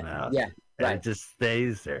of his mouth. Yeah, and it just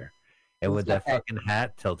stays there. And with that fucking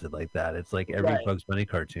hat tilted like that, it's like every Bugs Bunny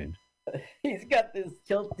cartoon. He's got this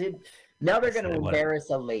tilted... Now they're going to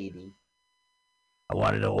embarrass a lady. I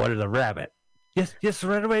wanted to order the rabbit. Yes,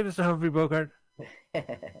 right away, Mr. Humphrey Bogart.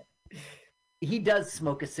 He does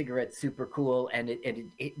smoke a cigarette super cool, and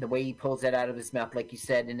it the way he pulls that out of his mouth, like you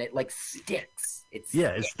said, and it like sticks. It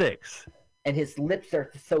sticks. And his lips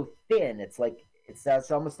are so thin. It's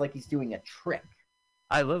it's almost like he's doing a trick.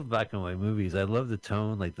 I love black and white movies. I love the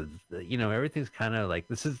tone, like the everything's kind of like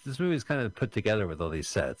this movie's kind of put together with all these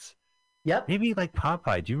sets. Yep. Maybe like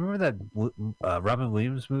Popeye. Do you remember that Robin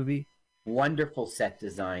Williams movie? Wonderful set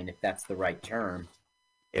design, if that's the right term.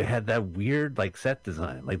 it had that weird like set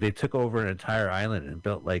design. Like they took over an entire island and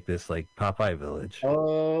built like this like Popeye village.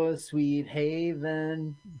 Oh, sweet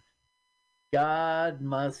haven. God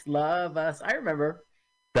must love us. I remember.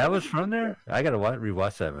 That was from there? I gotta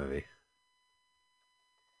rewatch that movie.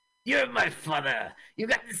 You're my father. You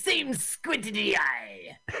got the same squinty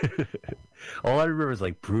eye. All I remember is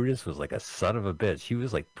like Brutus was like a son of a bitch. He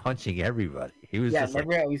was like punching everybody. He was just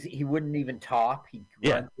remember how he wouldn't even talk. He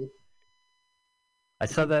grunted. I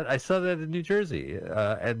saw that in New Jersey,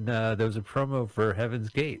 and there was a promo for Heaven's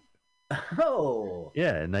Gate. Oh,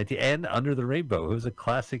 yeah, and Under the Rainbow. It was a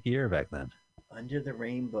classic year back then. Under the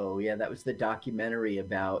Rainbow, yeah, that was the documentary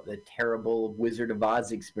about the terrible Wizard of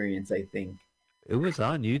Oz experience. I think it was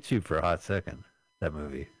on YouTube for a hot second. That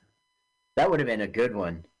movie. That would have been a good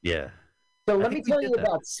one. Yeah. So let me tell you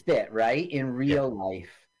about Spit. Right in real life,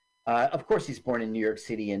 of course, he's born in New York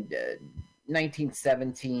City in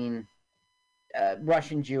 1917.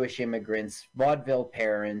 Russian Jewish immigrants, vaudeville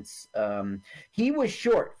parents. He was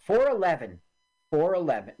short, 4'11".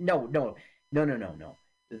 4'11". No.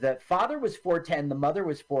 The father was 4'10", the mother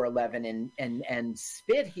was 4'11", and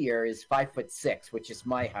Spit here is 5'6", which is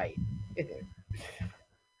my height.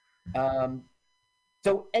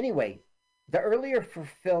 So anyway, the earlier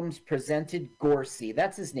films presented Gorsey,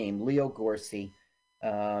 that's his name, Leo Gorsey,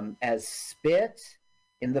 as Spit.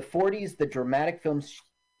 In the 40s, the dramatic films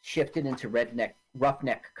shifted into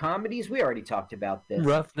roughneck comedies. We already talked about this.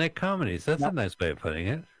 Roughneck comedies. That's a nice way of putting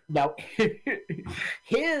it. Now,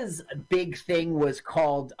 his big thing was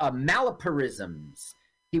called malapropisms.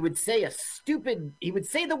 He would say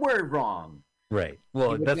the word wrong. Right.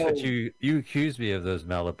 Well, that's what you accused me of, those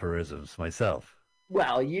malapropisms myself.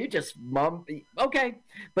 Well, you just okay.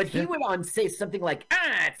 But he went on to say something like,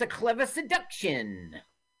 it's a clever seduction.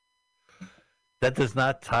 That does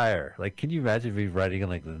not tire. Like, can you imagine me writing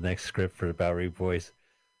like the next script for the Bowery Boys?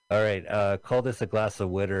 All right, call this a glass of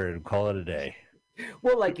winter and call it a day.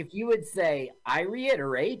 Well, like if you would say, I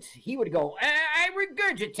reiterate, he would go, I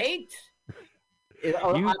regurgitate.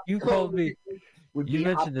 You called me. You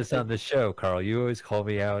mentioned this on the show, Carl. You always called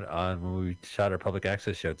me out on when we shot our public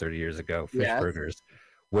access show 30 years ago, Fish Burgers,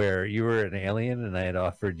 where you were an alien and I had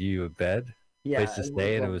offered you a bed, place to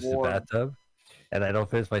stay, and it was the bathtub. And I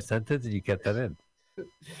don't finish my sentence, and you kept that in.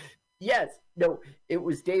 Yes. No, it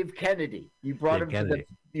was Dave Kennedy. You brought him to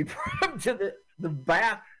the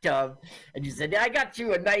bathtub, and you said, I got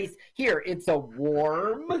you a nice, here, it's a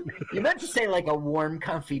warm. You meant to say like a warm,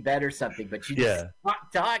 comfy bed or something, but you just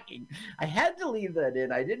stopped talking. I had to leave that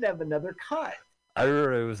in. I didn't have another cut. I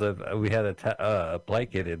remember it was we had a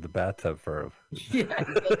blanket in the bathtub for him. Yeah,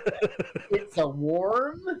 it's a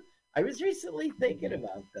warm. I was recently thinking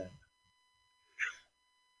about that.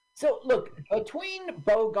 So look, between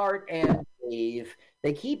Bogart and Dave,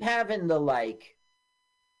 they keep having the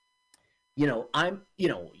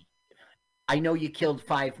I know you killed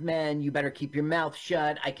 5 men. You better keep your mouth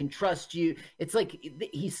shut. I can trust you. It's like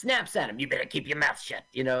he snaps at him. You better keep your mouth shut.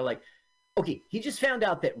 Okay, he just found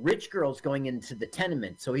out that rich girl's going into the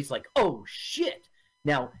tenement. So he's like, oh, shit.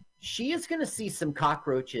 Now, she is going to see some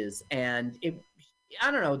cockroaches. And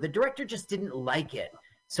I don't know, the director just didn't like it.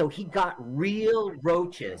 So he got real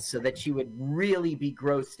roaches so that she would really be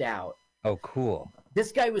grossed out. Oh, cool.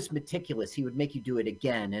 This guy was meticulous. He would make you do it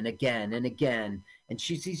again and again and again. And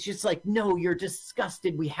he's just like, no, you're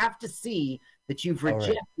disgusted. We have to see that you've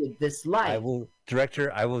rejected this life.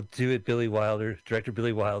 Director, I will do it, Billy Wilder. Director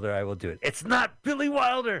Billy Wilder, I will do it. It's not Billy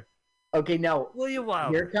Wilder. Okay, now, William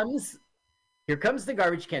Wilder. Here comes the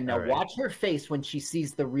garbage can. Now, watch her face when she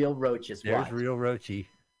sees the real roaches. There's real roachy.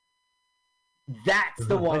 That's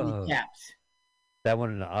the one you kept. That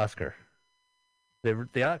won an Oscar.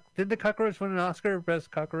 Did the cockroach win an Oscar?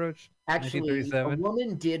 Best cockroach? Actually, a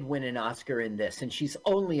woman did win an Oscar in this, and she's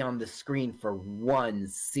only on the screen for one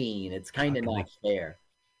scene. It's kind of not fair.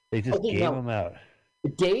 They just gave them out.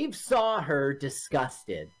 Dave saw her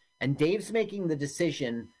disgusted, and Dave's making the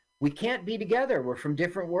decision, we can't be together. We're from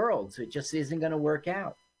different worlds. It just isn't going to work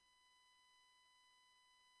out.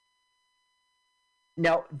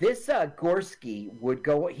 Now, this Gorski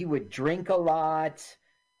he would drink a lot.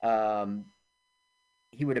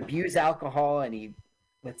 He would abuse alcohol, and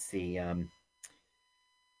the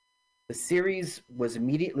series was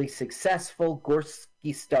immediately successful.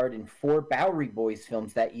 Gorski starred in 4 Bowery Boys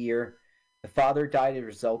films that year. The father died as a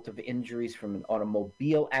result of injuries from an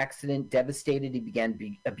automobile accident. Devastated, he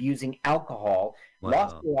began abusing alcohol,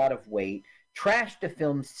 lost a lot of weight, trashed a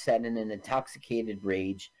film set in an intoxicated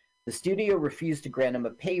rage. The studio refused to grant him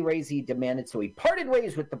a pay raise he demanded, so he parted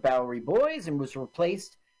ways with the Bowery Boys and was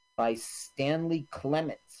replaced by Stanley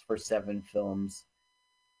Clements for 7 films.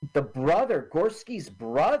 the brother, Gorski's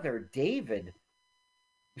brother, David,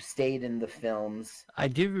 stayed in the films. I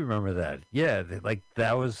do remember that. Yeah, like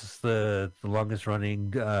that was the longest running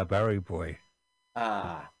Bowery Boy.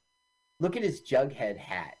 Look at his Jughead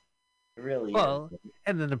hat. It really Well, is.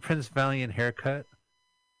 and then the Prince Valiant haircut.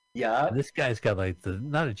 Yeah. And this guy's got like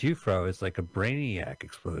not a Jufro, it's like a brainiac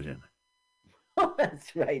explosion. Oh,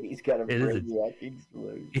 that's right. He's got a brainiac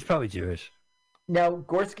explosion. He's probably Jewish. Now,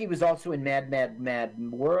 Gorski was also in Mad, Mad, Mad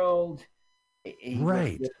World. He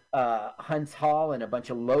right. Was with, Hunts Hall and a bunch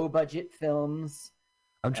of low-budget films.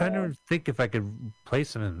 I'm trying to think if I could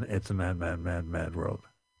place him in It's a Mad, Mad, Mad, Mad World.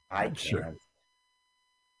 I can't. Sure.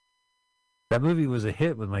 That movie was a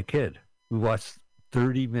hit with my kid. We watched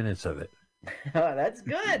 30 minutes of it. Oh, that's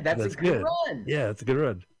good. That's a good run. Yeah, it's a good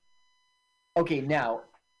run. Okay, now,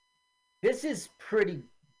 this is pretty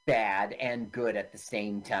bad and good at the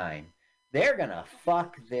same time. They're going to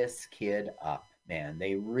fuck this kid up, man.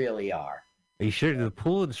 They really are. Are you sure? The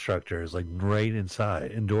pool instructor is like right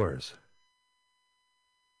indoors.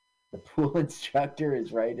 The pool instructor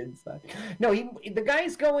is right inside. No, the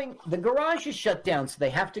guy's going, the garage is shut down, so they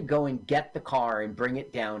have to go and get the car and bring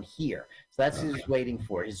it down here. So that's who he's waiting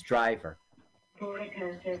for, his driver. Oh,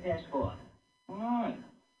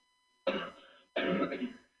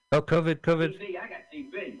 COVID. TV, I got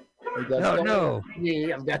TV. No.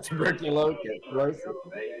 Yeah, I've got tuberculosis.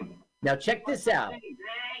 Now check this out.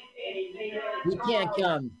 We can't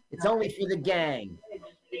come. It's only for the gang.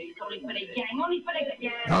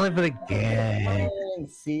 Only for the gang.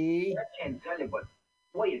 See? I can't tell you, but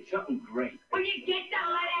boy, it's something great. Will you get the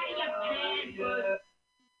light out of your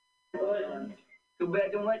pants? Too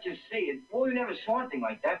bad don't let you see it. Boy, you never saw anything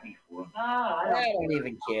like that before. I don't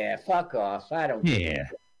even care. Fuck off. I don't care.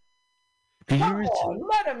 Come on,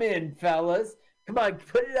 let him in, fellas. Come on,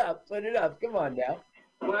 put it up. Come on now.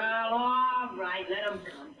 Well, all right, let him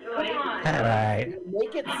come. Come on. All right.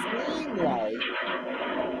 Make it seem like.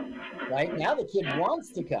 Right now, the kid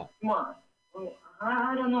wants to come. Come on.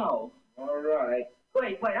 I don't know. All right.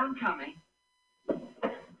 Wait, I'm coming.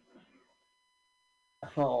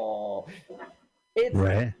 Oh. It's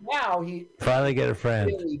right. Wow, he finally get a friend.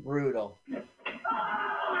 Really brutal.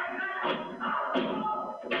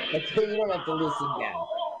 Okay, you don't have to listen now.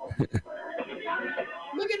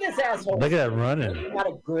 Look at this asshole. Look at that running. Not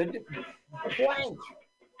a good plank.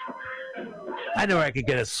 I know where I could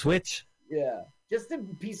get a switch. Yeah, just a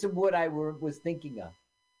piece of wood I was thinking of.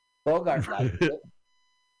 Bogart liked it.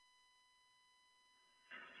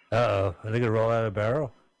 Uh-oh. Are they going to roll out a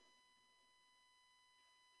barrel?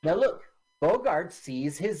 Now look, Bogart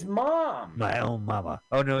sees his mom. My own mama.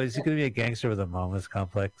 Oh, no, is he going to be a gangster with a mama's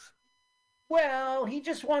complex? Well, he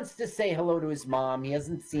just wants to say hello to his mom. He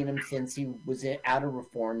hasn't seen him since he was out of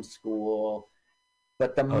reform school.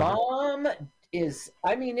 But the mom is,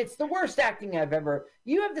 I mean, it's the worst acting I've ever.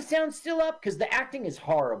 You have the sound still up? Because the acting is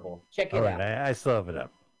horrible. Check it out. All right, I still have it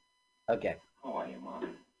up. Okay. How are you, Mom?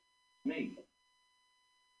 Me.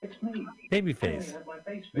 It's me. Babyface. I have my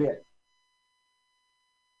face fixed. Yeah.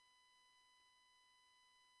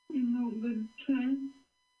 You know, good tramp.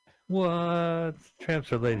 What?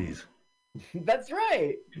 Tramps are ladies. That's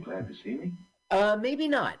right. You glad to see me? Maybe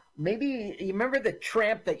not. Maybe you remember the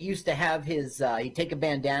tramp that used to have his. He'd take a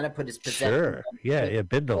bandana, put his possessions. Sure. Yeah,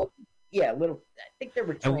 Bindle. Yeah, little. I think there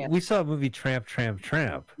were tramps. And we saw a movie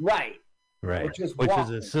Tramp. Right. Right. Which was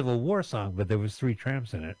a Civil War song, but there was 3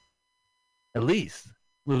 tramps in it. At least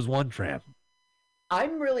there was 1 tramp.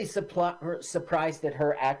 I'm really surprised at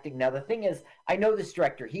her acting. Now the thing is, I know this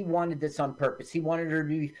director. He wanted this on purpose. He wanted her to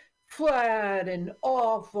be flat and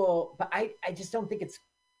awful, but I just don't think it's.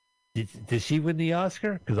 Did she win the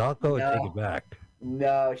Oscar? Because I'll go and take it back.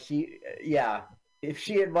 No, yeah. If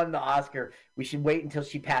she had won the Oscar, we should wait until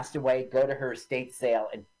she passed away, go to her estate sale,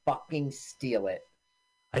 and fucking steal it.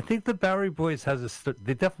 I think the Bowery Boys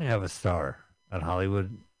they definitely have a star at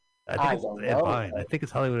Hollywood. I think it's Vine. I think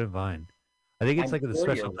it's Hollywood and Vine. I think it's like a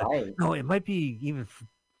special thing. Right. No, it might be even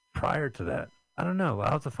prior to that. I don't know.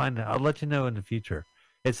 I'll have to find out. I'll let you know in the future.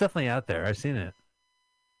 It's definitely out there. I've seen it.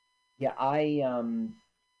 Yeah,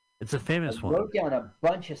 it's a famous one. I wrote down a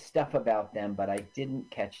bunch of stuff about them, but I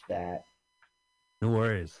didn't catch that. No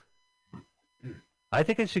worries. I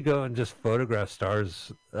think I should go and just photograph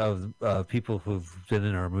stars of people who've been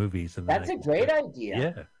in our movies. And that's a great idea.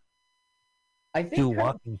 Yeah. I think do a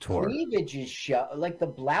walking tour. Cleavage is like the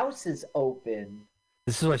blouse is open.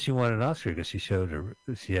 This is why she won an Oscar, because she had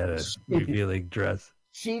a revealing dress.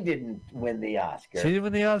 She didn't win the Oscar. She didn't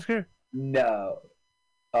win the Oscar? No.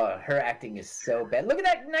 Her acting is so bad. Look at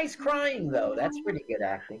that nice crying, though. That's pretty good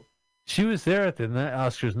acting. She was there at the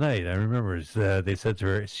Oscars night. I remember they said to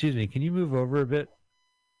her, "Excuse me, can you move over a bit?"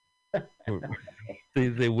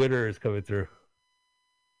 The winner is coming through.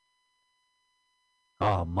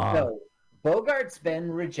 Oh, Mom. So Bogart's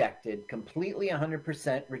been rejected, completely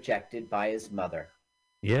 100% rejected by his mother.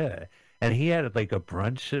 Yeah. And he had like a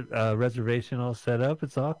brunch reservation all set up.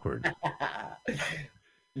 It's awkward.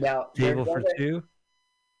 Now, Table for two?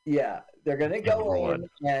 Yeah. They're going to go in,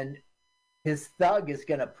 and his thug is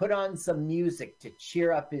going to put on some music to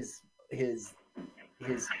cheer up his.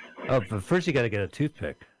 Oh, but first you got to get a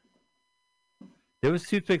toothpick. There was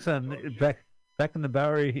toothpicks on back in the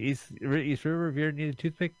Bowery East River. If you ever need a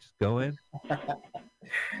toothpick, just go in.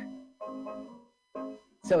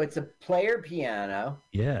 So it's a player piano.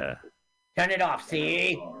 Yeah. Turn it off,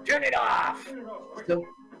 see? Turn it off! So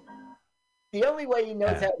the only way he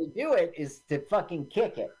knows how to do it is to fucking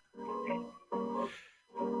kick it.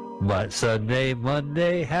 But Sunday,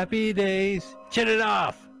 Monday, happy days. Turn it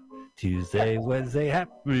off. Tuesday, Wednesday,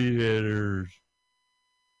 happy hitters.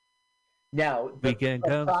 Now, the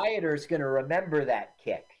proprietor is going to remember that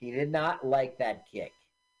kick. He did not like that kick.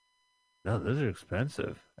 No, those are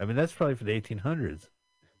expensive. I mean, that's probably for the 1800s.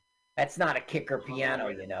 That's not a kicker piano,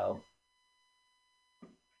 you know.